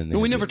debate, and then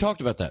we never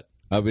talked about that.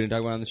 We didn't talk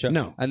about it on the show.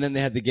 No, and then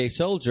they had the gay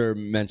soldier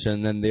mention,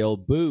 and then they all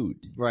booed.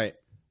 Right.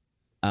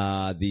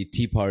 The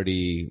Tea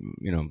Party,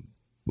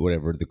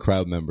 whatever, the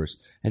crowd members,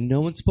 and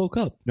no one spoke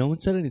up. No one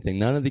said anything.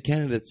 None of the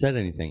candidates said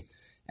anything.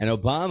 And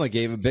Obama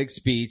gave a big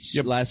speech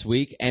last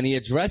week, and he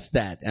addressed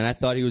that. And I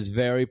thought he was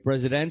very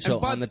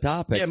presidential on the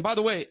topic. Yeah, and by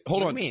the way,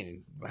 hold on. What do you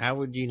mean? How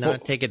would you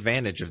not take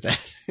advantage of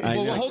that?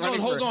 Well, hold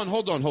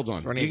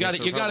on. You got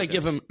to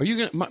give him. Are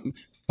you going to?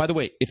 By the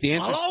way, if the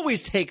answer, I'll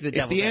always take the.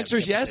 If the answer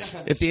is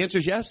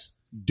yes,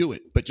 do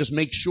it. But just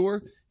make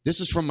sure.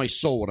 This is from my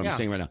soul. What I'm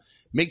saying right now.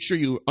 Make sure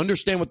you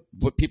understand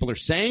what people are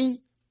saying.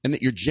 And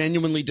that you're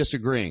genuinely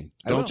disagreeing.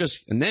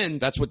 And then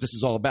that's what this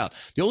is all about.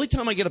 The only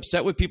time I get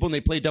upset with people and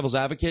they play devil's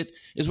advocate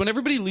is when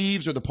everybody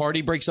leaves or the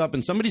party breaks up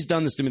and somebody's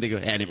done this to me. They go,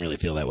 I didn't really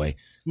feel that way.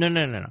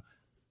 No.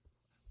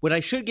 What I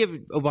should give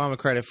Obama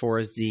credit for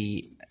is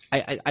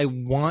I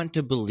want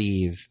to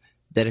believe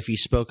that if he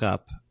spoke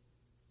up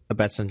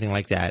about something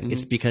like that,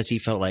 it's because he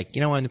felt like,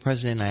 I'm the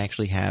president. I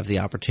actually have the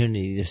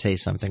opportunity to say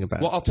something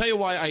about it. Well, I'll tell you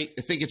why I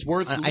think it's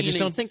worth. I just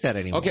don't think that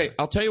anymore. Okay,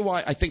 I'll tell you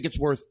why I think it's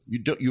worth. You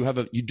do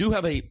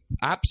have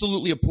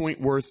absolutely a point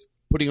worth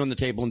putting on the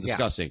table and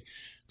discussing.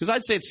 Because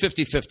I'd say it's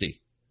 50-50.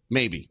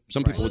 Maybe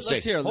some people would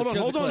say.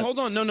 Hold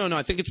on. No.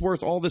 I think it's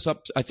worth all this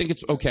up. I think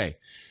it's okay.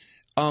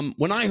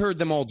 When I heard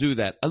them all do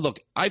that,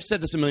 look, I've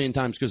said this a million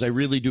times because I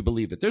really do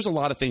believe it. There's a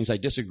lot of things I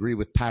disagree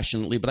with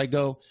passionately, but I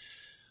go,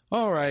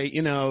 all right,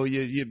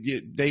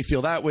 they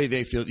feel that way.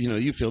 They feel,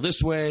 you feel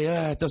this way.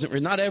 It doesn't,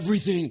 not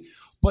everything,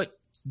 but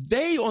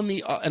they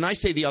and I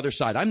say the other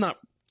side, I'm not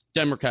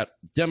Democrat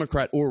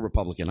or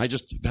Republican. I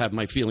just have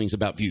my feelings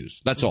about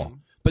views. That's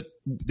all. But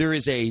there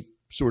is a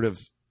sort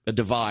of a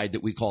divide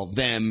that we call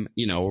them,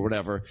 or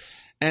whatever.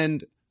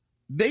 And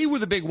they were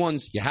the big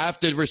ones. You have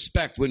to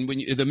respect when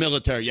the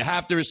military, you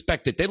have to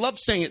respect it. They love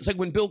saying it. It's like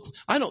when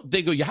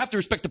they go, you have to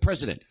respect the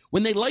president.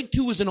 When they liked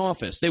who was in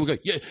office, they would go,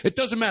 yeah, it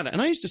doesn't matter.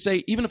 And I used to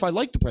say, even if I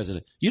like the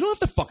president, you don't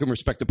have to fucking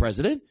respect the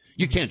president.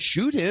 You can't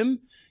shoot him.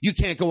 You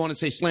can't go on and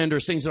say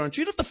slanderous things that aren't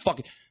true. You don't have to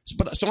fucking.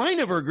 But so I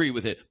never agree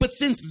with it. But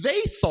since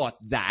they thought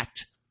that,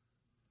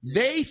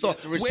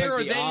 where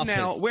are they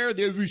now? Where are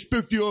they?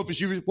 Respect the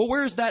office. Well,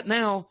 where is that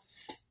now?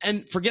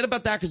 And forget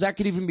about that, because that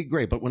could even be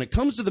great. But when it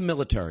comes to the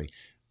military,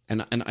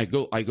 and I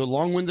go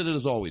long-winded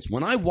as always.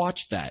 When I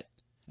watched that,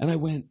 and I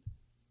went,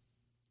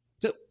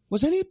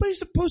 was anybody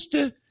supposed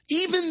to,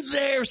 even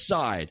their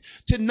side,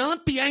 to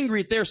not be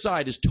angry at their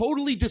side is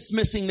totally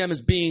dismissing them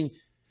as being.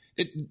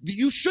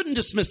 You shouldn't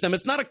dismiss them.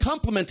 It's not a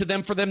compliment to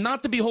them for them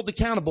not to be held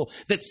accountable.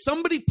 That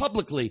somebody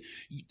publicly,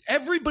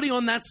 everybody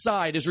on that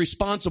side is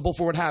responsible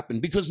for what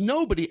happened, because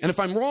nobody, and if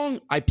I'm wrong,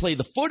 I play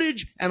the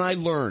footage and I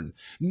learn.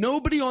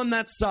 Nobody on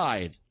that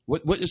side,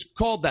 what is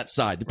called that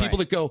side, the people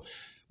that go,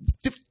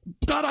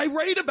 got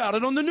irate about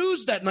it on the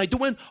news that night. They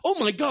went, oh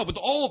my God, with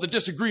all the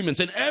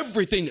disagreements and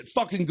everything that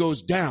fucking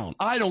goes down,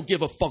 I don't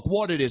give a fuck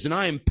what it is, and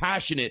I am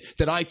passionate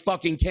that I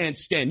fucking can't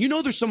stand. You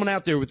know there's someone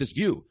out there with this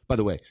view, by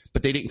the way,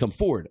 but they didn't come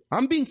forward.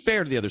 I'm being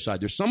fair to the other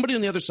side. There's somebody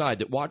on the other side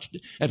that watched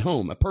at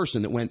home, a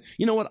person that went,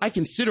 you know what, I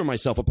consider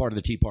myself a part of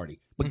the Tea Party.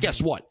 But guess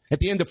what?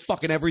 At the end of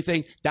fucking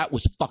everything, that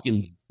was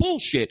fucking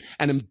bullshit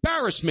and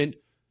embarrassment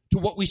to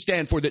what we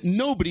stand for, that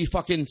nobody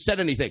fucking said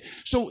anything.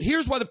 So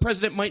here's why the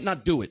president might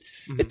not do it.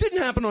 It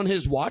didn't happen on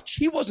his watch.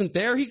 He wasn't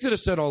there. He could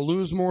have said, I'll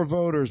lose more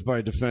voters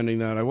by defending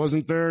that. I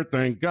wasn't there,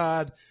 thank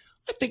God.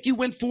 I think he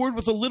went forward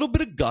with a little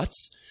bit of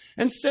guts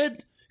and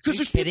said, because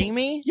there's kidding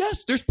me?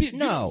 Yes, there's people.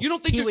 No, you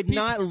don't think he would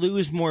not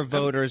lose more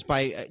voters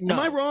by. No. Am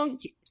I wrong?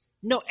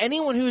 No,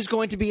 anyone who's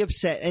going to be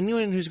upset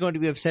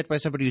by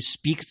somebody who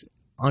speaks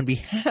on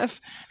behalf.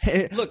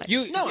 Look,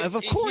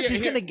 of course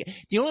he's going to.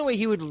 The only way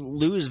he would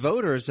lose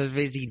voters is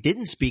if he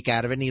didn't speak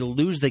out of it and he'd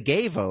lose the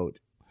gay vote.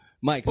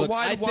 Mike, look,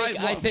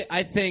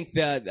 I think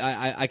that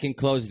I can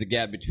close the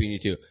gap between you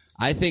two.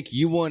 I think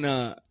you want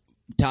to,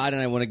 Todd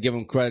and I want to give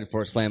him credit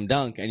for a slam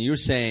dunk, and you're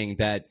saying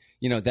that,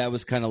 that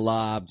was kind of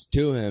lobbed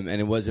to him and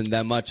it wasn't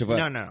that much of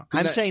a. No.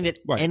 I'm saying that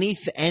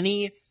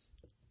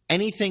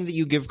anything that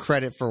you give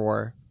credit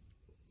for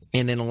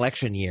in an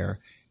election year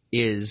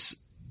is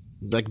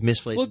like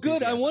misplaced. Well,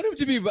 good. I want him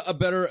to be a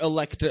better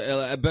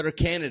a better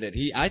candidate.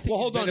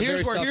 Hold on.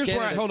 Here's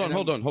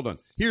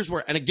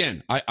where, and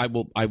again, I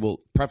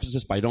will preface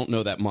this by I don't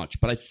know that much,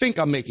 but I think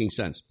I'm making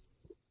sense.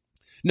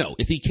 No,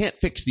 if he can't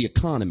fix the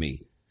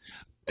economy,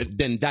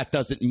 then that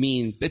doesn't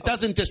mean it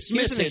doesn't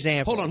dismiss it.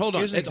 Example. Hold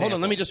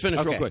on. Let me just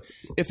finish real quick.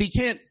 If he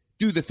can't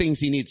do the things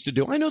he needs to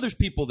do, I know there's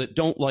people that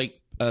don't like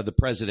the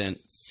president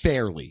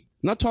fairly.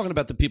 I'm not talking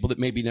about the people that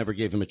maybe never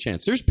gave him a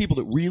chance. There's people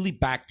that really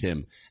backed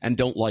him and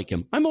don't like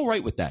him. I'm all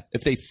right with that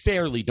if they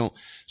fairly don't.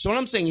 So what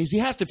I'm saying is he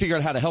has to figure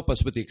out how to help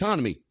us with the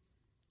economy.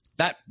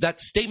 That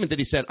statement that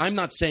he said, I'm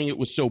not saying it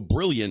was so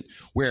brilliant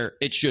where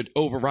it should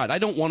override. I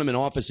don't want him in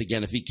office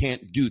again if he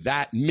can't do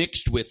that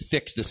mixed with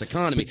fix this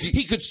economy.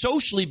 He could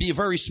socially be a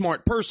very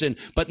smart person,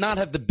 but not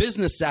have the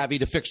business savvy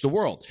to fix the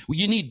world. Well,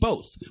 you need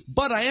both.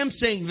 But I am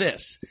saying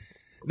this,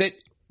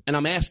 and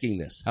I'm asking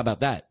this, how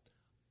about that?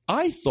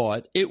 I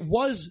thought it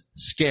was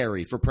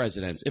scary for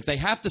presidents, if they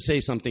have to say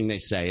something, they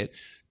say it,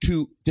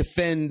 to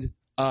defend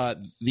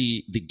someone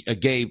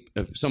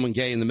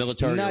gay in the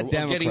military or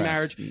getting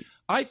married.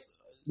 I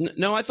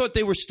thought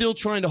they were still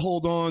trying to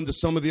hold on to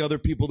some of the other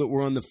people that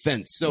were on the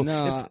fence. So and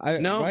by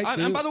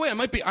the way,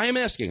 I am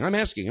asking. Am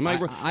I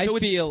wrong? I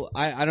don't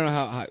know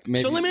how.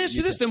 Maybe, so let me ask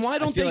you this: then why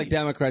don't I feel like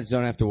Democrats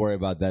don't have to worry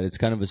about that? It's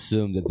kind of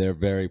assumed that they're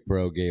very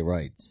pro-gay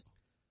rights,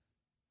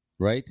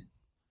 right?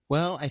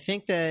 Well, I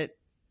think that.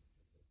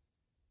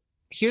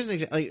 Here's an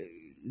example.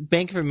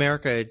 Bank of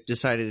America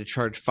decided to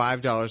charge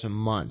 $5 a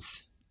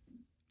month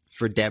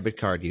for debit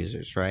card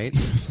users, right?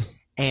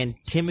 And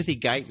Timothy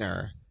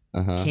Geithner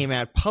came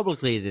out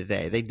publicly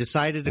today. They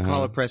decided to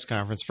call a press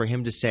conference for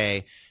him to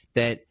say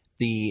that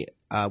the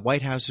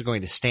White House is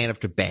going to stand up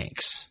to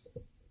banks.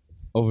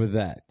 Over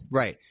that.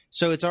 Right.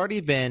 So it's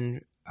already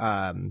been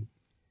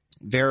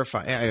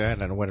verified. I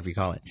don't know, whatever you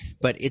call it.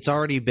 But it's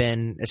already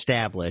been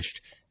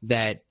established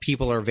that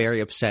people are very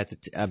upset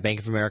that Bank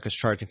of America is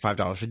charging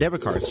 $5 for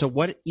debit cards. So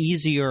what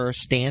easier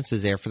stance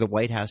is there for the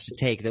White House to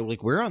take? That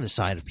we're on the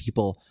side of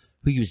people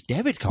who use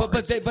debit cards.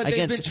 But they've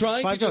been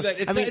trying to do that.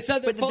 It's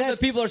not their fault that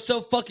people are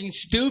so fucking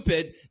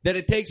stupid that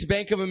it takes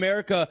Bank of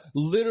America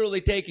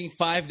literally taking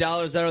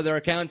 $5 out of their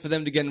account for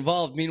them to get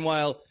involved.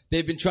 Meanwhile,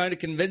 they've been trying to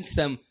convince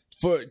them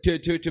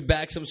to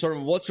back some sort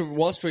of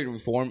Wall Street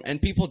reform, and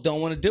people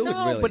don't want to do it.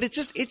 Really, but it's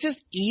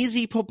just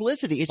easy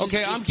publicity.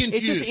 I'm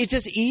confused. It's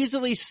just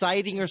easily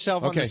citing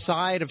yourself on the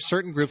side of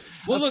certain groups.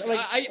 Well, look,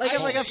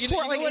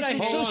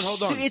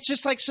 it's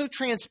just like so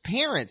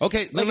transparent.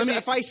 Okay, like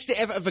if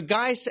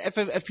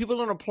people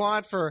don't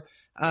applaud for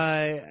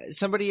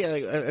somebody,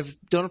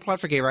 don't applaud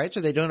for gay rights,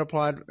 or they don't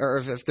applaud, or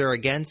if they're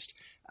against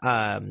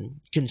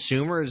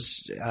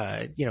consumers,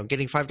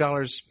 getting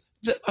 $5.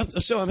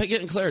 So I'm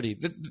getting clarity.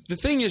 The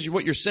thing is,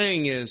 what you're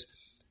saying is,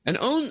 and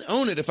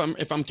own it. If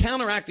I'm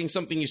counteracting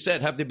something you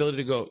said, have the ability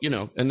to go,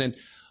 and then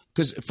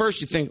Because at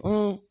first you think,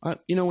 when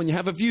you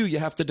have a view, you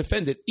have to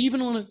defend it,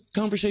 even on a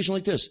conversation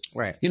like this.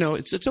 Right.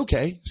 It's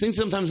okay. I think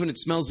sometimes when it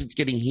smells it's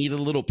getting heated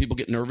a little, people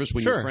get nervous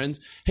when you're friends.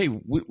 Hey,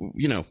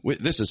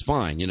 this is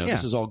fine.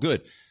 This is all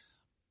good.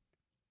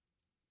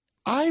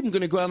 I'm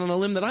going to go out on a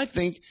limb that I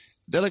think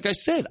that, like I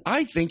said,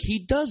 I think he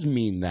does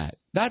mean that.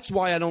 That's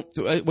why I don't,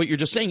 what you're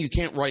just saying, you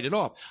can't write it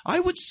off. I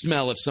would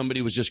smell if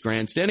somebody was just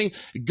grandstanding.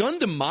 Gun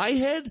to my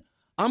head,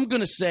 I'm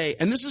going to say,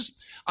 and this is,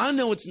 I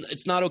know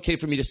it's not okay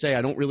for me to say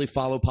I don't really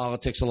follow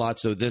politics a lot,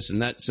 so this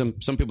and that. Some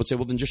people would say,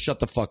 well, then just shut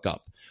the fuck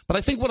up. But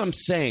I think what I'm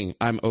saying,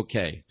 I'm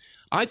okay.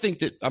 I think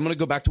that, I'm going to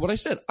go back to what I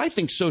said. I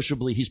think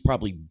sociably he's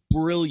probably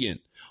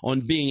brilliant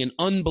on being an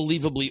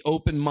unbelievably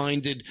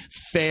open-minded,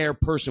 fair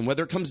person,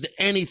 whether it comes to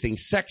anything,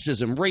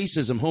 sexism,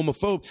 racism,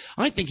 homophobe.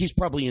 I think he's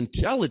probably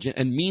intelligent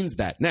and means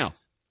that. Now,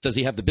 does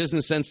he have the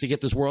business sense to get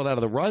this world out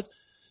of the rut?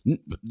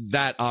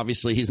 That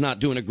obviously he's not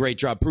doing a great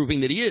job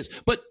proving that he is,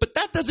 but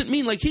that doesn't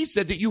mean, like he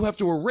said, that you have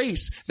to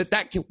erase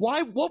that can,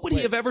 why, what would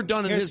he have ever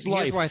done in his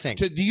life? Here's what I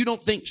think. You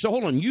don't think, so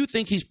hold on, you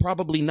think he's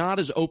probably not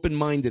as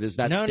open-minded as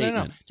that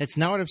statement? No, that's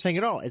not what I'm saying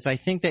at all. I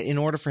think that in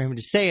order for him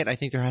to say it, I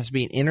think there has to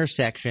be an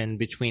intersection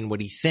between what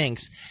he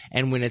thinks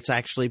and when it's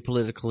actually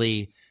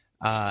politically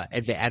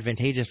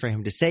advantageous for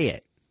him to say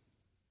it.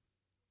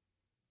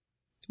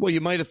 Well,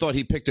 you might have thought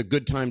he picked a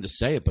good time to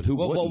say it, but who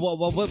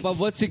wouldn't?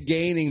 What's he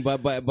gaining by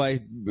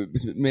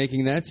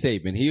making that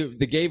statement?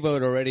 The gay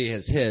vote already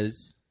has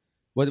his.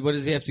 What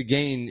does he have to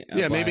gain?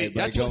 Maybe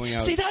that's going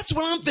out? See, that's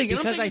what I'm thinking.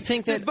 Because I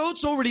think that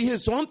vote's already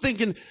his. So I'm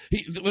thinking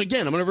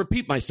again. I'm going to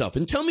repeat myself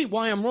and tell me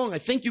why I'm wrong. I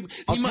think you.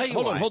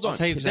 Hold on.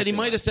 That he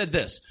might have said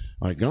this.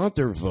 I got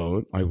their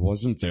vote. I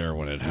wasn't there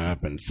when it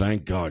happened.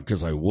 Thank God,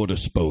 because I would have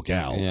spoke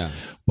out. Yeah.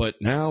 But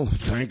now,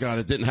 thank God,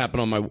 it didn't happen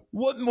on my.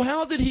 What?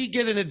 How did he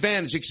get an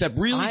advantage? Except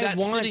really,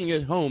 sitting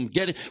at home,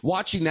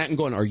 watching that and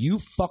going, "Are you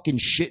fucking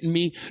shitting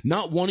me?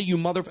 Not one of you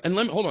mother." And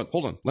hold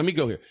on. Let me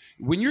go here.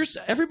 When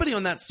everybody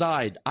on that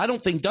side, I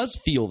don't think does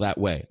feel that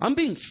way. I'm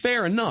being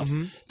fair enough.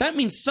 Mm-hmm. That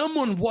means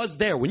someone was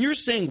there. When you're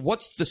saying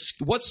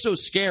what's so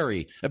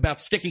scary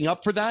about sticking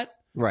up for that?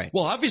 Right.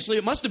 Well, obviously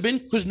it must have been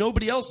because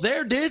nobody else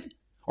there did.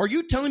 Are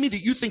you telling me that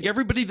you think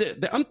everybody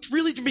that I'm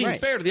really being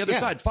fair to the other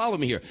side? Follow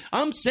me here.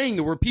 I'm saying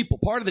there were people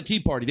part of the Tea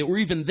Party that were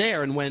even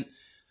there and went,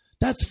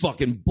 "That's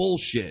fucking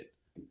bullshit."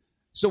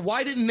 So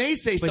why didn't they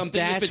say something?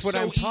 That's if it's what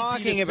so I'm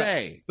talking easy to about.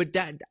 Say? But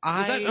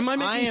am I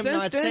making sense,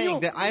 not Daniel? saying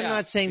that. I'm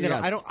not saying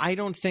that. I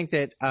don't think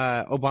that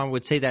Obama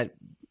would say that.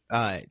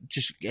 I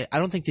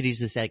don't think that he's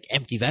this like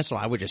empty vessel.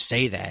 I would just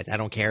say that. I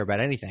don't care about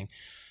anything.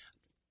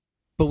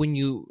 But when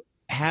you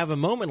have a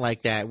moment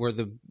like that where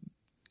the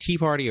Tea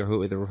Party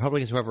or the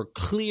Republicans, whoever,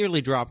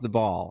 clearly dropped the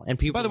ball, and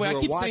people. By the way, I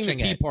keep saying the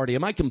Tea Party.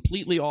 Am I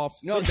completely off?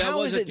 No, that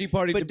was a Tea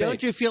Party debate. But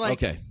don't you feel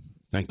like okay?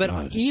 Thank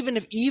God.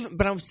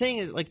 But I'm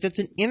saying like that's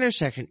an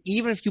intersection.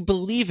 Even if you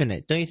believe in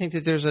it, don't you think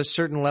that there's a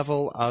certain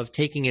level of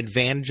taking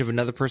advantage of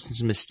another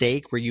person's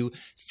mistake where you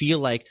feel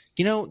like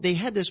they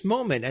had this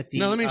moment at the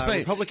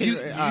Republican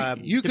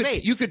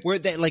debate where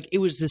they, like it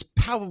was this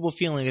palpable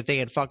feeling that they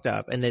had fucked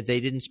up and that they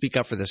didn't speak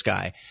up for this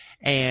guy,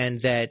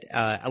 and that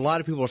a lot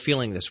of people are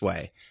feeling this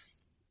way.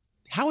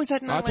 How is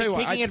that not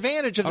taking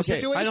advantage of the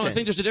situation? I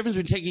think there's a difference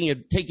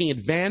between taking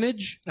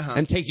advantage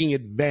and taking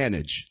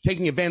advantage.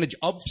 Taking advantage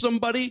of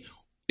somebody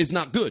is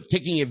not good.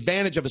 Taking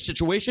advantage of a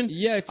situation,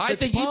 I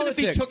think even if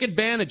he took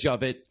advantage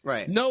of it,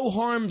 no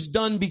harm's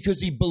done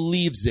because he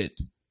believes it.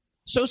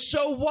 So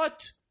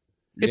what?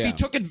 If he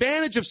took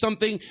advantage of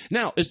something,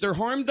 now is there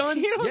harm done?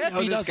 You don't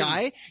know this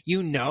guy.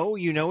 You know what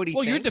he thinks.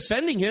 Well, you're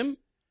defending him.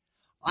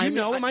 I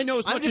know him. I know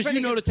as much as you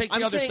know to take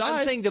the other side.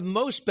 I'm saying the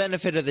most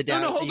benefit of the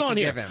doubt. No, hold on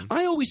here.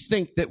 I always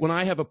think that when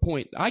I have a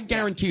point, I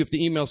guarantee you if the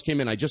emails came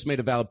in, I just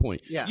made a valid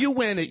point. Yeah. You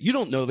went it. You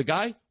don't know the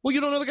guy. Well,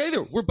 you don't know the guy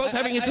either. We're both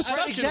having a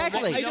discussion.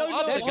 Exactly. I don't know.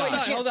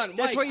 Hold on.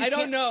 Mike, I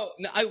don't know.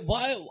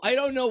 I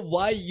don't know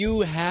why you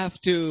have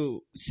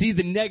to see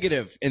the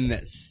negative in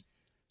this.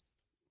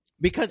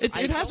 Because it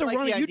has a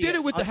running. You did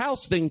it with the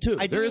house thing too.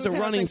 There is a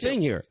running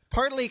thing here.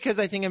 Partly because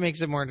I think it makes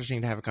it more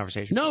interesting to have a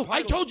conversation. No,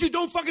 I told you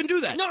don't fucking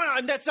do that. No,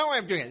 that's not why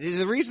I'm doing it.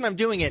 The reason I'm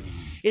doing it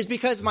is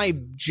because my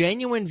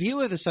genuine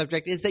view of the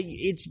subject is that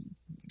it's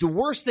the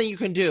worst thing you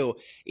can do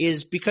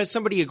is because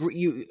somebody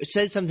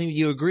says something that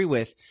you agree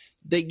with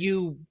that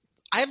you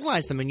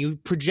idolize them and you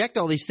project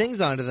all these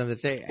things onto them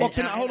that they. Well,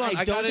 hold on.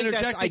 I got to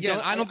interject again.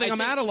 I don't think I'm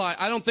idolized.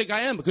 I don't think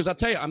I am because I'll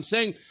tell you. I'm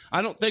saying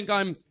I don't think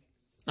I'm.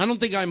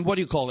 What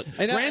do you call it?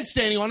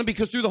 Grandstanding on him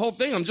because through the whole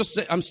thing,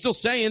 I'm still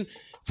saying,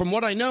 from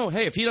what I know,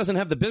 hey, if he doesn't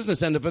have the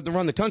business end of it to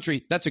run the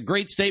country, that's a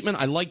great statement.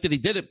 I like that he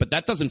did it, but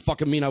that doesn't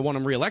fucking mean I want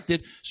him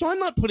reelected. So I'm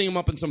not putting him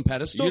up on some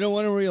pedestal. You don't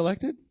want him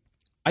reelected?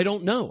 I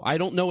don't know. I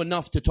don't know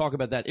enough to talk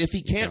about that. If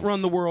he can't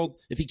run the world,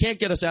 if he can't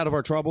get us out of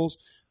our troubles,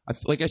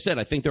 like I said,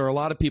 I think there are a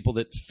lot of people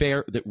that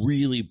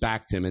really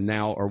backed him and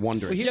now are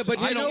wondering. Yeah, but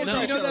I don't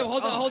know. That,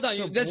 hold on.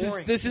 So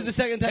this is the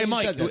second time. Hey,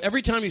 Mike,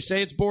 every time you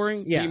say it's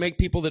boring, you make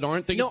people that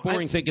aren't think it's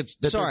boring think it's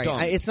that sorry, they're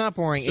dumb. It's not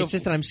boring. It's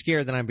just that I'm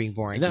scared that I'm being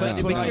boring. But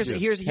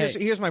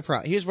here's my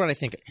problem. Here's what I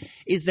think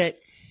is that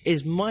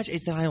as much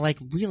as that I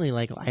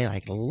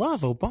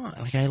love Obama.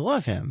 Like, I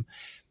love him.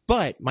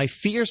 But my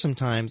fear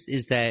sometimes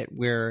is that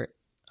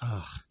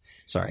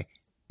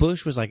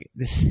Bush was like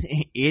this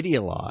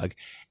ideologue.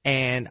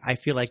 And I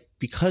feel like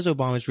because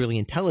Obama is really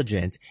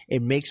intelligent,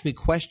 it makes me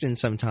question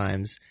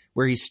sometimes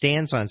where he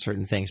stands on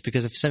certain things.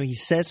 Because if he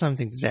says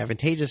something that's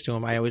advantageous to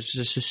him, I always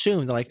just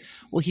assume that, like,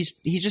 well, he's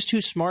just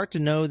too smart to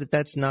know that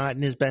that's not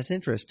in his best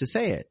interest to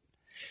say it.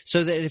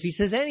 So that if he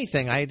says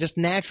anything, I just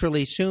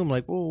naturally assume,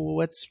 like, well,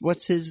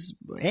 what's his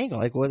angle?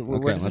 Like, where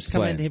does this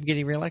come into him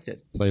getting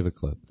reelected? Play the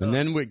clip. And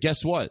then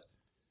guess what?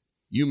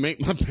 You make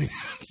my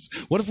pants.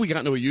 What if we got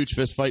into a huge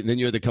fist fight and then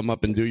you had to come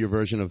up and do your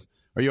version of,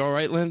 are you all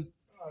right, Lynn?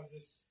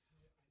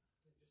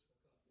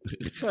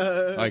 All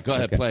right, go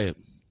ahead, play it.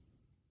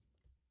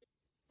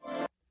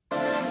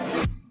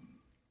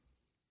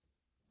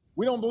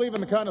 We don't believe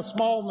in the kind of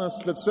smallness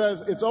that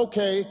says it's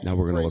okay now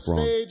we're gonna for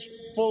a stage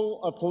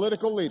full of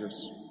political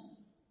leaders,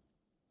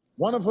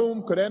 one of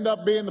whom could end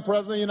up being the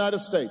President of the United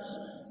States,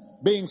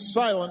 being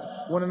silent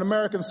when an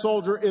American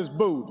soldier is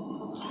booed.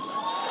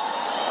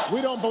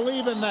 We don't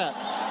believe in that.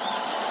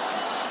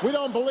 We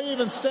don't believe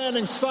in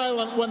standing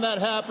silent when that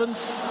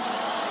happens.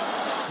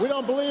 We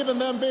don't believe in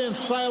them being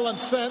silent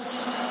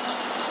since.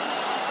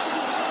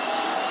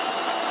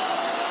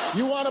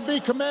 You want to be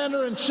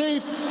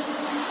commander-in-chief?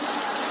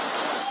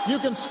 You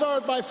can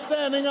start by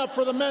standing up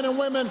for the men and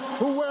women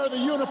who wear the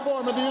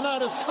uniform of the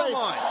United States,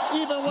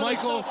 even when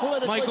it's not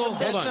politically Michael,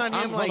 hold on.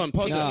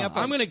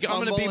 I'm going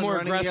to be more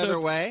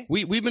aggressive.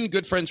 We've been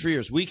good friends for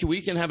years. We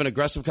can have an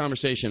aggressive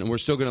conversation, and we're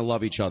still going to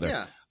love each other.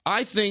 Yeah.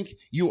 I think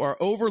you are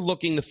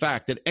overlooking the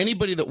fact that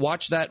anybody that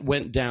watched that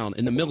went down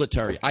in the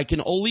military, I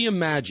can only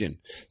imagine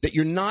that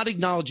you're not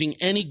acknowledging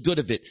any good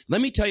of it.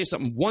 Let me tell you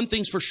something. One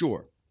thing's for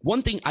sure.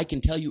 One thing I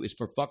can tell you is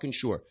for fucking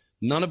sure.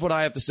 None of what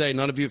I have to say,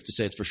 none of you have to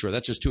say it's for sure.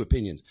 That's just two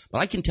opinions.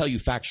 But I can tell you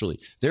factually,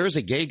 there is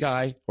a gay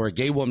guy or a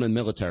gay woman in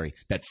the military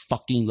that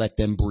fucking let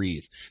them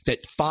breathe.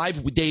 That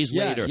 5 days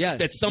later,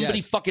 that somebody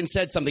fucking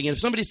said something. And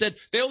if somebody said,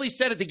 they only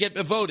said it to get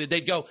voted,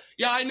 they'd go,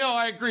 yeah, I know,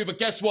 I agree. But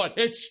guess what?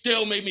 It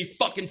still made me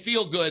fucking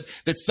feel good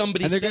that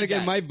somebody said that. And they're going to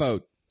get my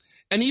vote.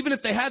 And even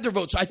if they had their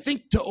votes, I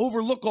think to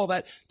overlook all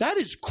that, that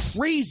is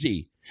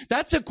crazy.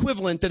 That's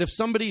equivalent that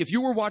if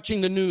you were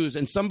watching the news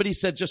and somebody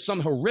said just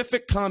some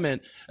horrific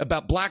comment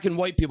about black and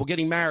white people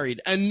getting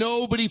married and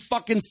nobody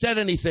fucking said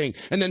anything.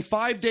 And then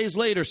 5 days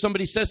later,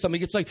 somebody says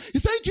something. It's like,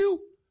 thank you.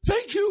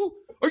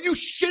 Are you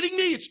shitting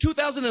me? It's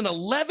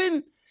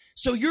 2011.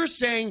 So you're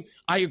saying,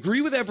 I agree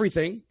with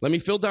everything. Let me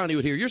Phil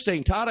Donahue here. You're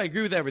saying, Todd, I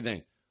agree with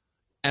everything.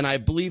 And I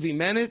believe he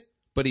meant it.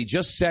 But he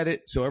just said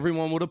it so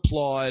everyone would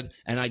applaud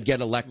and I'd get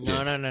elected.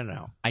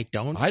 No. I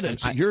don't. I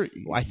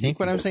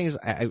think what I'm saying is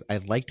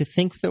I'd like to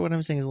think that what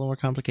I'm saying is a little more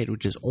complicated,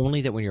 which is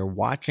only that when you're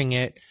watching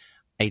it,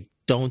 I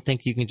don't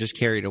think you can just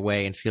carry it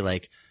away and feel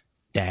like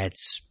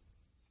that's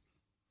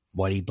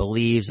what he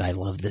believes. I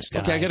love this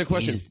guy. Okay, I got a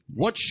question.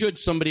 What should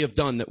somebody have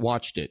done that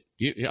watched it?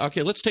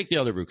 Okay, let's take the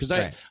other route because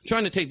I'm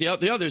trying to take the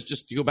others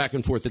just to go back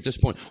and forth at this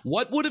point.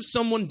 What would have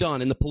someone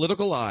done in the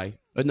political eye?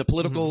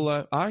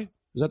 Eye?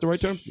 Is that the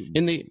right term?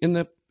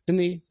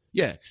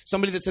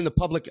 Somebody that's in the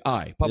public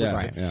eye.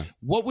 Yeah.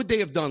 What would they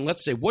have done?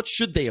 Let's say, what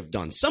should they have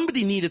done?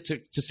 Somebody needed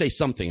to say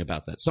something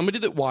about that. Somebody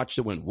that watched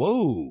it went,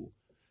 whoa.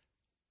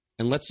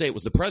 And let's say it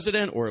was the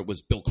president or it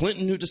was Bill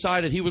Clinton who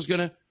decided he was going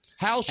to.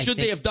 How should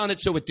they have done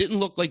it so it didn't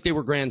look like they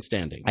were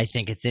grandstanding? I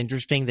think it's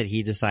interesting that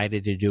he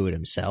decided to do it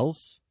himself.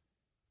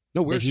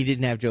 That he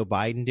didn't have Joe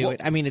Biden do it.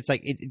 I mean, it's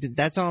like,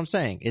 that's all I'm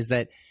saying is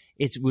that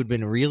it would have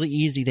been really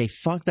easy. They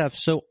fucked up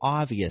so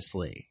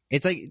obviously.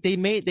 It's like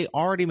they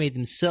already made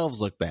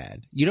themselves look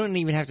bad. You don't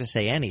even have to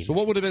say anything. So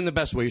what would have been the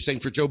best way? You're saying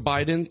for Joe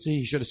Biden,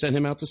 he should have sent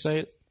him out to say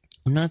it?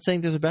 I'm not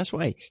saying there's a best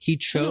way. He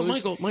chose.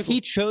 Michael.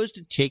 He chose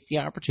to take the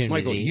opportunity.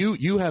 Michael,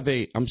 you have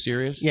I'm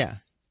serious. Yeah.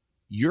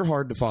 You're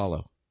hard to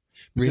follow.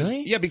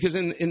 Really? Yeah, because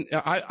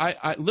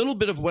I little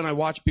bit of when I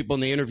watch people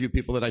and they interview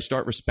people that I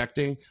start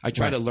respecting, I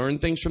try to learn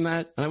things from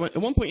that. And at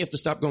one point you have to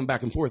stop going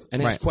back and forth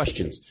and ask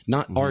questions,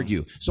 not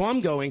argue. So I'm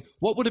going,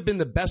 what would have been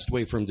the best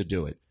way for him to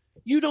do it?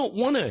 You don't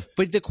want to.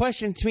 But the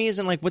question to me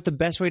isn't like what the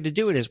best way to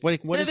do it is. What is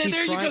he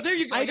trying? There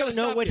you go. I don't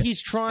know what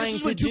he's trying to do.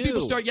 This is when two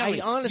people start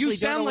yelling. I honestly you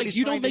sound like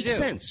you don't make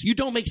sense. You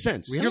don't make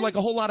sense. Really? You're like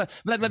a whole lot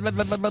of blah, blah, blah,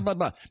 blah, blah, blah,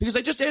 blah. Because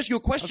I just asked you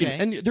a question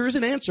and there is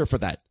an answer for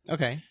that.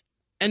 Okay.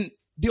 And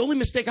the only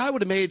mistake I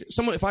would have made,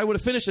 if I would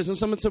have finished this and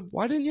someone said,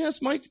 why didn't you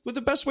ask Mike what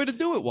the best way to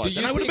do it was?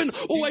 And I would have been,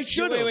 I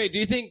should have. Wait.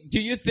 Do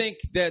you think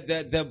that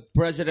the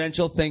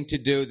presidential thing to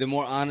do, the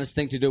more honest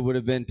thing to do would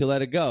have been to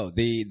let it go?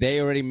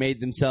 They already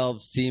made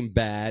themselves seem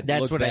bad.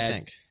 That's what bad, I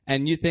think.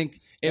 And you think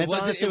it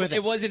wasn't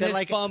his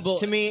like, fumble.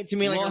 To me,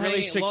 like a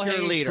really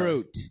secure leader.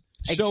 Fruit.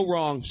 So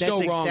wrong.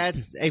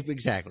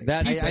 Exactly.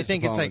 I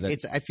think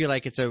I feel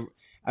like it's a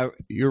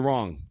you're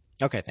wrong.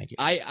 Okay, thank you.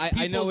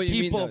 I know what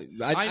you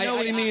mean. I know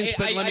what he means,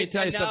 but let me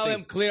tell you something. Now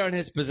I'm clear on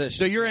his position.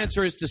 So your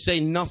answer is to say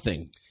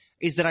nothing.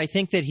 Is that I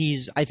think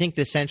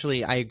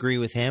essentially I agree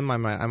with him.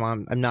 I'm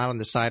not on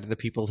the side of the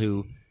people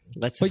who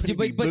let somebody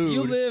be booed.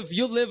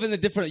 you live in a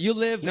different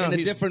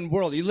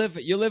world.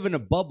 You live in a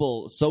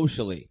bubble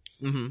socially.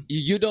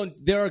 You don't.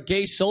 There are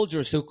gay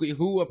soldiers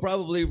who are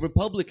probably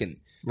Republican.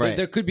 Right.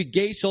 There could be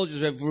gay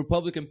soldiers of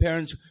Republican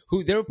parents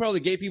who there were probably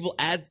gay people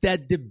at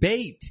that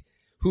debate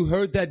who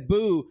heard that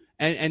boo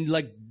and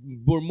like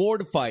were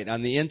mortified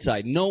on the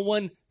inside. No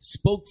one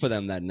spoke for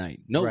them that night.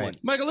 No one.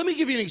 Michael, let me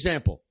give you an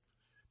example.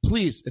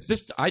 Please,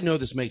 I know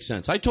this makes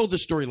sense. I told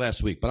this story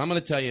last week, but I'm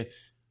going to tell you,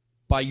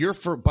 by your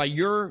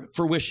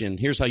fruition,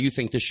 here's how you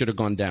think this should have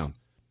gone down.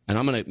 And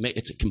I'm going to make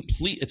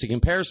it's a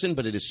comparison,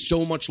 but it is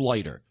so much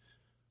lighter.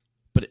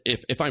 But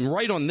if I'm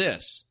right on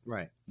this,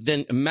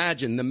 then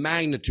imagine the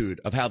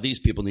magnitude of how these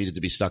people needed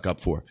to be stuck up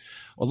for.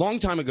 A long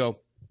time ago,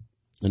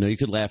 I know you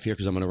could laugh here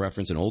because I'm going to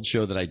reference an old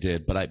show that I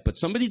did, but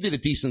somebody did a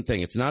decent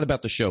thing. It's not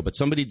about the show, but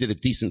somebody did a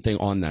decent thing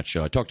on that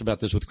show. I talked about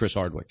this with Chris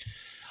Hardwick.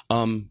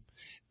 Somebody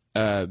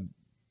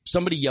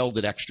yelled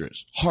at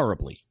extras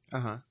horribly.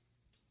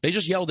 They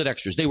just yelled at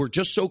extras. They were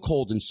just so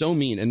cold and so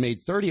mean and made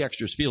 30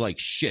 extras feel like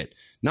shit.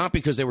 Not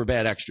because they were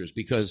bad extras,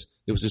 because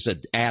it was just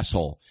an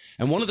asshole.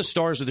 And one of the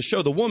stars of the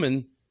show, the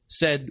woman,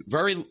 said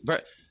very,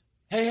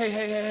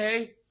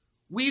 hey,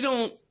 we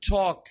don't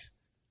talk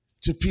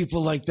to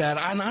people like that.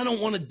 And I don't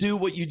want to do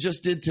what you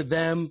just did to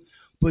them,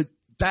 but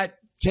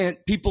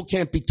people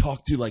can't be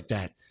talked to like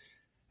that.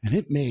 And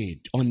it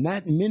made, on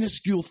that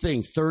minuscule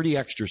thing, 30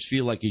 extras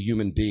feel like a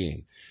human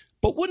being.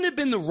 But wouldn't it have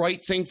been the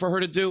right thing for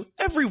her to do?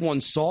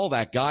 Everyone saw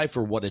that guy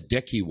for what a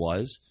dick he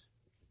was.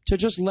 To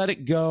just let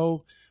it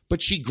go.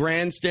 But she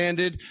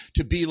grandstanded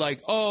to be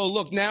like, oh,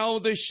 look,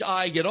 now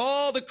I get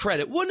all the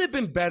credit. Wouldn't it have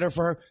been better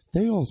for her?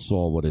 They all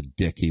saw what a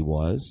dick he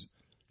was.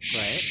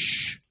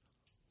 Shh.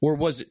 Or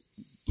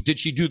did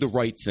she do the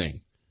right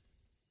thing?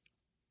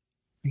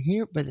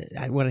 But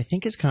what I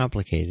think is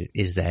complicated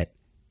is that,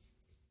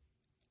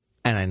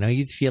 and I know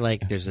you feel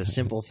like there's a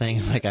simple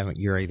thing, like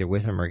you're either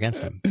with him or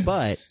against him,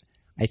 but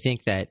I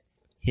think that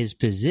his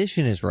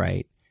position is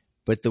right,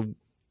 but the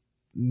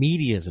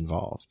media is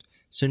involved.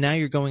 So now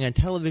you're going on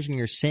television,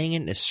 you're saying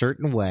it in a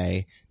certain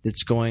way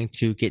that's going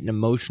to get an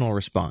emotional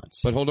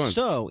response. But hold on.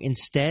 So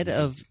instead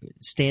of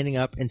standing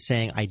up and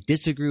saying, I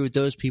disagree with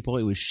those people,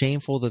 it was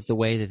shameful that the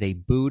way that they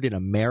booed an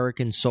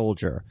American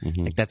soldier,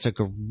 like that's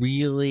like a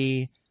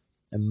really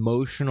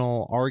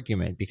emotional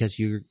argument because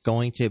you're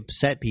going to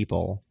upset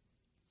people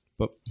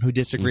who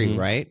disagree,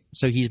 right?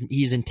 So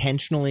he's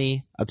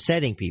intentionally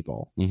upsetting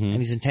people, and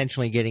he's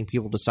intentionally getting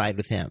people to side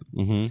with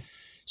him.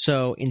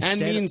 So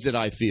instead, and means it.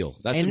 I feel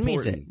that's and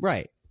important. Means it,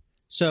 right?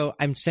 So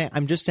I'm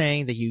just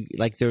saying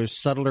that there's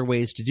subtler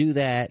ways to do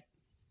that.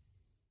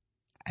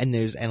 I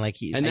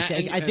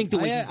think the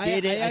way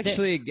he did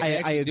it.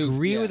 I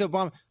agree with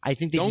Obama. I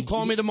think that don't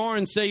call me tomorrow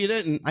and say you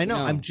didn't. I know.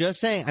 No. I'm just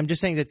saying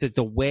that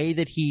the way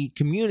that he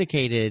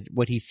communicated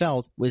what he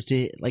felt was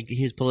to like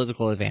his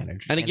political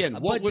advantage. And again,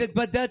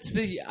 but that's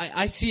the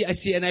I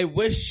see, and I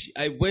wish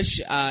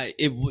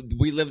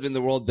we lived in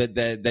the world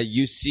that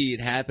you see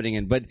it happening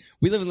in. But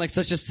we live in like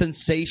such a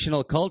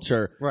sensational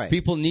culture. Right.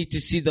 People need to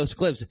see those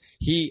clips.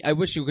 I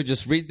wish you could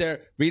just read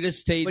a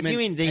statement. What do you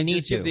mean they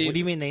need to? What do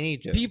you mean they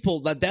need to? People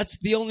that's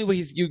the only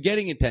way you're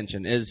getting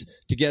attention is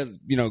to get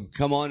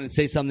come on and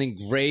say something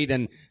great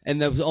and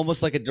there was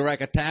almost like a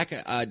direct attack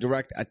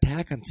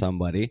on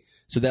somebody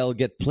so they'll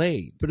get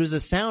played. But it was a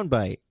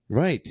soundbite,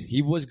 right?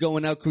 He was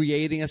going out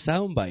creating a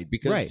soundbite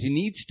because he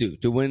needs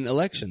to win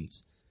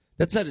elections.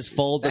 That's not his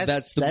fault.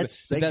 That's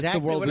exactly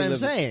the world what we I'm live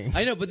saying. In.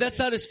 I know, but that's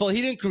not his fault.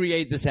 He didn't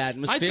create this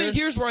atmosphere. I think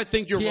here's where I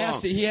think you're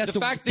wrong. He has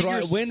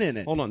to win in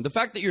it. Hold on. The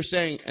fact that you're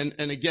saying, and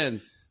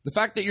again, the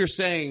fact that you're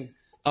saying.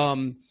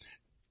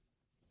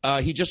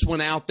 He just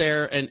went out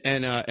there and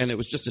it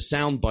was just a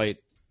soundbite.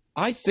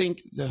 I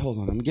think that hold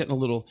on, I'm getting a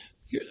little.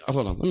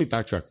 Hold on, let me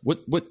backtrack. What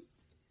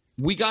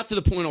we got to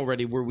the point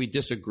already where we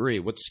disagree.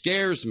 What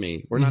scares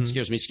me, or not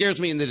scares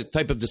me in the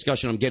type of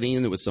discussion I'm getting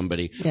into with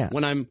somebody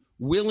when I'm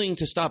willing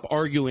to stop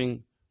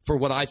arguing for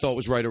what I thought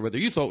was right or whether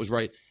you thought was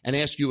right and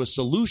ask you a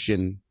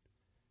solution.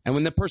 And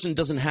when that person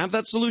doesn't have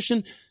that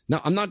solution,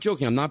 now I'm not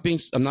joking. I'm not being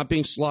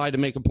sly to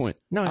make a point.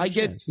 No, I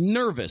get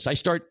nervous. I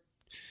start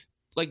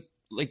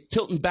like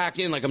tilting back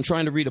in like I'm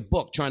trying to read a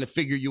book, trying to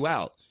figure you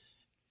out.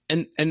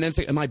 And then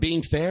think, am I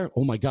being fair?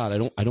 Oh my God,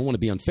 I don't want to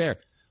be unfair.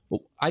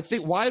 Well,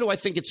 why do I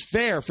think it's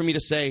fair for me to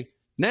say,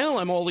 now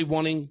I'm only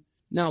wanting,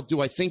 now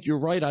do I think you're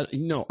right?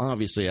 No,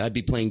 obviously I'd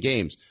be playing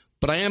games.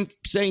 But I am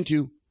saying to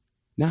you,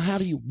 now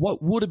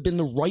what would have been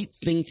the right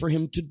thing for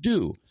him to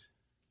do?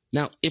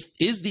 Now,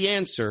 is the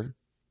answer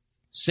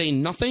say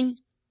nothing?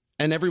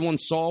 And everyone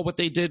saw what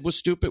they did was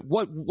stupid.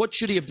 What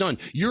should he have done?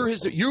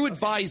 You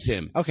advise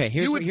him. Okay,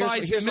 you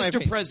advise him,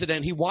 Mr.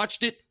 President. He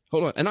watched it.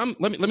 Hold on, and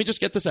let me just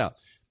get this out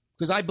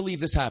because I believe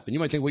this happened. You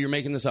might think, well, you're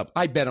making this up.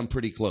 I bet I'm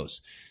pretty close.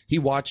 He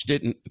watched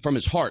it, and from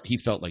his heart, he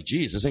felt like,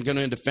 geez, isn't going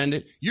to defend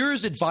it. You're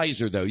his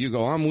advisor, though. You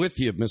go, I'm with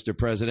you, Mr.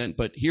 President,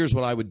 but here's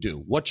what I would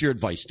do. What's your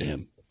advice to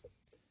him?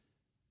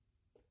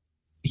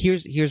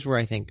 Here's where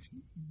I think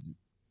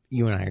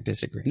you and I are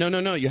disagreeing. No.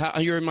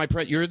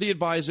 You're the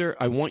advisor.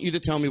 I want you to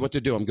tell me what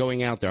to do. I'm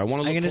going out there. I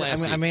want to look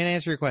classy. I'm going to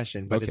answer your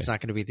question, but it's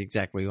not going to be the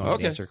exact way you want me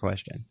to answer your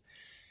question.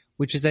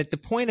 which is that the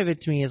point of it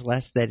to me is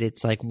less that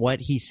it's like what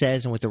he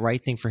says and what the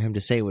right thing for him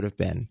to say would have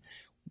been,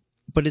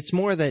 but it's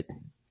more that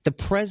the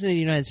president of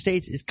the United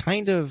States is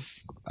kind of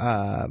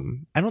I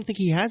don't think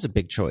he has a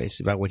big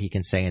choice about what he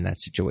can say in that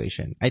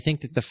situation. I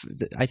think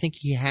that I think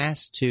he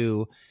has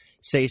to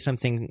say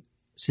something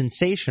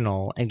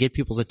sensational and get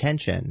people's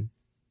attention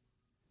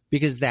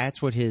because that's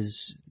what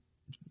his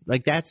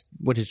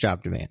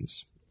job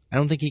demands. I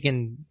don't think he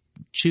can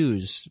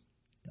choose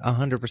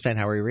 100%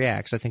 how he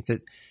reacts. I think that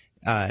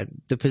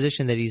the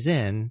position that he's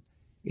in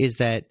is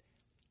that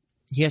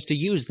he has to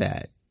use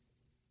that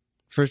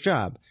for his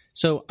job.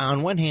 So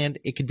on one hand,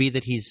 it could be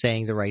that he's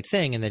saying the right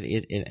thing and that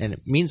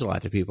it means a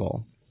lot to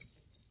people,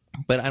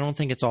 but I don't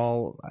think it's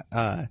all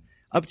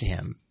up to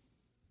him.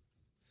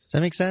 Does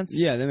that make sense?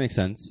 Yeah, that makes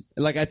sense.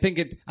 Like, I think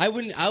I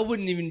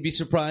wouldn't even be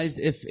surprised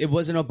if it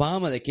wasn't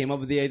Obama that came up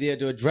with the idea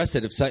to address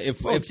it.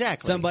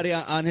 If somebody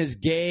on his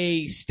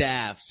gay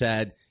staff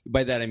said,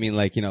 by that I mean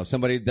like,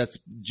 somebody that's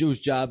whose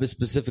job is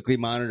specifically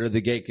monitor the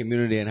gay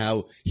community and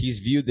how he's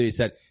viewed there. He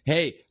said,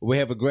 hey, we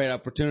have a great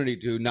opportunity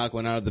to knock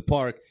one out of the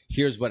park.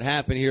 Here's what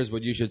happened. Here's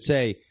what you should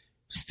say.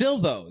 Still,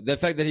 though, the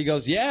fact that he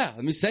goes, yeah,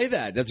 let me say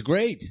that. That's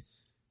great.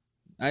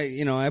 I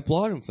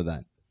applaud him for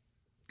that.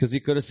 Because he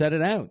could have said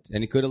it out,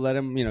 and he could have let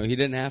him, he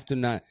didn't have to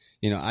not,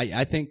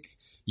 I think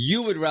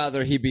you would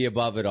rather he be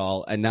above it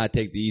all and not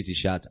take the easy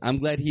shots. I'm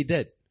glad he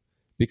did.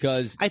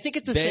 Because I think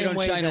it's the they same don't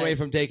way shine away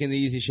from taking the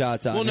easy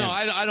shots on Well, no,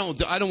 him.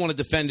 I don't want to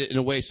defend it in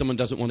a way someone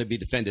doesn't want to be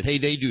defended. Hey,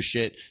 they do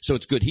shit, so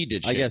it's good he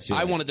did shit. I guess you're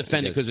I right. want to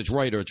defend it because it's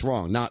right or it's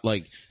wrong, not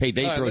like, hey,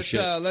 they throw shit.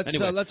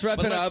 Let's wrap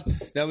it up.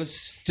 That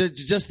was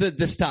just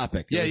this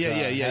topic. Yeah.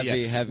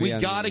 Heavy We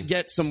on got to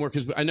get somewhere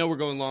because I know we're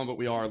going long, but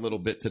we are a little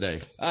bit today.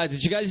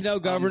 Did you guys know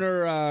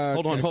Governor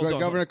hold on.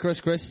 Governor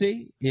Chris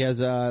Christie? He has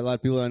a lot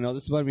of people don't know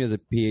this about him. He has a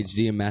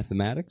PhD in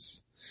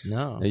mathematics.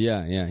 No.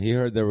 Yeah. He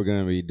heard they were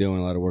going to be doing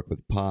a lot of work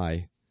with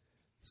pi.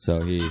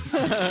 So he.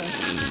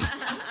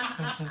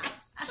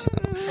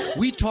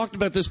 We talked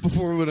about this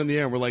before we went on the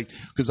air. We're like,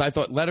 because I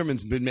thought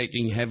Letterman's been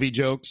making heavy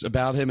jokes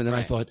about him, and then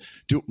I thought,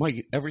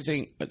 Mike,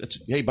 everything.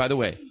 Hey, by the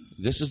way,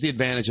 this is the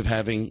advantage of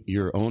having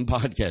your own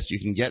podcast. You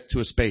can get to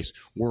a space.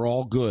 We're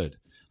all good.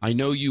 I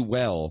know you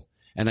well.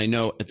 And I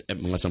know,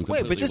 unless I'm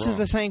completely Wait, but this wrong. is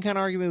the same kind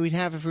of argument we'd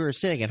have if we were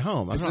sitting at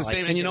home. It's the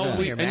same, and you know what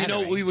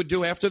we would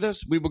do after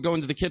this? We would go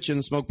into the kitchen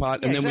and smoke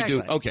pot, and then we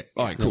do. Okay,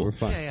 all right, cool. we're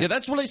fine. Yeah,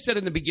 that's what I said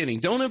in the beginning.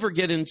 Don't ever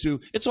get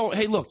into. It's all.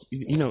 Hey, look,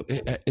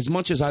 as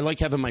much as I like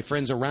having my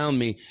friends around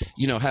me,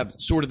 have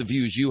sort of the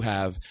views you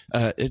have.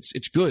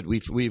 It's good.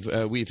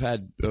 We've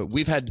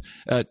had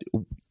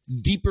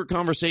deeper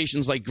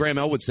conversations like Graham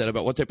Elwood said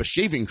about what type of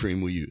shaving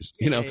cream we use.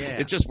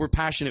 It's just we're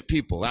passionate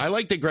people. I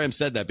like that Graham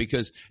said that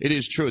because it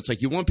is true. It's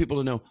like you want people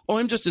to know,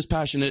 I'm just as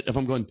passionate if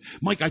I'm going,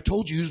 Mike, I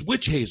told you use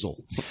witch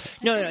hazel.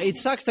 No, it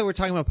sucks that we're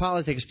talking about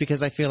politics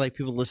because I feel like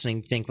people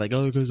listening think like,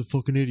 oh, that guy's a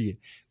fucking idiot.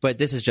 But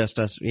this is just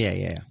us.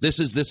 Yeah. This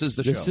is the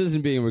show. This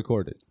isn't being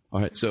recorded.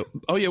 All right. So,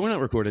 we're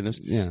not recording this.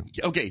 Yeah.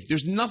 Okay.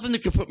 There's nothing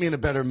that could put me in a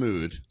better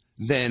mood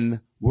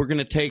than we're going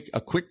to take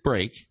a quick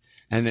break.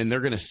 And then they're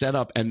going to set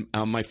up. And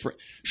my friend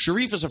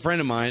Sharif is a friend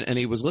of mine, and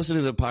he was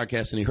listening to the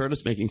podcast, and he heard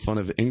us making fun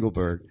of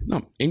Engelberg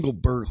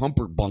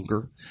Humper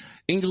Bunker.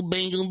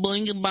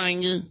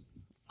 Engelbang.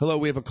 Hello,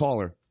 we have a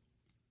caller.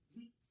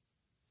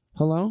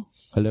 Hello.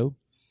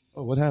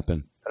 Oh, what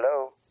happened?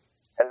 Hello.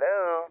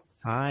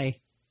 Hi.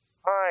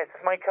 Hi, is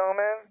this Mike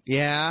Coleman?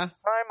 Yeah.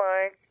 Hi,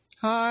 Mike.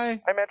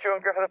 Hi. I met you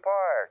in Griffith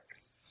Park.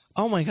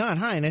 Oh my God.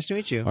 Hi. Nice to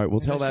meet you. All right, we'll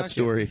tell that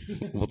story.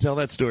 We'll tell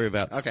that story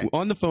about. Okay.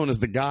 On the phone is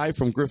the guy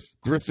from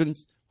Griffin.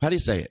 How do you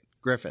say it?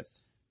 Griffith.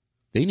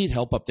 They need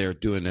help up there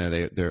doing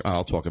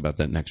I'll talk about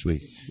that next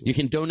week. You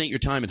can donate your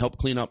time and help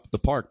clean up the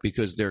park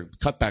because their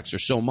cutbacks are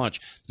so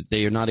much that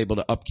they are not able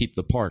to upkeep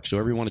the park. So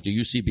everyone at the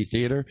UCB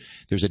Theater,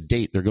 there's a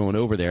date. They're going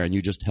over there, and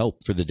you just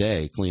help for the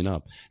day, clean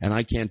up. And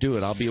I can't do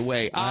it. I'll be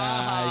away.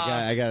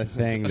 I got a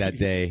thing that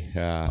day.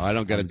 I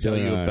don't got to tell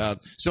you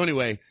about. So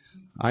anyway,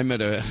 I'm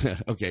at a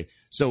okay.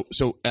 So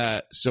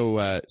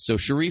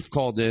Sharif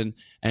called in,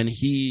 and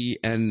he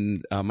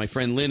and my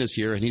friend Lynn is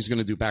here, and he's going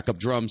to do backup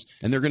drums,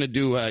 and they're going to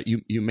do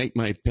 "You Make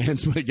My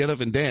Pants When I Get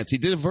Up and Dance." He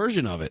did a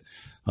version of it.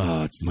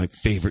 Oh, it's my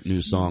favorite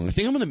new song. I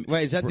think I'm going to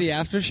wait. Is that the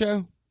after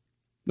show?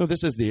 No,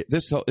 this is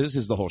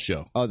the whole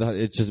show. Oh,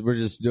 we're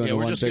just doing. Yeah,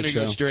 we're just going to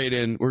go straight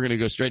in. We're going to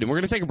go straight in. We're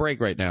going to take a break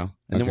right now,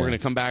 and then we're going to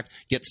come back,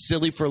 get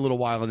silly for a little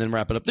while, and then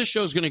wrap it up. This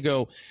show's going to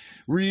go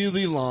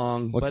really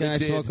long. What, can I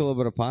smoke a little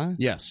bit of pie?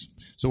 Yes.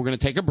 So we're going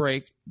to take a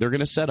break. They're going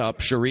to set up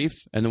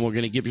Sharif, and then we're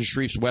going to give you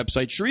Sharif's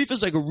website. Sharif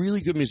is like a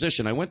really good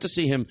musician. I went to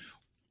see him.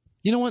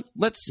 You know what?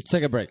 Let's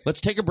take a break. Let's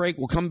take a break.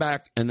 We'll come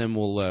back, and then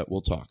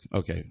we'll talk.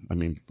 Okay.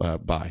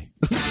 Bye.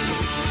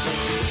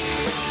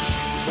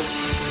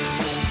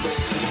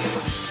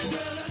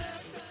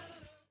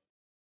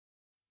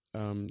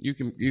 You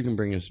can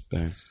bring us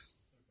back.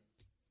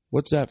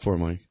 What's that for,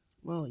 Mike?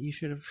 Well, you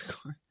should have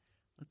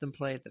let them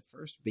play at the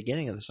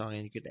beginning of the song,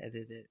 and you could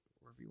edit it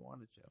wherever you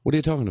wanted to. What are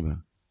you talking about?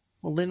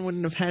 Well, Lynn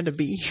wouldn't have had to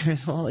be here.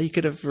 Well, he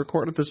could have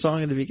recorded the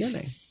song in the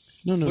beginning.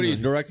 No. What are you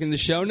directing the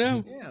show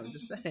now? Yeah, I'm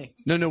just saying.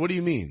 No. What do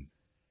you mean?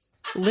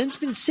 Lynn's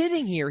been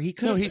sitting here. He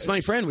could. No, he's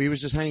my friend. We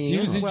was just hanging He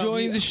out. was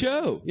enjoying the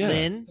show. Yeah.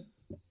 Lynn,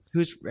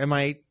 do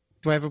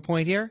I have a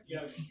point here?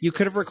 Yeah. You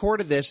could have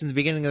recorded this in the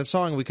beginning of the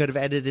song. We could have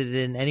edited it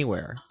in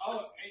anywhere. You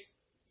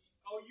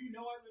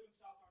know I live in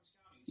South Orange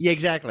County. Yeah,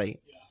 exactly.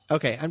 Yeah.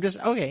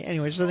 Okay,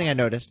 anyway, just something I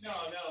noticed. No.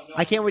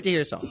 I can't wait to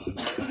hear a song.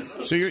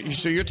 So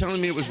you're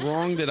telling me it was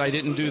wrong that I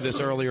didn't do this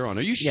earlier on?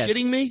 Are you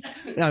shitting me?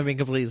 No, I'm being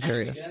completely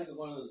serious.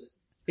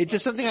 It's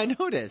just something I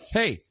noticed.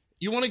 Hey,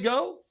 you want to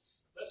go?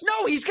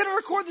 No, he's going to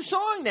record the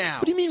song now.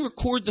 What do you mean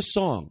record the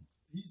song?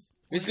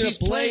 He's going to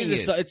play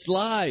this. It's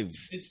live.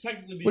 It's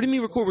technically. What do you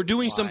mean record? We're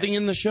doing something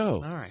in the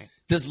show. All right.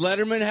 Does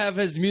Letterman have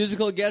his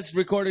musical guest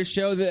record a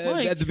show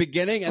at the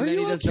beginning and then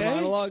he does the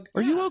monologue?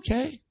 Are you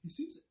okay? He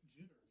seems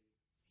jittery.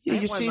 Yeah,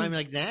 you seem I'm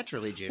like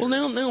naturally jittery. Well,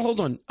 now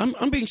hold on.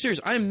 I'm being serious.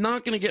 I am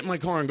not going to get in my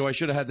car and go, I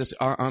should have had this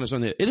honest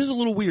on the. It is a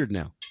little weird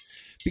now.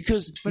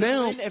 Because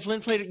now, if Lynn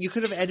played it, you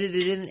could have edited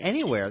it in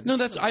anywhere. No,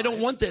 I don't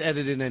want that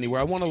edited in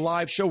anywhere. I want a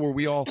live show where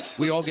we all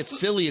get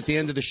silly at the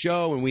end of the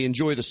show and we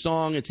enjoy the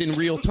song. It's in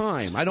real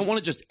time. I don't want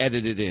to just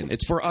edit it in.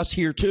 It's for us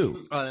here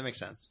too. Oh, that makes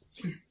sense.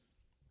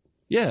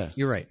 Yeah,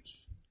 you're right.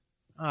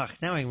 Ugh,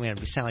 now I'm going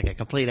to sound like a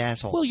complete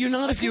asshole. Well, you're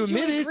not if you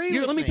admit it.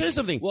 Let me tell you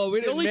something. Well,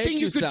 we didn't make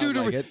you sound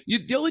like it.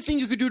 The only thing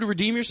you could do to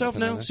redeem yourself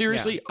now,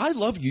 seriously, I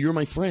love you. You're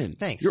my friend.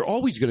 Thanks. You're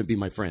always going to be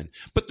my friend.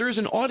 But there's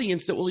an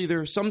audience that will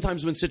either,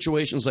 sometimes when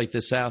situations like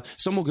this, Sal,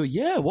 someone will go,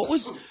 yeah, what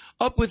was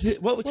up with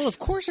it? Well, of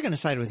course they're going to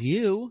side with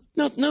you.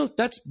 No,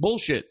 that's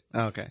bullshit.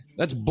 Okay.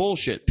 That's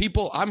bullshit.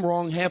 People, I'm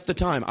wrong half the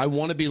time. I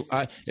want to be,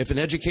 if an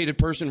educated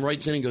person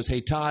writes in and goes, hey,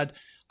 Todd,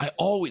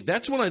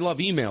 that's when I love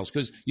emails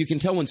because you can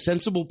tell when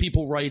sensible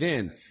people write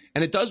in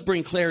and it does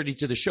bring clarity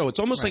to the show. It's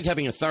almost like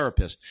having a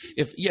therapist.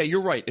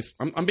 You're right. If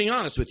I'm being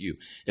honest with you,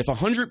 if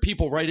 100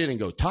 people write in and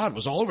go, Todd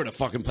was all over the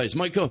fucking place,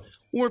 might go,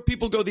 or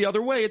people go the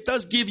other way, it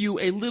does give you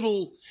a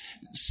little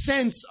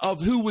sense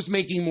of who was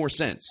making more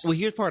sense. Well,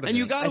 here's part of it. And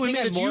you got to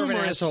admit it's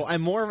humorous.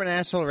 I'm more of an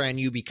asshole around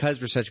you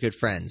because we're such good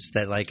friends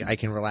that like I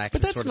can relax.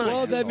 But that's not.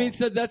 Well, that means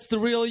that's the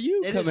real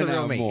you it coming is the real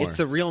out me. more. It's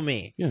the real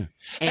me. Yeah.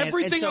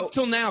 Everything up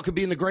till now could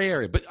be in the gray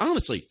area. But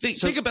honestly,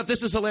 think about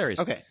this as hilarious.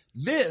 Okay.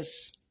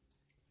 This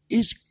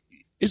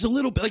is a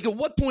little bit like at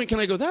what point can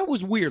I go, that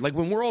was weird? Like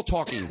when we're all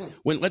talking,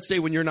 let's say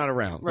when you're not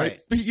around. Right.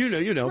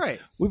 You know. Right.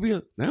 We'd be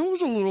like, that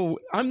was a little,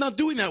 I'm not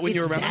doing that when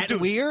you're around. That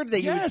weird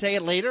that you would say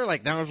it later?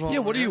 Like that was why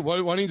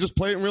don't you just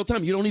play it in real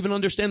time? You don't even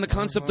understand the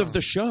concept of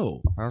the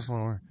show.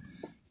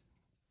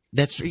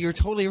 You're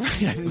totally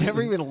right. I've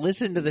never even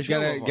listened to the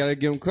show. Gotta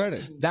give him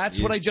credit. That's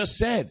what I just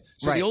said.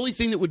 So the only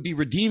thing that would be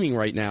redeeming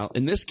right now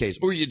in this case,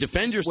 or you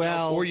defend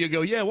yourself, or you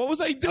go, yeah, what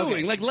was I doing?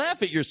 Okay. Like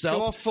laugh at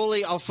yourself.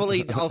 So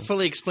I'll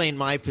fully explain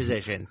my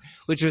position,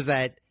 which was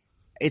that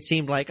it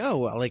seemed like,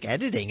 like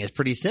editing is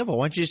pretty simple.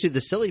 Why don't you just do the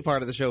silly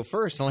part of the show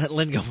first and let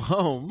Lynn go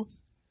home?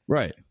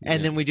 Right.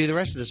 And then we do the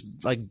rest of this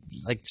like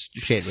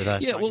shit with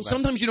us. Yeah, well,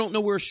 sometimes you don't know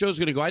where a show's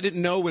going to go. I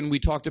didn't know when we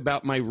talked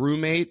about my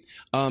roommate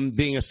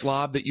being a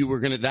slob that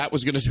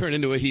was going to turn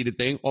into a heated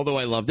thing, although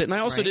I loved it. And I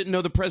also didn't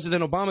know the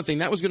President Obama thing.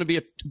 That was going to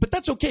be but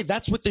that's okay.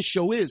 That's what this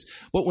show is.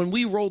 But when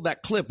we rolled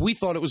that clip, we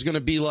thought it was going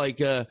to be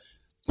like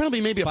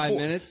probably maybe 5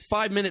 minutes?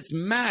 5 minutes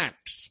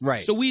max.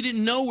 Right. So we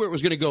didn't know where it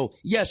was going to go.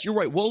 Yes, you're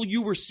right. Well,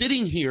 you were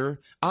sitting here.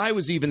 I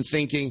was even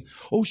thinking,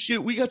 oh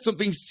shit, we got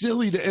something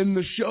silly to end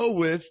the show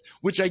with,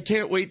 which I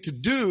can't wait to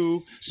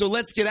do. So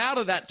let's get out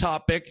of that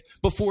topic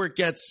before it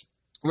gets.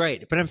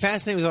 Right. But I'm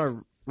fascinated with our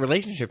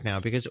relationship now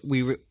because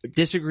we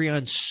disagree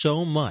on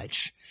so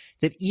much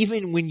that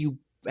even when you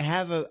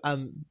have a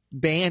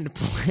band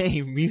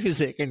play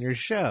music in your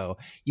show,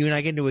 you and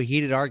I get into a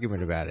heated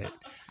argument about it.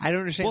 I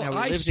don't understand how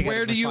we lived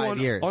together for 5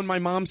 years. On my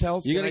mom's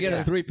health. You're going to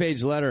get a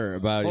 3-page letter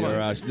about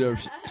your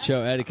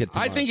show etiquette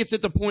tomorrow. I think it's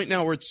at the point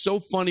now where it's so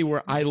funny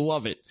where I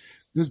love it.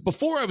 Because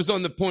before I was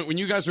on the point when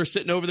you guys were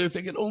sitting over there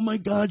thinking, oh my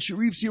God,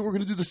 Sharif's here, we're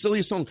going to do the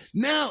silliest song.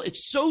 Now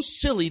it's so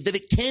silly that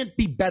it can't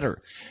be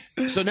better.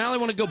 So now I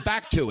want to go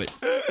back to it.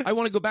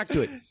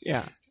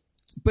 Yeah.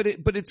 But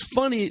it's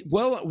funny.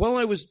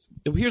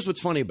 Here's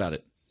what's funny about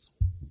it.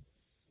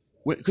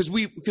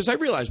 Because I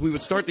realized we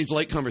would start these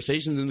light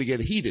conversations and they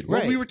get heated.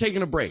 Well, we were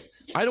taking a break.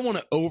 I don't want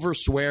to over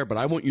swear, but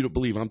I want you to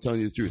believe I'm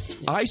telling you the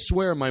truth. I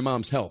swear in my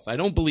mom's health. I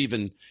don't believe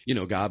in,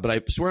 God, but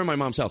I swear in my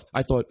mom's health.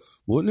 I thought,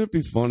 wouldn't it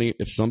be funny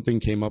if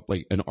something came up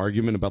like an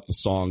argument about the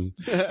song?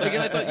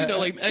 And I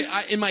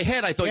thought, in my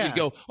head, I thought you'd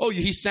go, oh,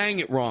 he sang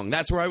it wrong.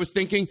 That's where I was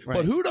thinking. Right.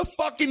 But who'd have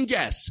fucking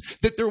guess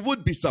that there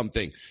would be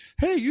something?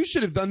 Hey, you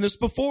should have done this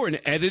before and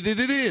edited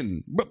it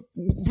in. But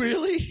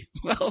really?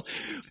 Well,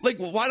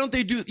 why don't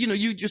they do,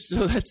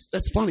 so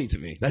that's funny to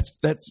me. That's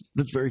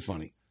very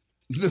funny.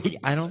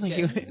 I don't think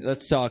you.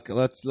 Let's talk.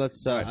 Let's.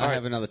 I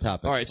have another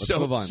topic. All right. Let's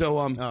move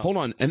on. Hold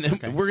on, and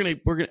then we're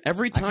gonna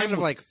every time. I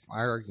kind of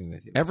arguing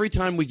with you. Every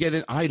time we get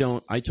it, I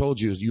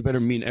told you, you better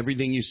mean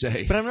everything you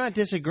say. But I'm not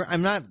disagreeing.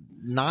 I'm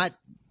not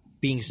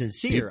being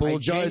sincere. I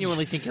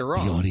genuinely think you're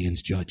wrong. The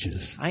audience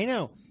judges. I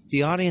know.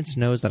 the audience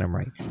knows that I'm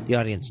right. The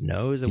audience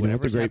knows that You know what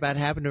whatever's the great- bad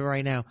happened to me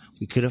right now,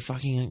 we could have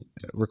fucking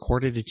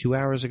recorded it 2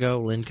 hours ago.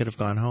 Lynn could have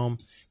gone home.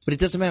 But it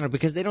doesn't matter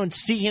because they don't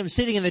see him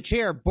sitting in the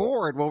chair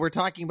bored while we're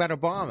talking about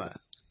Obama.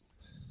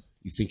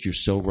 You think you're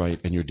so right,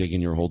 and you're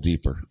digging your hole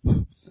deeper.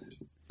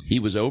 He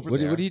was over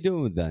there. What are you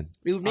doing with that?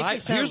 It would make me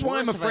sound Here's why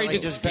I'm worse if I, afraid like,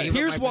 to. just gave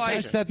up my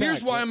position.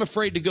 Here's why I'm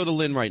afraid to go to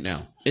Lynn right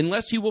now.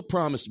 Unless he will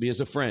promise me as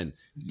a friend,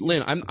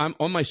 Lynn, I'm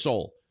on my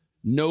soul.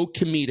 No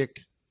comedic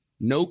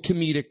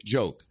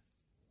joke.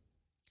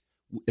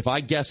 If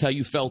I guess how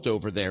you felt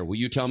over there, will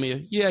you tell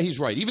me? Yeah, he's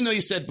right. Even though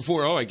you said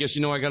before, I guess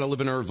I got to live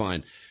in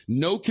Irvine.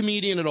 No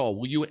comedian at all.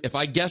 Will you? If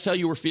I guess how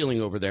you were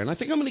feeling over there, and I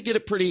think I'm going to get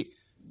it pretty.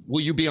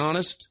 Will you be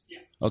honest? Yeah.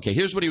 Okay.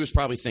 Here's what he was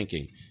probably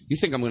thinking. You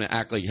think I'm going to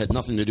act like it had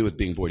nothing to do with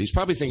being bored? He's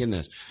probably thinking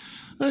this.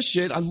 Oh,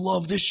 shit, I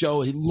love this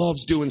show. He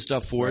loves doing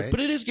stuff for it, but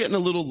it is getting a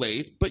little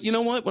late. But you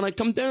know what? When I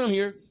come down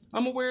here,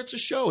 I'm aware it's a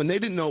show, and they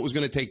didn't know it was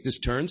going to take this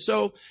turn,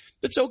 so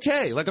it's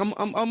okay. Like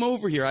I'm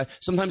over here.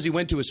 Sometimes he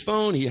went to his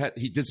phone.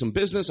 He did some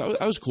business.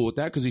 I was cool with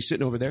that because he's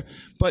sitting over there.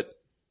 But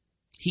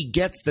he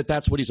gets that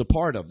that's what he's a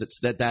part of.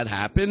 That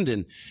happened,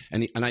 and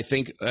I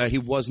think he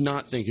was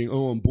not thinking,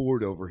 I'm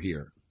bored over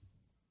here.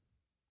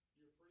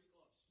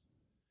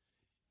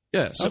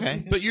 Yeah. So,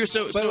 okay. But you're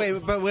so.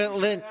 But wait,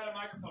 Lynn.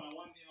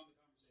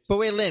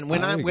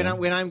 When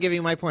I'm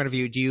giving my point of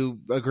view, do you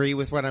agree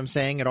with what I'm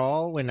saying at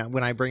all? When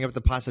I bring up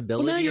the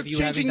possibility, well, now you're of you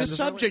changing the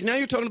subject. Now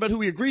you're talking about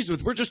who he agrees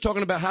with. We're just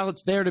talking about how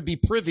it's there to be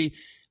privy.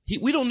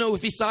 We don't know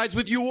if he sides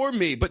with you or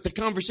me, but the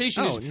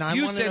conversation is. No,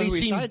 you said he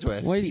sides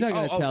with. Well, he's not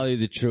going to tell you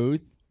the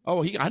truth.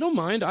 I don't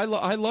mind. I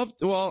love.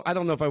 Well, I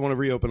don't know if I want to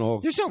reopen a whole.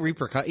 There's no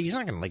repercussion. He's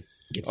not going to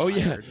get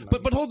yeah, fired.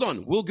 but hold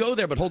on. We'll go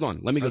there. But hold on.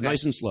 Let me go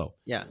nice and slow.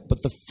 Yeah.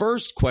 But the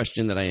first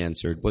question that I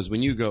answered was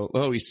when you go,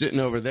 he's sitting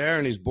over there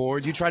and he's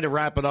bored. You try to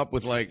wrap it up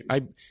with like,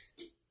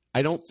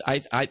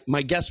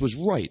 my guess was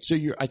right. So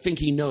I think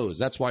he knows.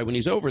 That's why when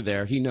he's over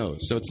there, he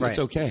knows. So it's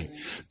okay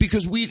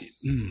because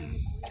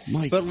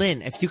Mike. But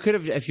Lynn, if you could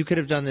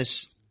have done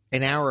this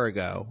an hour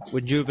ago,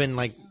 would you have been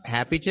like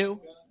happy to? No,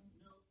 because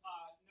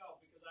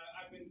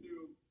I've been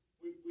through.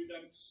 We've done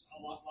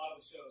a lot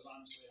of shows.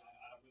 Honestly, I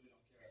really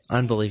don't care.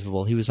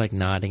 Unbelievable. He was like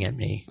nodding at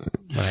me.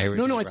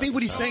 No. I think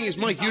what he's saying is,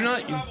 Mike, you're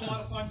not.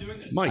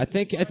 Mike, I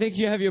think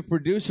you have your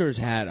producer's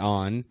hat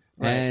on,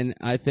 and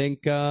I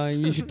think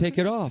you should take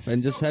it off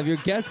and just have your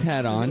guest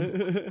hat on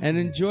and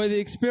enjoy the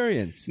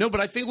experience. No,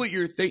 but I think what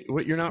you're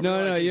not.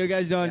 No, you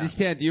guys don't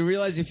understand. You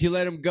realize if you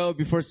let him go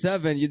before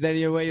 7, then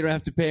you don't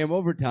have to pay him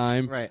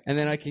overtime, right? And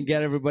then I can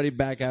get everybody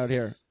back out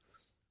here.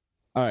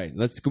 All right,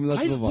 let's move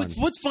on.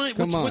 What's fine?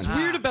 What's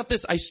weird about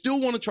this? I still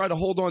want to try to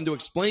hold on to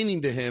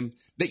explaining to him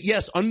that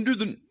yes,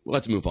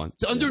 let's move on.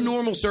 Under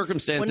normal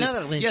circumstances,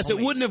 yes, it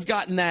wouldn't have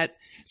gotten that.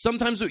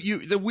 Sometimes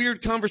the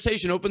weird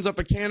conversation opens up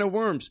a can of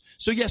worms.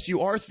 So yes,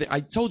 you are. I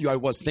told you I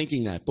was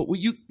thinking that, but what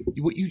you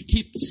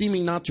keep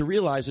seeming not to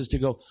realize is to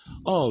go,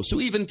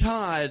 so even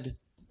Todd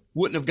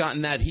wouldn't have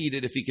gotten that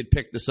heated if he could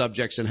pick the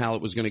subjects and how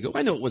it was going to go.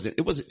 I know it wasn't.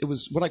 It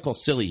was what I call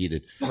silly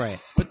heated. Right.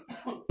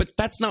 But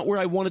that's not where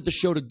I wanted the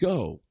show to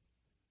go.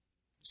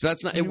 So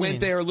that's not. It went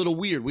there a little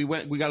weird. We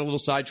got a little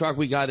sidetracked.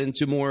 We got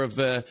into more of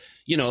a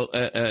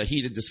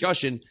heated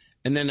discussion,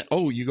 and then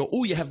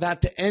you have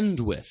that to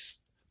end with,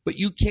 but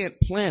you can't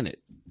plan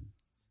it.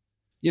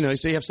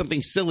 So you have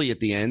something silly at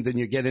the end, and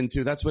you get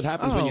into. That's what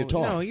happens when you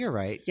talk. No, you're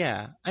right.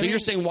 Yeah. So you're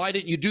saying why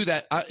didn't you do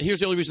that?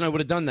 Here's the only reason I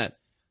would have done that.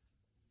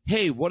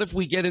 Hey, what if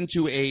we get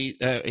into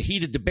a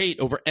heated debate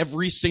over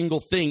every single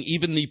thing,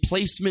 even the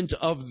placement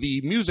of the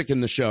music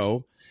in the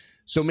show?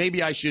 So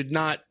maybe I should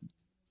not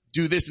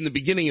do this in the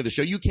beginning of the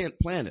show. You can't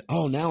plan it.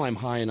 Oh, now I'm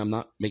high and I'm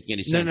not making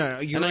any sense. No.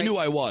 And I knew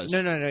I was. No.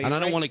 And I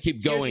don't want to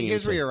keep going.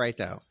 Here's where you're right,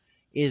 though,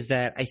 is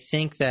that I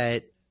think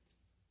that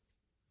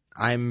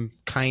I'm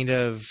kind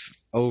of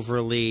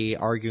overly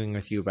arguing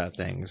with you about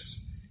things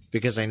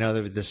because I know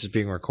that this is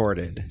being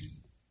recorded.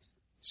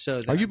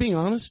 So are you being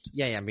honest?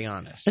 Yeah, I'm being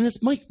honest. And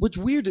it's Mike. What's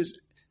weird is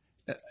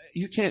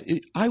you can't.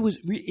 I was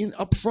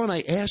up front.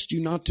 I asked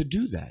you not to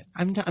do that.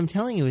 I'm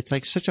telling you, it's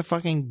like such a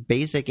fucking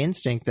basic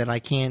instinct that I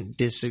can't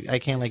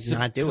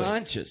not do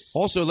it.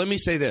 Also, let me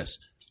say this.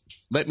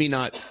 Let me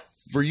not.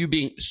 For you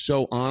being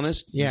so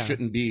honest, you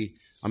shouldn't be.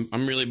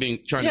 I'm really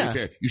trying to be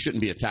fair. You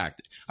shouldn't be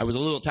attacked. I was a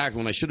little attacked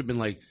when I should have been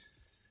like.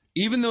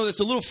 Even though that's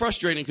a little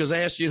frustrating because I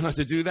asked you not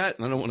to do that,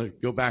 and I don't want to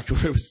go back to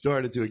where we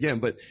started to again,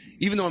 but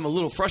even though I'm a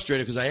little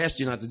frustrated because I asked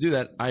you not to do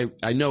that,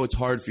 I know it's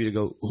hard for you to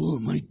go,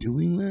 am I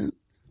doing that?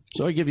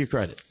 So I give you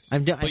credit.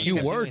 But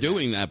you were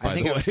doing that, by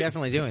the way. I was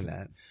definitely doing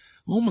that.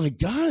 Oh, my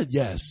God,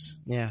 yes.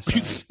 Yeah.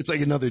 It's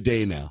like another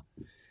day now.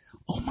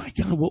 Oh, my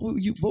God. What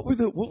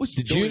was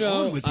going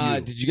on with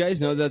you? Did you guys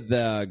know that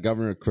the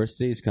Governor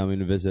Christie is coming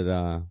to visit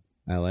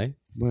L.A.?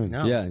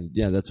 No.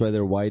 Yeah, that's why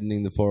they're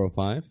widening the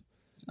 405.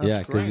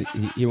 Because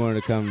he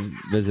wanted to come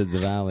visit the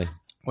valley.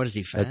 What is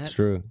he, fat? That's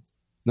true.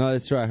 No,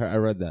 that's true. I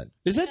read that.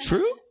 Is that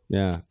true?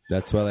 Yeah,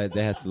 that's why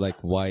they had to like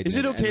white. Is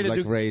it okay and, to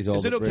like, do? raise all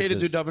Is it the okay to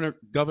do bridges. Governor?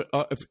 If Governor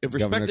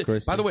respect.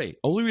 Christie? By the way,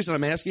 only reason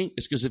I'm asking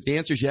is because if the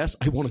answer is yes,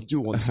 I want to do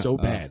one so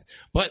bad.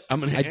 But I'm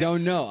gonna. I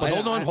don't know. But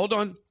hold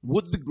on.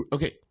 Would the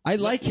okay? I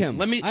like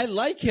him. I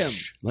like him.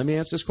 Let me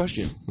answer this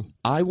question.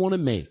 I want to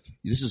make.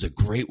 This is a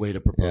great way to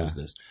propose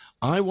this.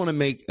 I want to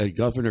make a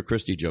Governor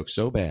Christie joke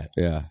so bad.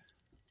 Yeah.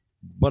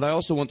 But I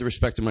also want the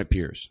respect of my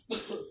peers.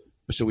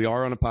 So we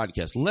are on a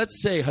podcast. Let's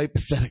say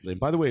hypothetically, and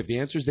by the way, if the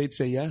answer is they'd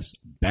say yes,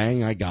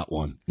 bang, I got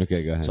one.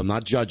 Okay, go ahead. So I'm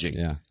not judging.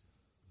 Yeah.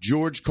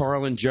 George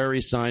Carlin, Jerry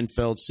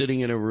Seinfeld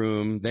sitting in a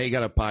room, they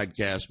got a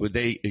podcast. Would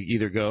they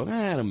either go,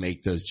 I don't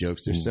make those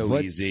jokes, they're so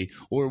easy,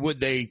 or would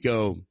they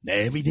go,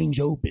 everything's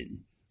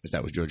open? If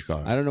that was George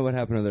Carlin. I don't know what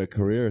happened to their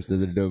careers that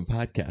they're doing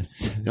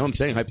podcasts. No, I'm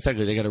saying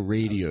hypothetically, they got a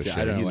radio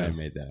show. I don't know why I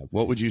made that up.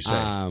 What would you say?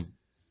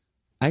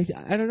 I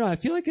don't know. I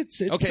feel like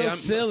it's okay, so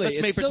silly.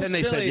 Let's make pretend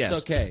they said yes.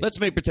 It's okay. Let's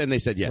make pretend they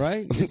said yes.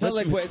 Right? It's not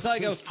like we're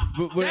Thank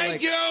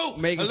like you.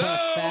 making fun of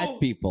fat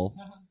people.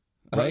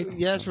 Right?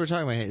 Yes, we're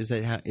talking about. Is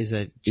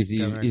that he's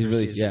Governor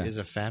really Christie yeah. is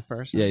a fat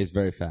person? Yeah, he's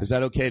very fat. Is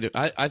that okay to?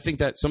 I think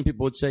that some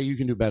people would say you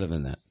can do better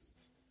than that.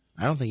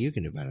 I don't think you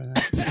can do better than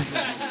that.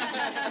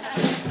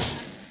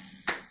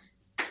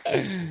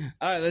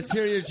 All right, let's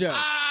hear your joke.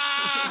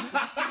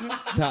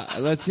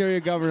 Let's hear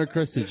your Governor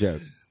Christie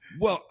joke.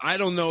 Well, I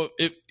don't know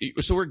if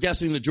so. We're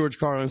guessing that George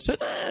Carlin said,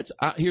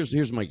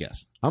 "Here's my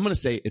guess. I'm going to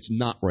say it's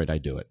not right. I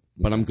do it,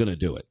 but I'm going to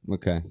do it."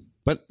 Okay.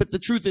 But the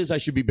truth is, I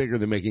should be bigger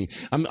than making.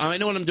 I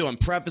know what I'm doing. I'm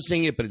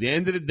prefacing it, but at the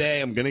end of the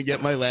day, I'm going to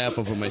get my laugh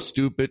over my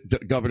stupid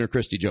Governor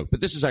Christie joke.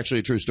 But this is actually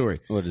a true story.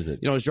 What is it?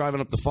 You know, I was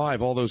driving up the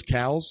 5. All those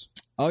cows.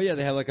 Oh yeah,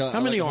 they have like a. How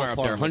many like are up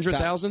there?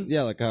 100,000?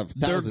 Yeah, like 1,000.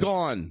 They're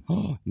gone.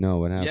 No,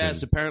 what happened?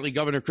 Yes, apparently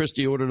Governor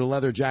Christie ordered a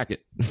leather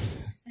jacket.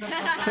 All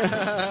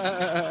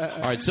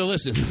right, so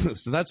listen.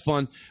 So that's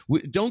fun.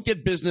 Don't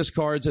get business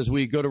cards as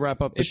we go to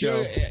wrap up the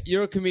show.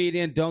 You're a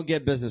comedian. Don't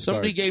get business cards.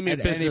 Somebody gave me a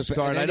business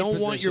card. I don't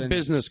want your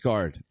business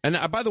card. And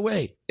by the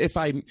way, if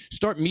I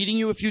start meeting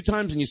you a few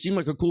times and you seem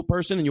like a cool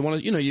person and you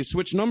want to, you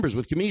switch numbers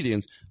with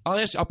comedians,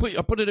 I'll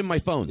put it in my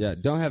phone. Yeah,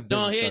 don't have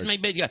business here's cards. my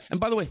big guy. And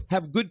by the way,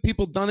 have good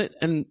people done it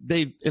and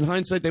in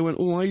hindsight they went,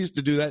 oh, I used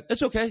to do that.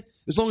 That's okay.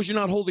 As long as you're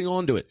not holding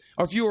on to it.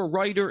 Or if you're a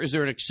writer, is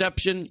there an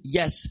exception?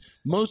 Yes.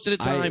 Most of the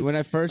time. When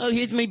I first. Oh,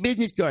 here's my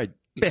business card.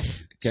 Can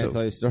I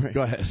tell you a story?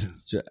 Go ahead.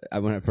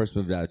 When I first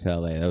moved out to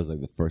LA, that was like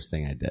the first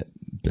thing I did.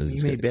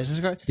 You made business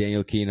cards?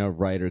 Daniel Kino,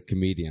 writer,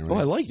 comedian. Right? Oh,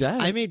 I like that.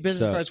 I made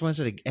business cards once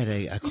at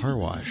a car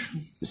wash.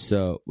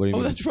 So, what do you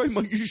mean? Oh, that's right,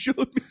 Mike. You showed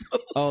me.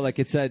 Oh, like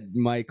it said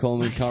Mike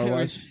Coleman Car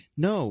Wash?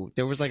 No,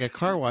 there was like a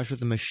car wash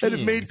with a machine.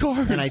 And it made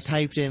cars. And I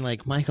typed in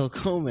like Michael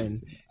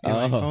Coleman and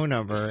my phone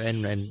number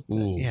and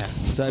yeah.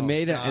 So I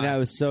made it, and I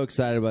was so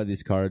excited about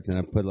these cards, and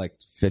I put like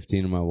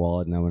 15 in my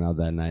wallet, and I went out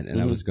that night,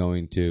 and I was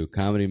going to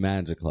Comedy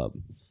Manager Club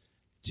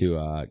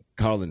to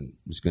Carlin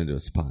was going to do a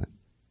spot,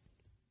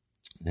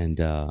 and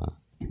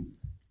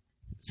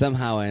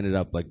somehow I ended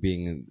up like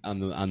being on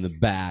the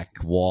back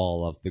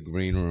wall of the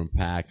green room,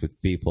 packed with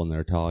people, and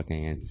they're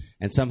talking,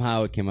 and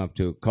somehow it came up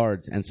to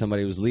cards, and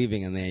somebody was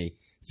leaving, and they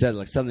said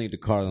like something to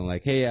Carlin,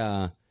 like, "Hey,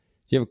 do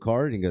you have a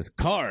card?" And he goes,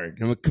 "Card?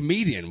 I'm a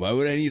comedian. Why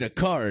would I need a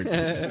card?"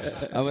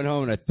 I went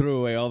home and I threw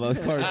away all those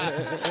cards,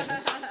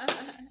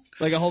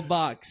 like a whole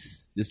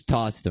box, just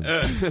tossed them.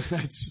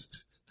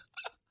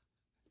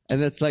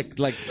 And that's like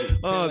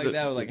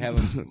that, like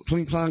having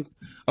clink clonk.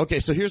 Okay,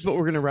 so here's what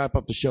we're going to wrap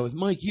up the show with.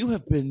 Mike, you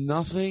have been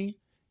nothing.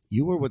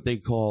 You are what they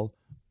call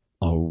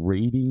a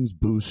ratings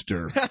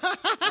booster.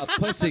 A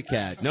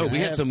pussycat. No, we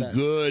had some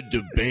good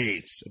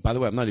debates. By the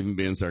way, I'm not even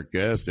being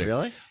sarcastic.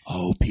 Really?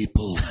 Oh,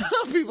 people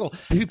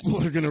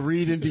are going to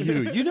read into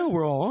you. You know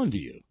we're all on to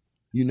you.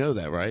 You know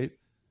that, right?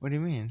 What do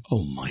you mean?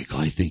 Oh, Mike,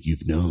 I think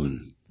you've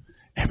known.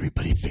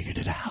 Everybody figured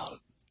it out.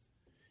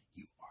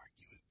 You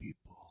argue with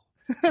people.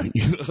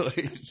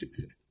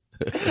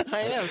 I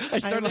am. I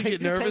started to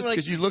get nervous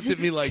because you looked at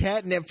me like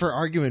catnip for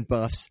argument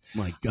buffs.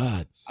 My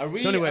God. Are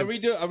we? So anyway,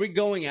 are we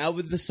going out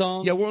with the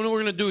song? Yeah, we're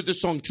going to do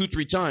this song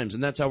 2-3 times,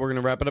 and that's how we're going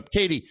to wrap it up.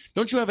 Katie,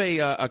 don't you have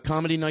a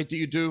comedy night that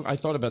you do? I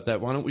thought about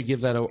that. Why don't we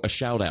give that a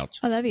shout out?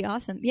 Oh, that'd be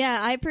awesome. Yeah,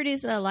 I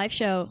produce a live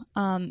show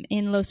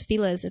in Los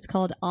Feliz. It's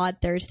called Odd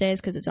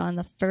Thursdays because it's on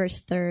the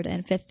 1st, 3rd,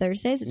 and 5th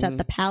Thursdays. It's at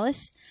the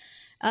Palace.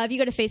 If you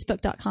go to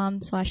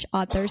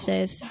facebook.com/Odd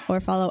Thursdays or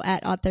follow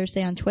 @Odd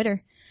Thursday on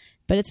Twitter.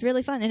 But it's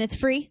really fun, and it's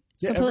free.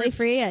 It's completely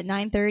free at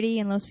 9:30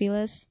 in Los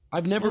Feliz.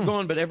 I've never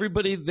gone, but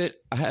everybody that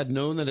I had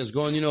known that has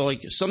gone,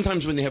 like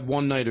sometimes when they have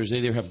one-nighters, they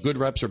either have good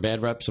reps or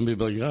bad reps. Somebody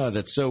will be like, oh,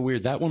 that's so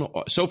weird. That one,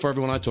 so far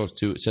everyone I talk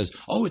to, it says,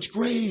 oh, it's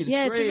great. It's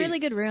great. a really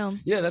good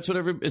room. Yeah, that's what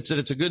it's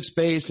a good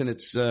space, and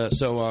it's and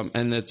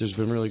that there's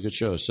been really good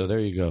shows. So there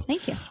you go.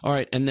 Thank you. All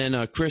right, and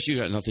then Chris, you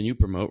got nothing you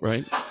promote,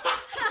 right?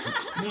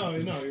 No,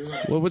 you're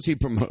right. Well, what's he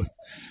promote?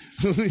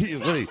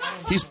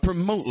 He's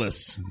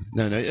promoteless.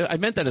 No, I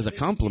meant that as a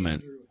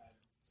compliment.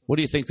 What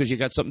do you think? Because you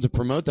got something to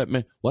promote that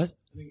man. What?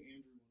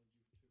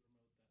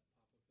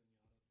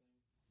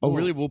 Oh,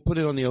 really? We'll put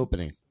it on the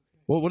opening.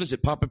 Well, what is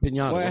it? Papa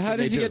Pinata. Well, how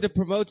does he get to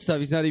promote stuff?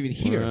 He's not even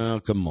here. Oh,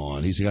 come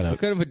on. He's got What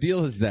kind of a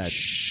deal is that?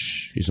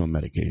 Shh. He's on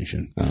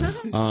medication.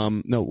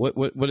 No,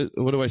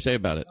 what do I say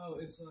about it? Oh,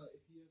 it's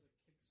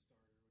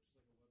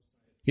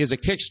He has a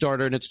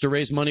Kickstarter, and it's to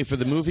raise money for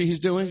the movie he's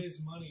doing?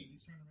 raise money.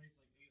 He's trying to raise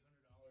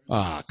like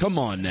 $800. Ah, come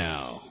on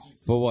now.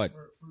 For what?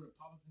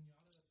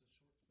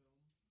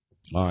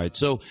 All right,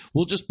 so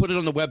we'll just put it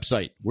on the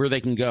website where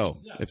they can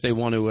go if they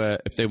want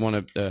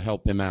to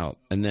help him out,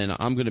 and then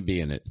I'm going to be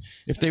in it.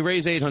 If they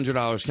raise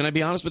 $800, can I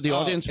be honest with the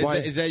audience? Is Why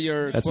that- is that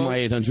your That's quote? my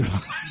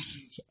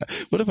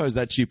 $800. What if I was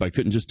that cheap? I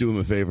couldn't just do him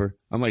a favor.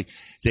 I'm like,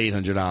 it's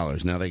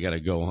 $800. Now they got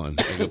to go on.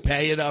 They go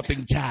pay it up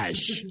in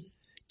cash.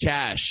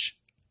 Cash.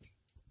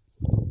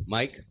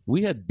 Mike,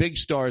 we had big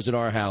stars at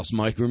our house.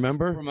 Mike,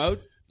 remember?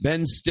 Promote.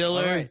 Ben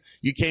Stiller. All right.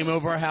 You came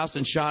over our house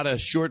and shot a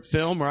short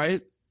film,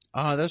 right?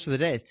 Oh, those were the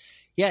days.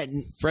 Yeah,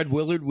 Fred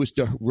Willard was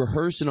to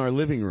rehearse in our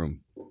living room.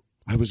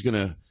 I was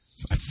gonna.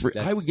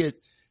 I would get.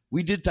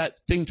 We did that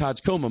thing. Todd's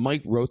Coma.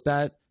 Mike wrote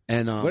that.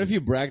 And what if you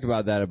bragged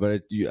about that,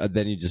 but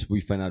then we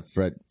find out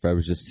Fred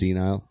was just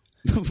senile.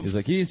 He's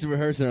like, he used to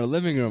rehearse in our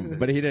living room,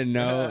 but he didn't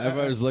know.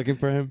 Everybody was looking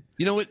for him.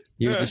 You know what?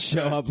 He would just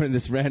show up in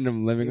this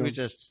random living room.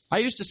 I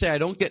used to say I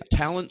don't get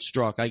talent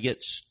struck. I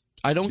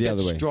don't The get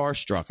other way. star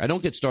struck. I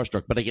don't get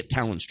starstruck, but I get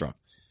talent struck.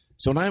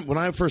 So when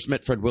I first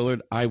met Fred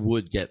Willard, I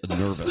would get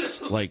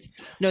nervous. Like,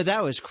 no,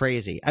 that was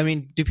crazy. I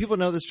mean, do people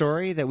know the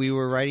story that we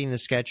were writing the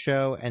sketch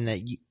show and that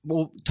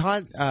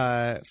Todd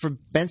for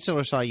Ben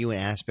Stiller saw you in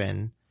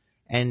Aspen,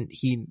 and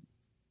he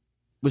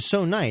was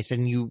so nice,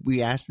 and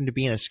we asked him to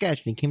be in a sketch,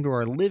 and he came to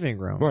our living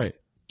room right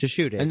to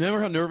shoot it. And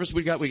remember how nervous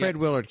we got? Fred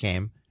Willard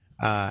came.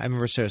 I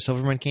remember Sarah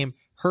Silverman came.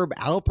 Herb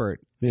Alpert.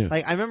 Yeah.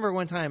 Like, I remember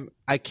one time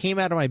I came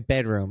out of my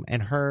bedroom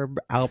and Herb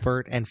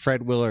Alpert and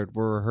Fred Willard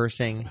were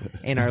rehearsing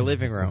in our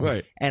living room.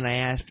 Right. And I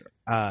asked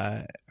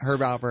Herb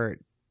Alpert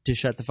to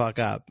shut the fuck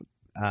up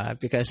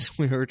because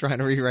we were trying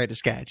to rewrite a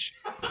sketch.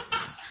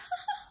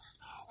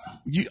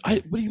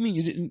 What do you mean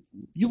you didn't?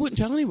 You wouldn't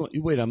tell anyone?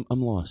 Wait, I'm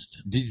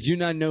lost. Did you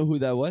not know who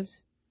that was?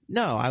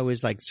 No, I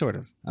was like sort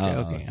of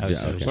joking. I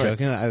was okay.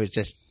 joking. I was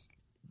just.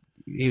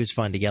 It was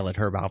fun to yell at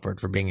Herb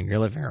Alpert for being in your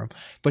living room,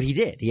 but he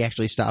did. He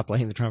actually stopped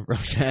playing the trumpet real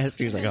fast.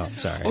 He was like, "Oh, I'm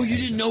sorry." Oh, you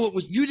didn't know what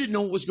was? You didn't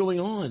know what was going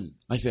on.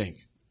 I think.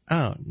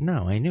 Oh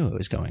no, I knew it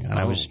was going on.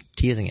 I was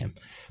teasing him,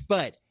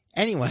 but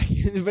anyway,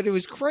 but it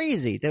was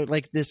crazy. That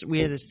like this,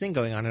 we had this thing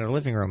going on in our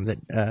living room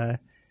that.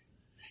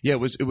 Yeah, it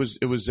was.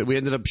 We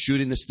ended up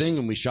shooting this thing,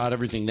 and we shot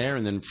everything there.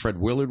 And then Fred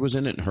Willard was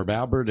in it, and Herb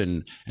Albert,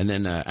 and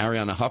then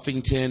Ariana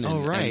Huffington,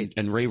 and,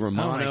 and Ray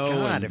Romano,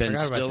 and Ben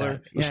Stiller.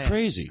 It was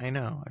crazy. I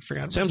know. I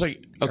forgot. Sounds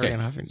like okay.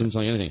 Ariana Huffington. Doesn't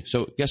sound like anything.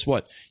 So guess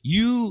what?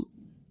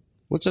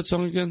 What's that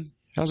song again?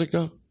 How's it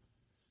go?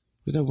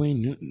 With that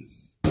Wayne Newton.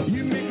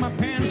 You make my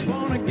pants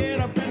wanna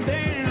get up and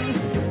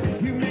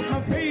dance. You make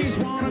my face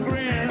wanna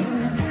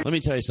grin. Let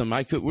me tell you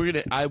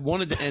something. I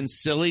wanted to end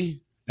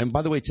silly. And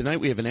by the way, tonight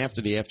we have an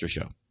after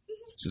show.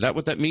 So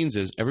what that means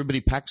is everybody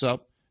packs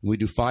up and we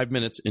do 5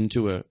 minutes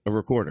into a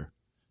recorder.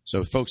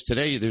 So folks,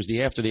 today there's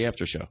the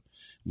after show.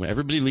 When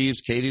everybody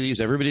leaves, Katie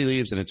leaves, everybody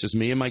leaves, and it's just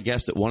me and my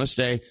guests that want to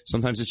stay.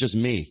 Sometimes it's just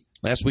me.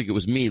 Last week it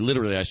was me,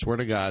 literally, I swear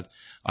to God.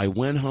 I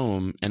went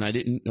home and I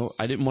didn't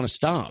want to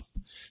stop.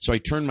 So I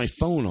turned my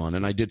phone on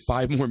and I did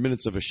 5 more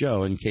minutes of a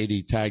show, and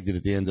Katie tagged it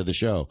at the end of the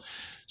show.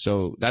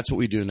 So that's what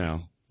we do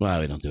now.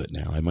 Well, we don't do it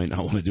now. I might not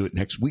want to do it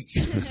next week.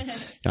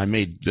 I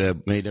made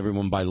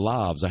everyone buy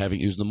lavs. I haven't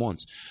used them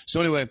once. So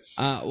anyway,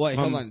 wait,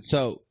 hold on.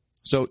 So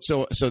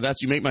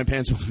that's you make my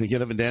pants want to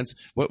get up and dance.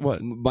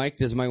 What? Mike,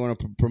 does Mike want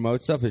to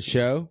promote stuff? His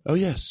show? Oh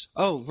yes.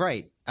 Oh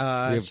right. We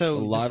have So a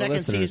lot the of second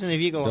listeners. season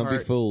of Eagle Don't Heart.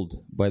 be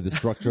fooled by the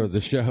structure of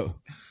the show.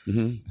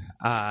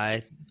 Mm-hmm.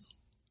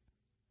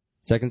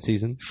 Second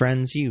season.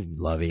 Friends, you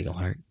love Eagle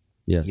Heart.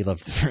 Yeah. You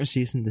loved the first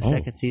season. The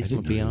second season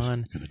will be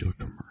on Going to do a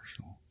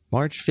commercial.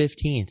 March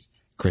 15th.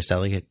 Chris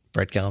Elliott,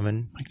 Brett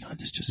Gelman, My God,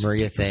 this just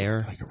Maria sounds Thayer.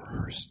 like a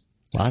rehearsed.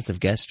 Lots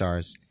of guest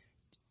stars.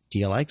 Do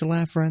you like to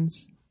laugh,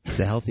 friends? It's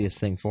the healthiest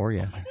thing for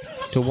you.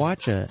 To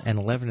watch an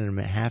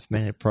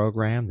 11.5-minute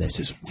program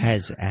that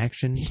has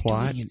action,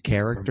 plot,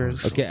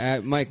 characters, Okay,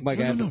 Mike, I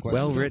have a question.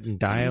 well-written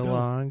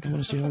dialogue, I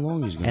want to see how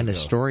long he's going to and go. a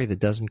story that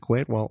doesn't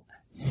quit. Well,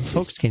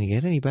 folks, can you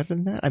get any better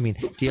than that? I mean,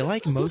 do you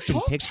like motion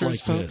talks pictures, like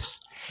folks?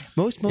 this?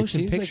 Most motion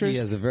seems like he pictures,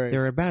 has a very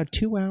they're about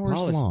 2 hours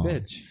polished long.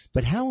 pitch.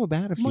 But how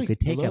about if you Mike, could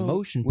take a hello?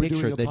 motion We're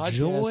doing picture, a the podcast.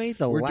 joy,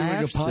 the We're doing a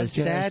laughs, the podcast.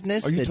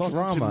 sadness, Are you the talking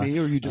to drama me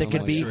or are you just that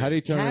could be How do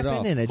you turn it happen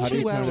off? in a How do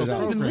you turn 2 hour it off? program?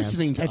 Not even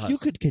listening to If you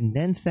us. could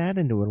condense that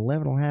into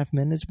 11.5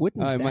 minutes,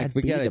 wouldn't All right, that Mike,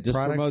 be forget the it. Just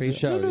product promote for the you?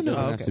 show. No. It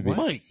doesn't have to be.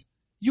 Mike,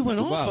 you went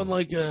off Wow. on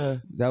like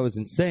That was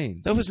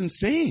insane. that was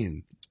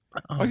insane. Are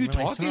you I'm really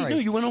talking? sorry. No,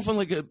 you went off on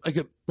like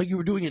you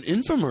were doing an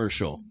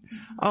infomercial.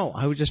 Oh,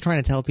 I was just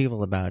trying to tell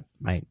people about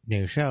my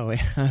new show.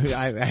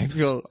 I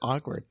feel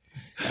awkward.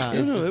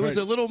 No, it was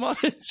a little much.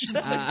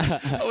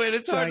 Oh wait,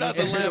 it's hard not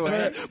to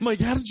laugh. Mike,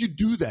 how did you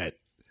do that?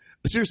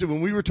 Seriously,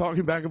 when we were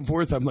talking back and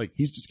forth, I'm like,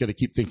 he's just going to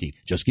keep thinking.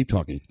 Just keep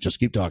talking. Just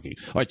keep talking.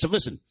 All right, so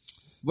listen.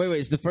 Wait,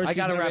 is the first I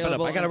got to season wrap it up.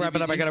 available I got to on wrap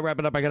it up. DVD? I got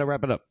to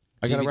wrap it up.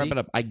 I gotta DVD? wrap it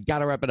up. I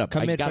gotta wrap it up.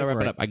 Come I gotta wrap it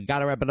mid-February. up. I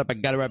gotta wrap it up. I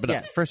gotta wrap it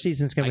up. Yeah, first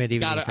season's going to be a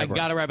DVD. I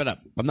gotta wrap it up.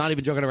 I'm not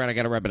even joking around. I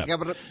gotta wrap it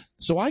up.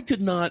 So I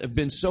could not have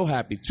been so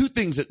happy. Two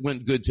things that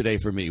went good today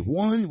for me.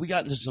 One, we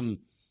got into some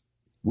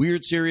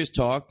weird, serious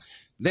talk.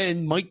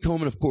 Then Mike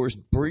Coleman, of course,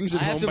 brings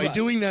it home by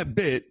doing that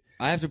bit.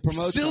 I have to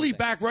promote silly something.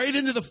 back right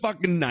into the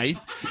fucking night.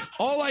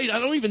 I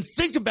don't even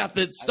think about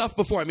that stuff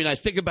before. I mean, I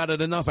think about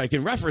it enough. I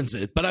can reference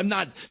it, but I'm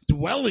not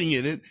dwelling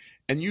in it.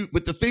 And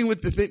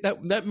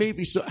that made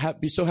me so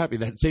happy.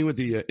 That thing with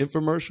the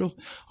infomercial.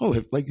 Oh,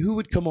 who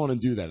would come on and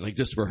do that? Like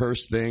this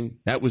rehearsed thing.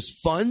 That was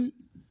fun.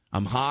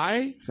 I'm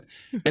high,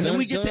 and then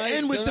we get to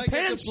end with the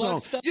pants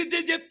song. You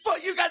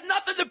got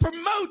nothing to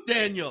promote,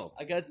 Daniel.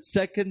 I got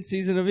second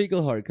season of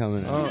Eagleheart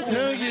coming out. Oh,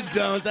 no, you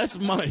don't. That's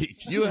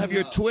Mike. You have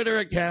your Twitter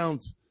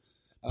account.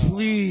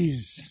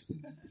 Please.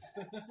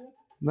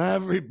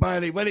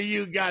 Everybody, what do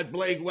you got,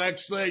 Blake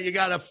Wexler? You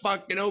got a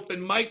fucking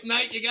open mic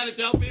night you got to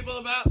tell people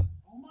about?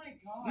 Oh, my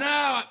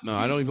God. No,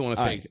 I don't even want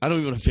to fake. I don't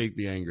even want to fake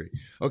be angry.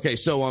 Okay,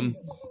 so,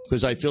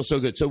 because I feel so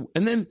good. So,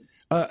 and then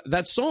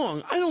that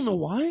song, I don't know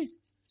why.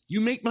 You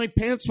make my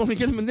pants want to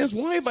get them in this.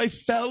 Why have I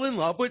fell in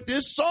love with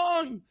this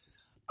song?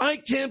 I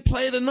can't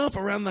play it enough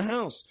around the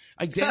house.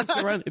 I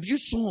danced around. If you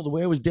saw the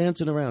way I was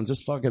dancing around,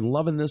 just fucking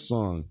loving this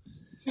song.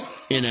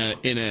 In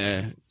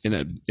a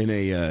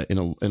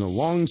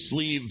long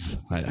sleeve.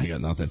 I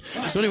got nothing.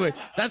 So anyway,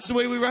 that's the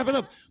way we wrap it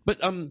up. But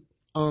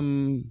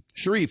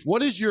Sharif,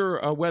 what is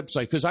your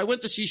website? Because I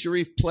went to see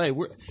Sharif play.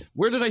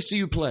 Where did I see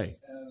you play?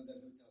 It was at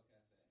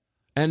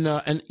Hotel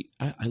Cafe.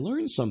 And I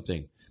learned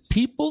something.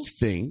 People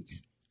think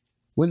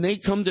when they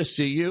come to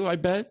see you, I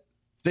bet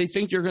they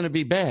think you're going to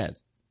be bad.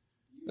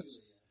 That's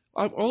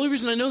the only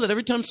reason I know that.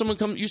 Every time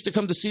someone used to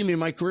come to see me in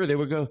my career, they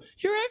would go,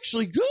 "You're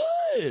actually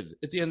good."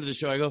 At the end of the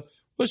show, I go,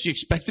 "Well, she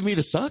expected me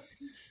to suck?"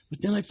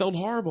 But then I felt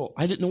horrible.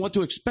 I didn't know what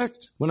to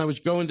expect when I was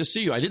going to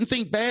see you. I didn't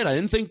think bad. I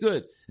didn't think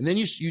good. And then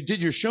you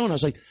did your show, and I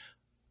was like,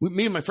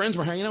 me and my friends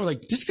were hanging out. We're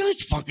like, "This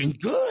guy's fucking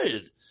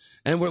good."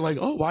 And we're like,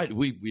 "Oh, why?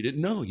 We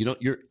didn't know." You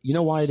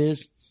know why it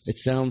is? It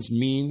sounds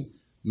mean.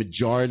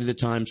 Majority of the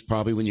times,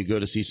 probably when you go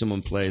to see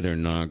someone play, they're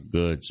not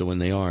good. So when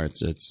they are,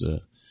 it's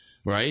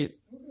right.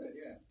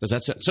 Does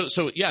that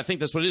so? Yeah, I think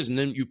that's what it is. And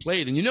then you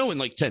played, and in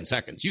like 10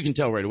 seconds, you can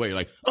tell right away. You're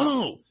like,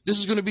 "Oh, this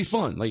is going to be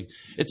fun." Like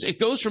it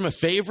goes from a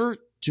favor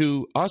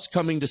to us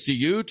coming to see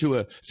you to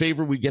a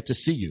favor we get to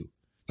see you.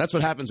 That's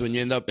what happens when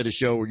you end up at a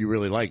show where you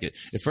really like it.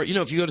 If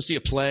you go to see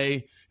a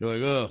play, you're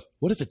like, "Oh,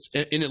 what if it's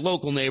in a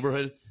local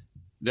neighborhood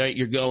that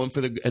you're going for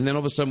and then all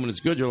of a sudden when it's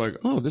good, you're like,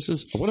 "Oh, this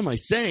is what am I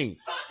saying?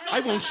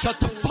 I won't shut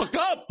the fuck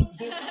up.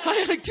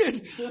 I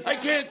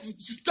can't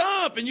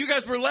stop." And you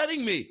guys were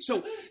letting me.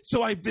 So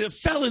I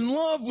fell in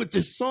love with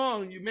this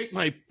song. You make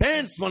my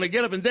pants want to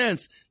get up and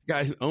dance. The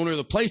guy, owner of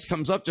the place,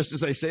 comes up just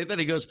as I say that.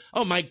 He goes,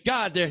 "Oh my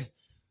God, they're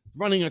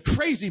running a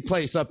crazy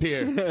place up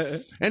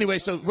here." Anyway,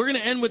 so we're going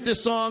to end with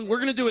this song. We're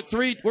going to do it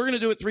three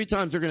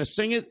times. They're going to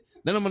sing it.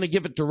 Then I'm going to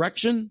give it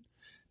direction.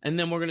 And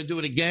then we're going to do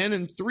it again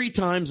and 3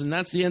 times. And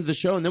that's the end of the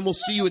show. And then we'll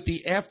see you at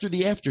after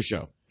the after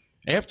show.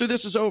 After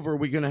this is over,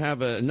 we're going to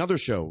have another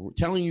show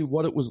telling you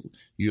what it was.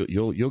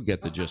 You'll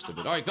get the gist of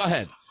it. All right, go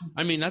ahead.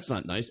 I mean, that's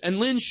not nice. And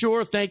Lynn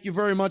Shore, thank you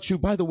very much. Who,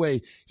 by the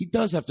way, he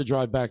does have to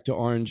drive back to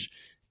Orange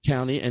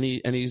County, and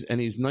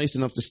he's nice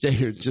enough to stay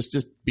here just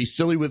to be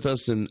silly with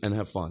us and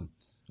have fun.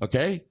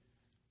 Okay?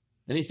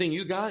 Anything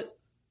you got?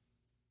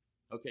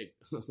 Okay.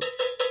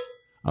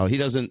 Oh, he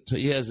doesn't.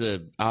 He has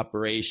an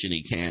operation.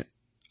 He can't.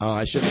 Oh,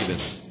 I shouldn't even.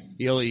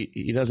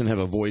 He doesn't have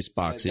a voice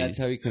box. That's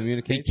how he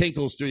communicates? He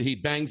tinkles through. He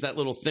bangs that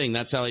little thing.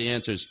 That's how he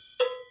answers.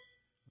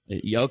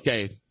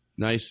 Okay.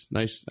 Nice.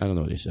 I don't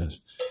know what he says.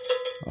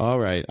 All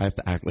right. I have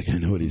to act like I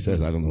know what he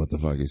says. I don't know what the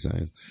fuck he's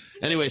saying.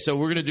 Anyway, so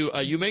we're going to do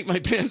You Make My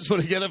Pants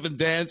Want to Get Up and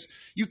Dance.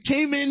 You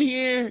came in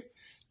here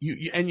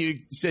and you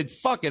said,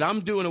 "Fuck it. I'm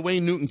doing a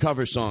Wayne Newton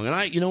cover song."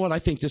 And you know what? I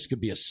think this could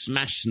be a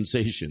smash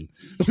sensation.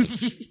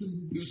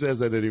 Who says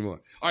that anymore?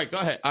 All right, go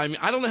ahead. I mean,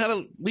 I don't know how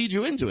to lead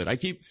you into it.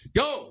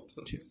 Go.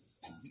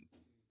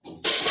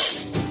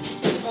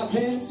 My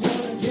pants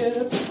wanna get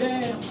up and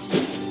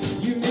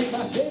dance. You make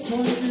my face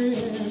wanna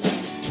grin.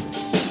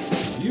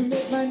 You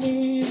make my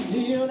knees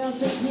kneel down,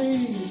 say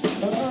please.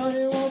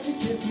 Honey, won't you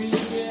kiss me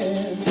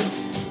again?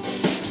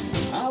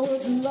 I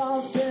was a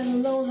lost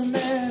and lonely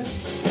man.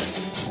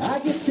 I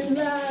get through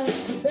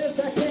life the best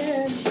I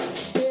can.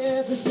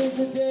 Ever since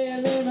the day I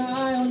laid my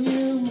eye on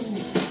you,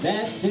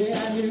 that day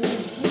I knew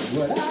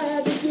what I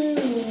had to do.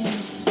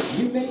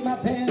 You make my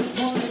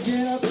pants wanna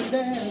get up and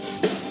dance.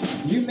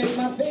 You make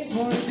my face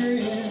wanna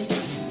grin.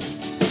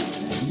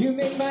 You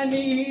make my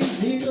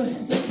knees kneel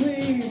and say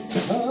please.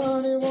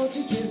 Honey, won't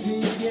you kiss me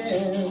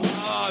again?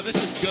 Oh, this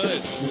is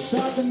good.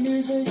 Start the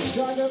music,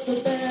 start up the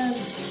band.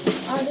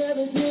 I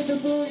never did the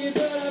boogie,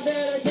 but I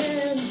bet I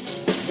can.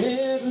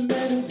 Never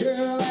met a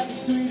girl like the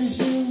sweet as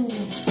you.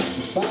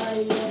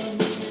 Body on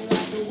me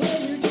like the way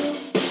you do.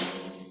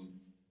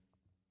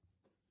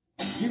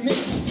 You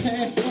make my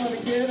pants wanna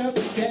get up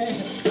and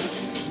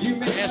dance. You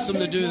make I asked him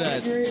to do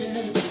that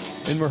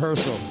in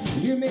rehearsal.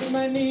 You make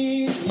my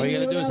knees. All you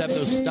gotta do is have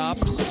those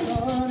stops.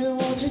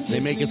 won't you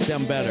kiss They make me it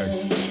sound better.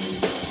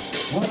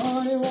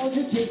 Honey, won't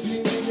you kiss me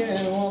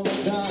again one more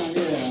time?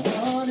 Yeah,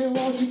 honey,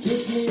 won't you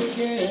kiss me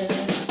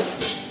again?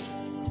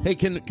 Hey,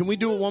 can we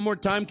do it one more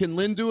time? Can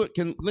Lynn do it?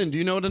 Lynn, do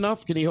you know it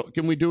enough?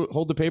 Can we do it?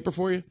 Hold the paper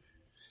for you?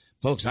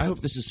 Folks, I hope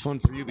this is fun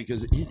for you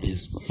because it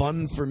is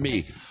fun for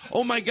me.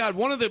 Oh, my God.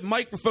 One of the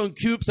microphone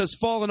cubes has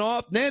fallen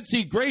off.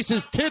 Nancy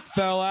Grace's tit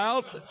fell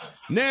out.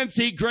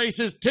 Nancy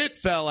Grace's tit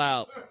fell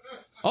out.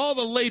 All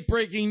the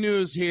late-breaking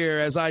news here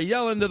as I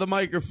yell into the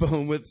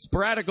microphone with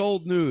sporadic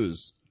old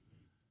news.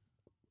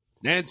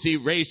 Nancy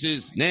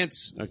races.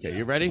 Okay,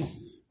 you ready?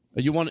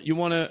 You want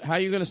to? How are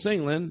you going to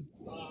sing, Lynn?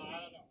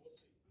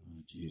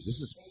 Jeez, this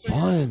is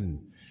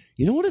fun.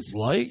 You know what it's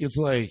like? It's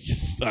like,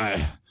 it's not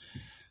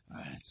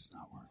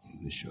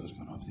working. This show's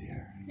going off the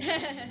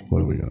air.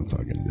 What are we going to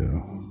fucking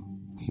do?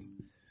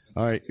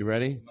 All right, you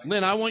ready?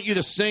 Lynn, I want you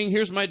to sing.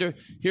 Here's my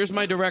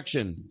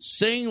direction.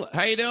 Sing.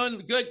 How you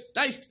doing? Good.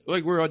 Nice.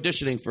 Like we're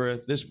auditioning for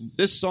this.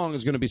 This song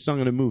is going to be sung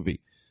in a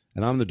movie,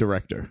 and I'm the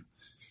director.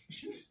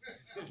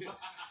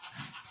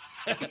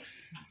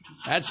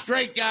 That's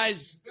great,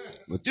 guys.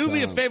 Do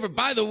me a favor.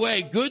 By the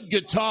way, good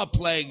guitar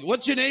playing.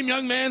 What's your name,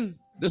 young man?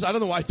 I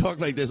don't know why I talk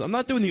like this. I'm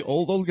not doing the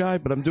old guy,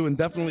 but I'm doing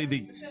definitely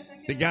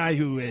the guy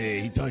who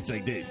he talks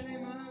like this.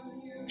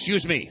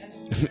 Excuse me.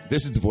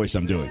 This is the voice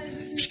I'm doing.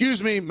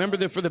 Excuse me.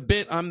 Remember for the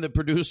bit, I'm the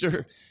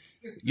producer.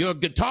 Your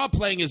guitar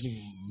playing is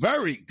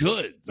very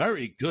good.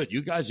 Very good.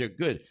 You guys are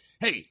good.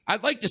 Hey,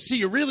 I'd like to see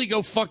you really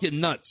go fucking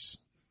nuts.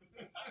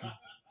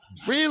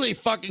 Really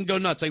fucking go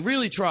nuts. Like,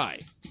 really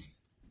try.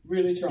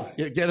 Really try.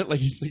 Yeah, get it? Like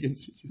he's thinking.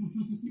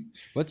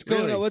 What's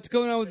going on? What's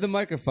going on with the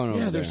microphone over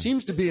there? Yeah, there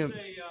seems to be a.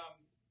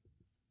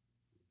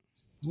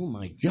 Oh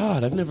my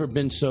God! I've never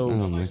been so.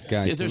 Oh my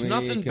God! There's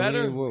nothing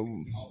better.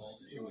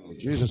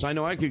 Jesus, I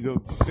know I could go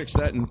fix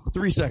that in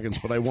 3 seconds,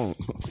 but I won't.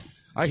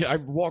 I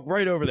walk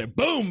right over there.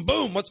 Boom,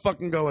 boom. What's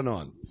fucking going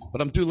on?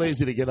 But I'm too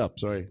lazy to get up.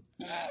 Sorry.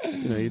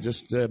 You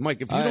just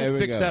Mike. If you don't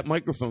fix that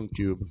microphone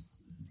cube.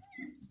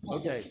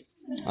 Okay.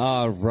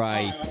 All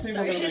right. I think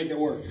we're gonna make it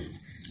work.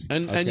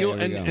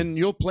 And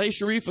you'll play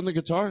Sharif on the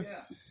guitar?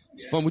 Yeah.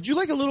 It's fun. Would you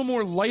like a little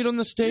more light on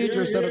the stage,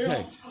 or is that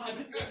okay?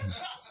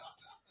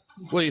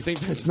 What, do you think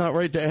that's not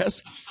right to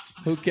ask?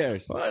 Who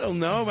cares? I don't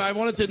know. I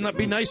want it to not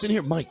be nice in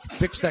here. Mike,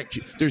 fix that.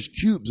 There's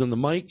cubes on the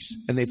mics,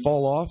 and they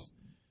fall off.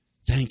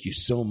 Thank you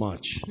so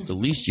much. The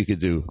least you could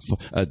do,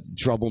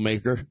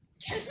 troublemaker.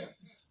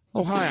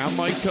 Oh, hi, I'm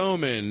Mike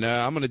Coman.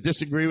 I'm going to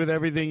disagree with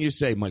everything you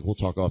say. Mike, we'll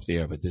talk off the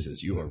air, but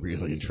you are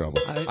really in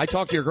trouble. I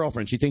talked to your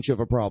girlfriend. She thinks you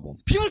have a problem.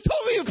 People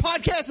told me your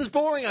podcast is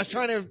boring. I was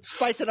trying to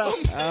spice it up.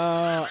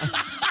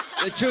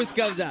 The truth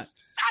comes out.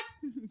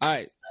 All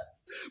right.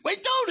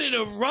 Wait, don't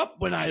interrupt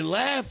when I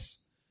laugh.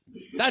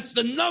 That's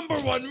the number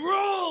one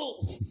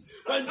rule.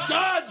 When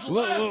God's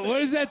what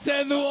does that say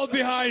on the wall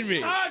behind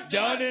me?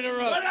 Don't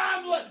interrupt.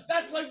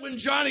 That's like when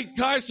Johnny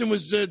Carson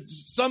was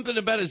something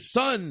about his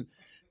son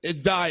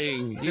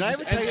dying. Did I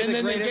ever tell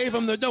you they gave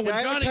him the no. Did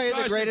I ever tell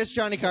you the greatest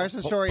Johnny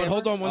Carson story But ever?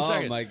 hold on one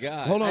second. Oh my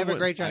God! Hold on. I have a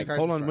great Johnny Carson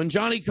Hold on. story. When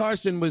Johnny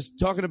Carson was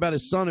talking about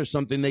his son or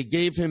something, they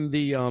gave him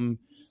the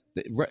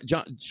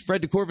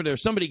Fred DeCorvin.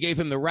 Somebody gave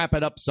him the wrap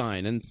it up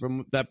sign, and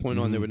from that point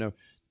on, there were no.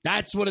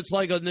 That's what it's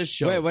like on this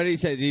show. Wait, what did he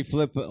say? Did he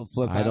flip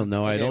I don't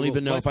know. I don't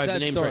even know if I have the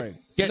names right.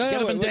 Get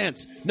up and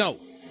dance. No.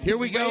 Here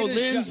we go.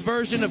 Lynn's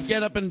version of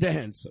Get Up and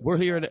Dance. We're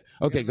here.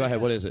 Okay, go ahead.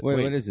 What is it?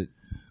 Wait, what is it?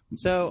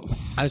 So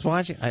I was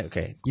watching.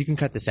 Okay, you can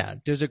cut this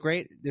out. There's a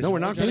great. No, we're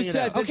not cutting it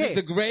out. This is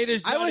the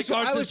greatest Johnny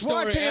Carson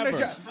story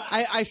ever.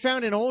 I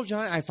found an old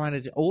I found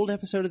an old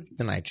episode of The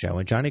Tonight Show,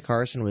 and Johnny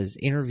Carson was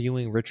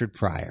interviewing Richard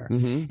Pryor.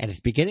 Mm-hmm. And at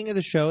the beginning of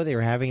the show, they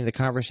were having the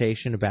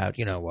conversation about,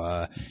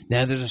 now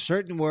there's a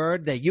certain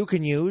word that you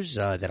can use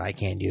that I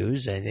can't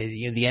use,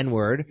 the N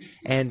word,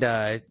 and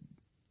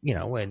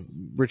when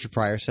Richard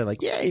Pryor said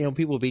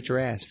people will beat your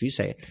ass if you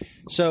say it.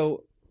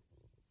 So.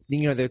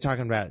 They're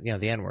talking about,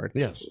 the N-word.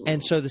 Yes.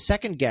 And so the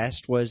second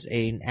guest was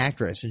an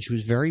actress, and she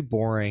was very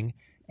boring.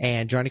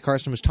 And Johnny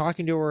Carson was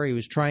talking to her. He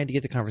was trying to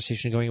get the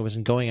conversation going. It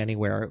wasn't going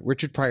anywhere.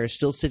 Richard Pryor is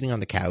still sitting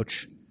on the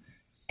couch.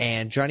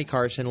 And Johnny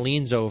Carson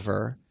leans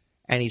over,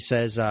 and he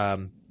says,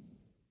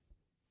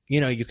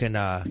 you can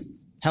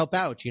help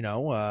out,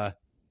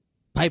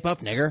 pipe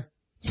up, nigger.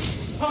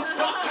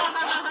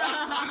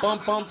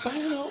 Bum, bum,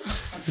 bum.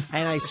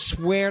 And I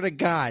swear to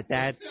God,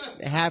 that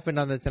happened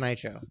on The Tonight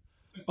Show.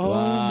 Oh,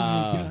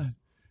 my God.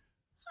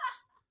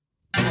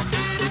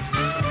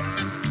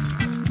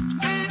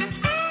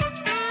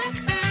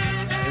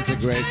 It's a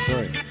great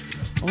story.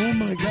 Oh,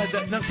 my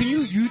God. Now, can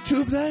you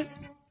YouTube that?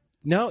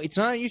 No, it's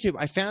not on YouTube.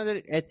 I found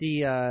it at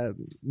the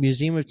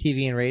Museum of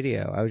TV and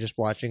Radio. I was just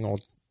watching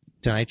old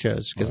Tonight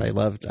shows because I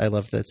loved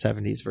the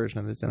 70s version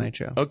of The Tonight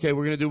Show. Okay,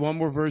 we're going to do one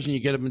more version. You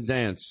get up and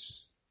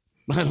dance.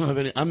 I don't have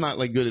any. I'm not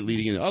good at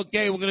leading in.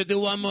 Okay, we're going to do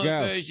one more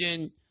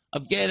version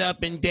of Get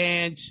Up and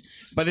Dance.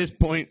 By this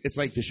point, it's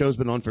like the show's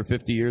been on for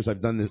 50 years.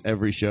 I've done this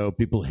every show.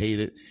 People hate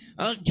it.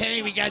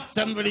 Okay, we got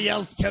somebody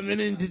else coming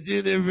in to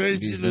do their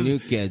version of new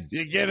kids.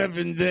 You Get Up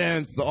and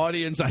Dance. The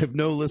audience, I have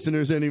no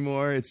listeners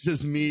anymore. It's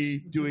just me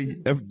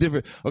doing a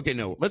different. Okay,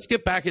 no, let's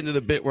get back into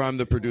the bit where I'm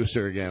the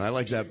producer again. I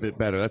like that bit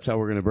better. That's how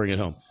we're going to bring it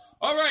home.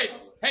 All right.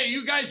 Hey,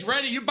 you guys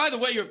ready? By the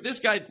way, this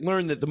guy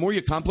learned that the more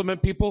you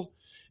compliment people,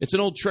 it's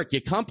an old trick.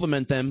 You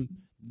compliment them.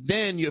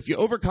 Then, if you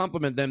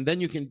over-compliment them, then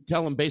you can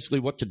tell them basically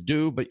what to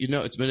do, but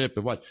it's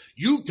manipulative. What?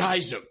 You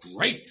guys are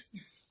great.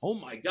 Oh,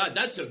 my God,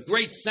 that's a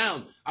great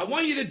sound. I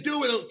want you to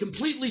do it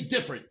completely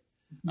different.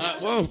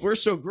 Well, if we're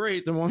so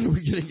great, then why are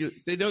we getting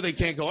it? They know they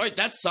can't go, all right,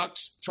 that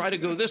sucks. Try to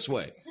go this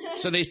way.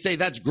 So they say,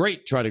 that's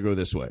great. Try to go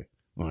this way.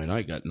 All right,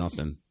 I got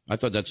nothing. I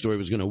thought that story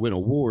was going to win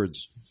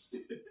awards.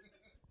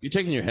 You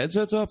taking your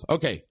headsets off?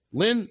 Okay,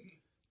 Lynn,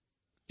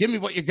 give me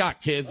what you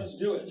got, kid. Let's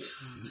do it.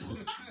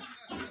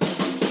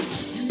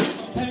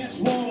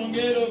 Wanna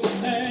get up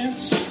and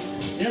dance.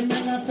 You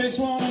make my face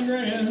wanna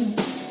grin.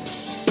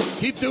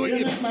 Keep doing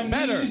it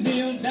better.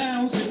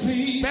 Down, so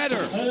please.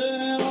 Better.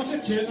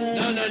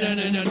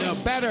 No.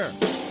 Better.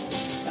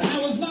 I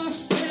was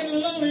lost and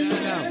lonely.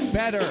 No.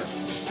 Better.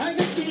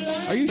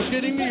 Are you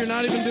shitting me? You're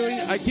not even doing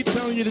it. I keep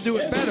telling you to do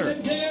it better.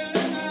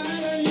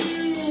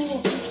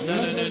 No.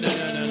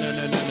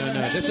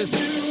 This is.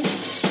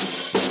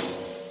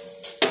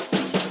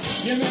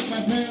 You make my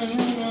face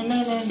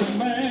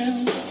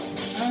man.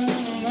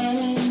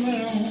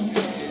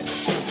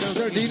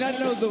 Sir, do you not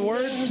know the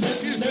words?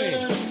 Excuse me.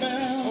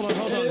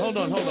 Hold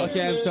on.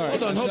 Okay, I'm sorry.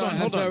 Hold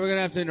on. We're going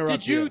to have to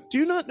interrupt you. Do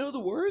you not know the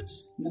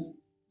words?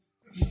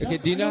 Okay,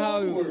 do you know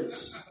how... No.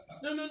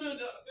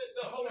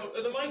 Hold on.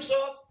 Are the mics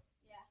off?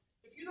 Yeah.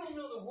 If you don't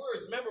know the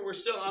words, remember,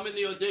 I'm in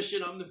the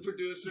audition, I'm the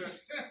producer.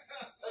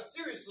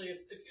 Seriously,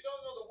 if you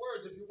don't know the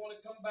words, if you want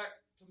to come back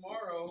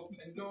tomorrow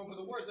and go over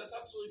the words, that's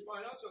absolutely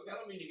fine. That's okay. I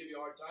don't mean to give you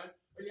a hard time.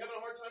 Are you having a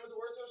hard time with the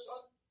words,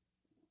 son?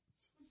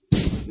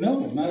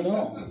 No, not at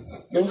all.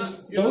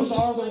 Those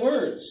are the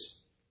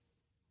words.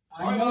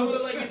 I'm going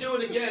to let you do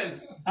it again.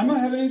 I'm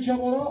not having any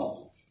trouble at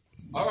all.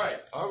 All right.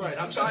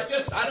 I'm sorry.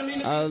 I don't mean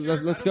to be a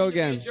jerk. Let's go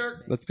again.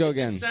 Let's go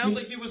again. It sounded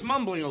like he was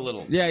mumbling a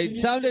little. Yeah, it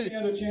sounded... Any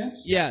other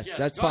chance? Yes,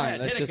 that's go fine.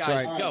 ahead. Let's Hit just it,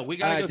 guys. try. Go. We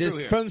got to go through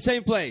here. From the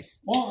same place.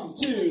 1,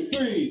 2,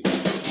 3.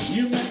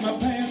 You make my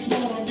pants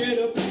wanna get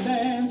up and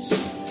dance.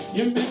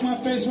 You make my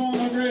face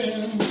wanna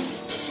grin.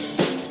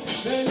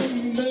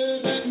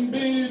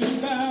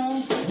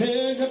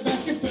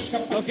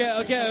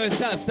 Okay,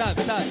 stop. Stop.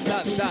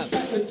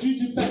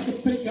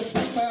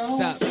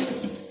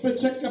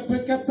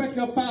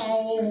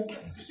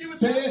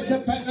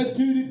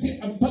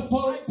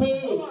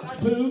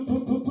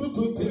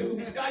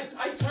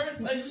 I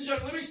turned,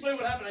 let me explain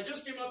what happened. I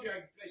just came up here,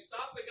 I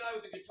stopped the guy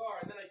with the guitar,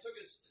 and then I took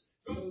his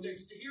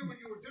drumsticks to hear what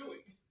you were doing.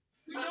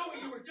 We know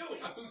what you were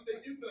doing. I wasn't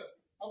doing that.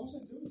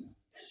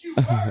 Yes, you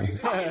were. You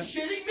fucking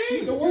shitting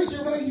me? The words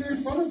are right here in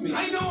front of me.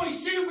 I know, I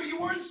see it, but you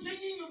weren't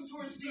singing them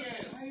towards the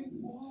end. I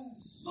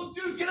was. Look,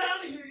 dude, get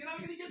out of here. You're not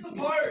going to get the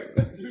part.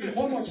 Dude,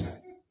 one more time.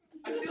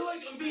 I feel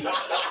like I'm being...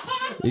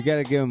 You got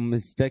to give him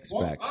his sticks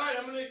back. All right,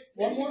 I'm going to...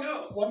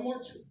 One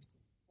more.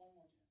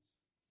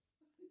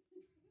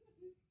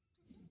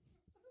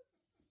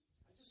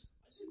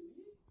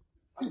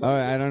 All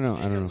right, I don't know.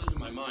 I'm losing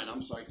my mind.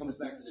 I'm sorry. It comes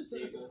back to the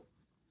table.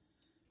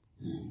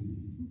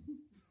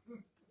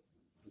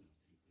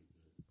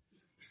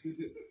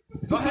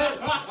 Go ahead.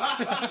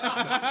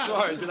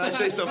 Sorry, did I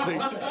say something?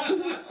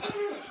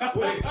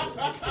 Wait,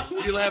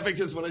 you laughing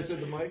because when I said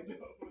the mic?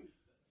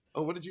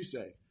 Oh, what did you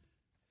say?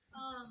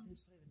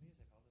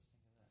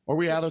 Are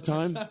we out of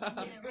time? Okay,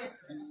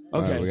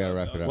 right, we gotta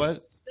wrap it up.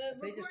 What?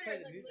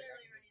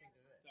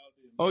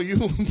 Oh, you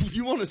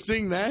want to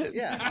sing that?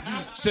 Yeah.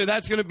 So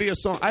that's going to be a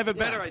song. I have a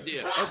better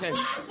idea. Okay.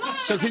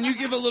 So can you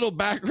give a little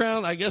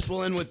background? I guess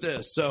we'll end with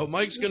this. So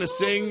Mike's going to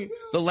sing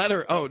the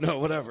letter. Oh, no,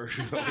 whatever.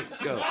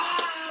 Go.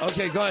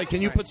 Okay, go ahead.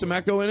 Can you put some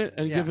echo in it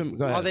and give him?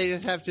 Go ahead. Oh, they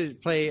just have to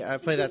play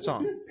that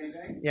song.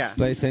 Yeah.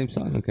 Play the same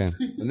song. Okay.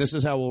 And this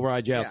is how we'll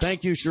ride you out. Yeah.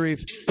 Thank you,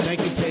 Sharif. Thank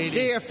you, Katie.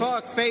 Dear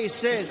fuck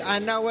faces, I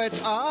know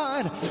it's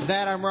odd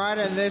that I'm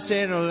writing this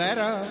in a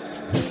letter.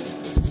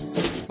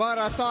 But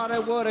I thought I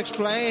would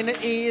explain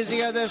it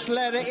easier. This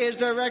letter is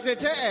directed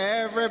to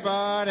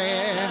everybody.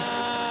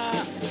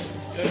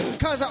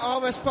 'Cause they're all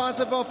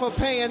responsible for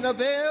paying the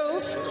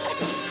bills.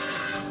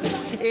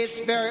 It's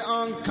very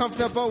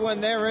uncomfortable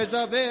when there is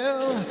a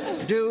bill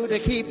due to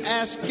keep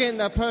asking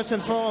the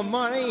person for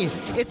money.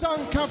 It's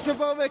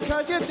uncomfortable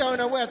because you don't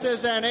know if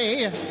there's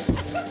any.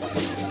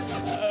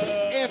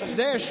 If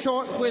they're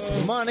short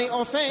with money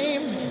or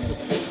fame,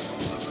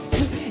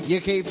 you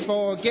keep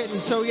forgetting,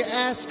 so you're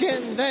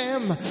asking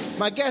them.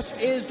 My guess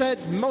is that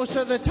most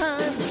of the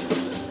time,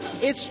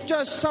 it's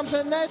just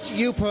something that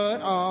you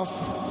put off.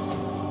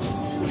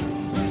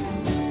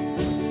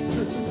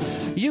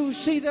 You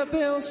see the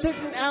bill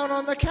sitting out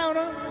on the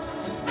counter.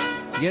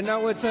 You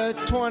know it's a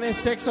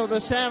 26th or the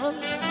 7th.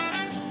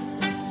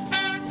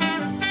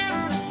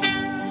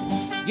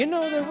 You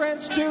know the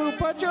rent's due,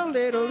 but you're a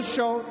little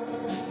short.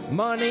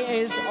 money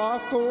is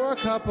off for a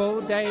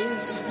couple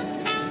days.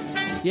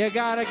 You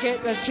gotta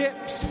get the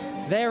chips,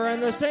 they're in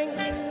the sink.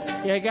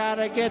 You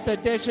gotta get the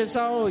dishes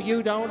so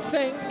you don't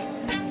think.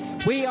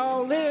 We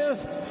all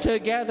live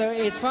together,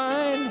 it's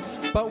fine,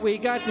 but we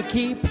got to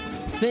keep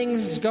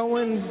things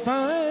going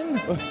fine.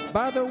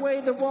 By the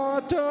way, the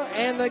water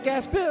and the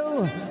gas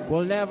bill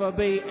will never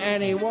be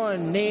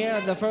anyone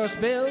near the first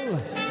bill.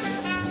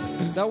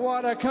 The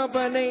water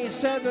company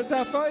said that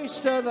the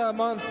first of the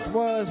month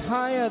was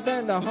higher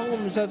than the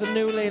homes of the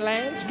newly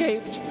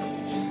landscaped.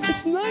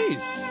 It's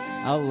nice.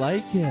 I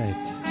like it.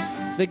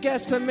 The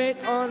guesstimate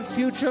on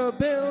future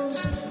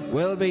bills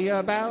will be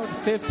about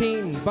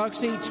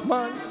 $15 each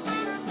month.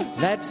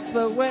 That's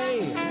the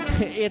way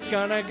it's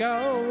gonna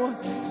go.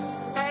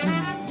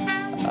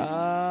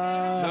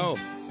 No,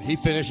 he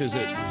finishes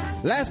it.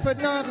 Last but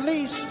not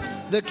least,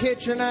 the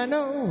kitchen. I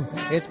know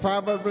it's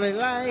probably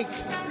like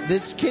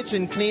this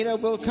kitchen cleaner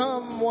will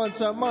come once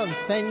a month,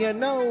 and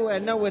no,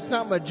 it's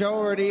not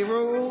majority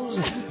rules.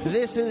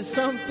 This is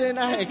something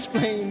I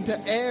explained to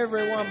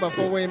everyone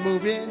before we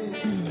moved in,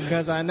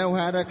 because I know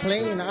how to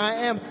clean.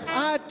 I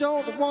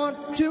don't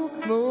want to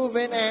move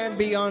in and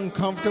be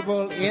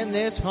uncomfortable in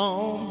this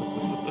home.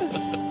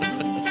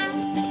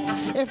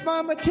 If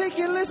my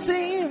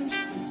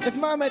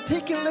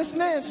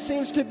meticulousness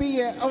seems to be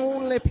your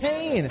only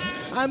pain,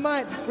 I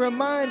might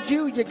remind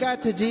you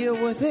got to deal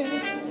with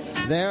it.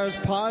 There's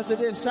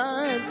positive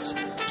sides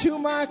to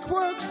my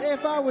quirks.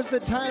 If I was the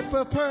type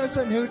of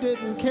person who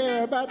didn't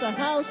care about the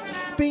house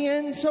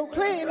being so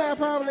clean, I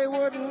probably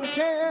wouldn't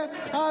care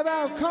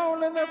about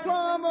calling the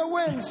plumber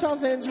when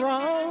something's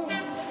wrong.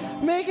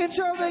 Making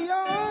sure the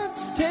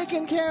yard's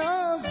taken care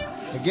of,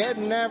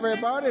 getting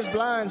everybody's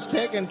blinds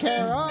taken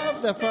care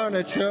of, the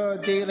furniture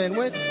dealing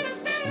with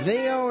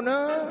the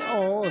owner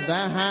or the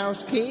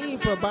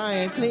housekeeper,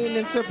 buying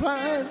cleaning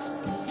supplies,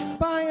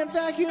 buying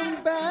vacuum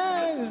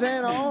bags,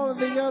 and all of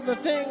the other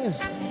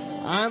things.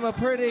 I'm a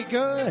pretty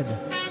good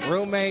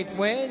roommate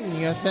when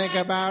you think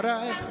about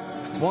it.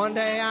 One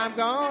day I'm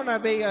gonna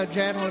be a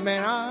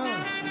gentleman of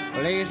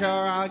leisure.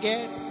 I'll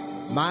get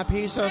my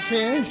piece of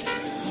fish.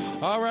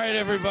 All right,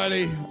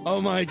 everybody.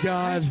 Oh, my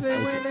God. You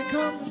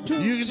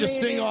can just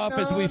sing off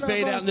as we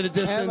fade out into the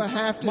distance.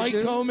 Mike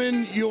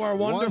Coleman, you are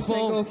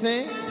wonderful.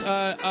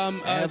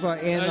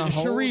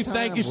 Sharif,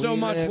 thank you so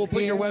much. We'll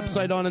put your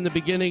website on in the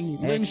beginning.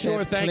 Lynn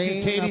Shore, thank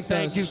you. Katie,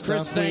 thank you.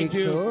 Chris, thank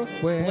you.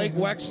 Blake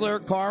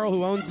Wexler, Carl,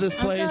 who owns this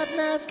place. I'm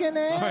not asking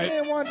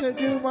anyone to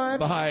do much.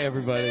 Bye,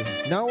 everybody.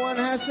 No one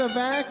has to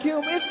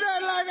vacuum. It's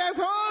not like I'm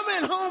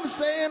coming home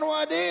saying,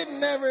 why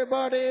didn't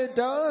everybody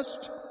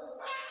dust?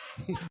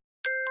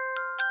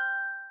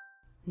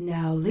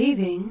 Now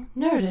leaving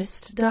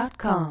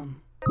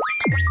Nerdist.com.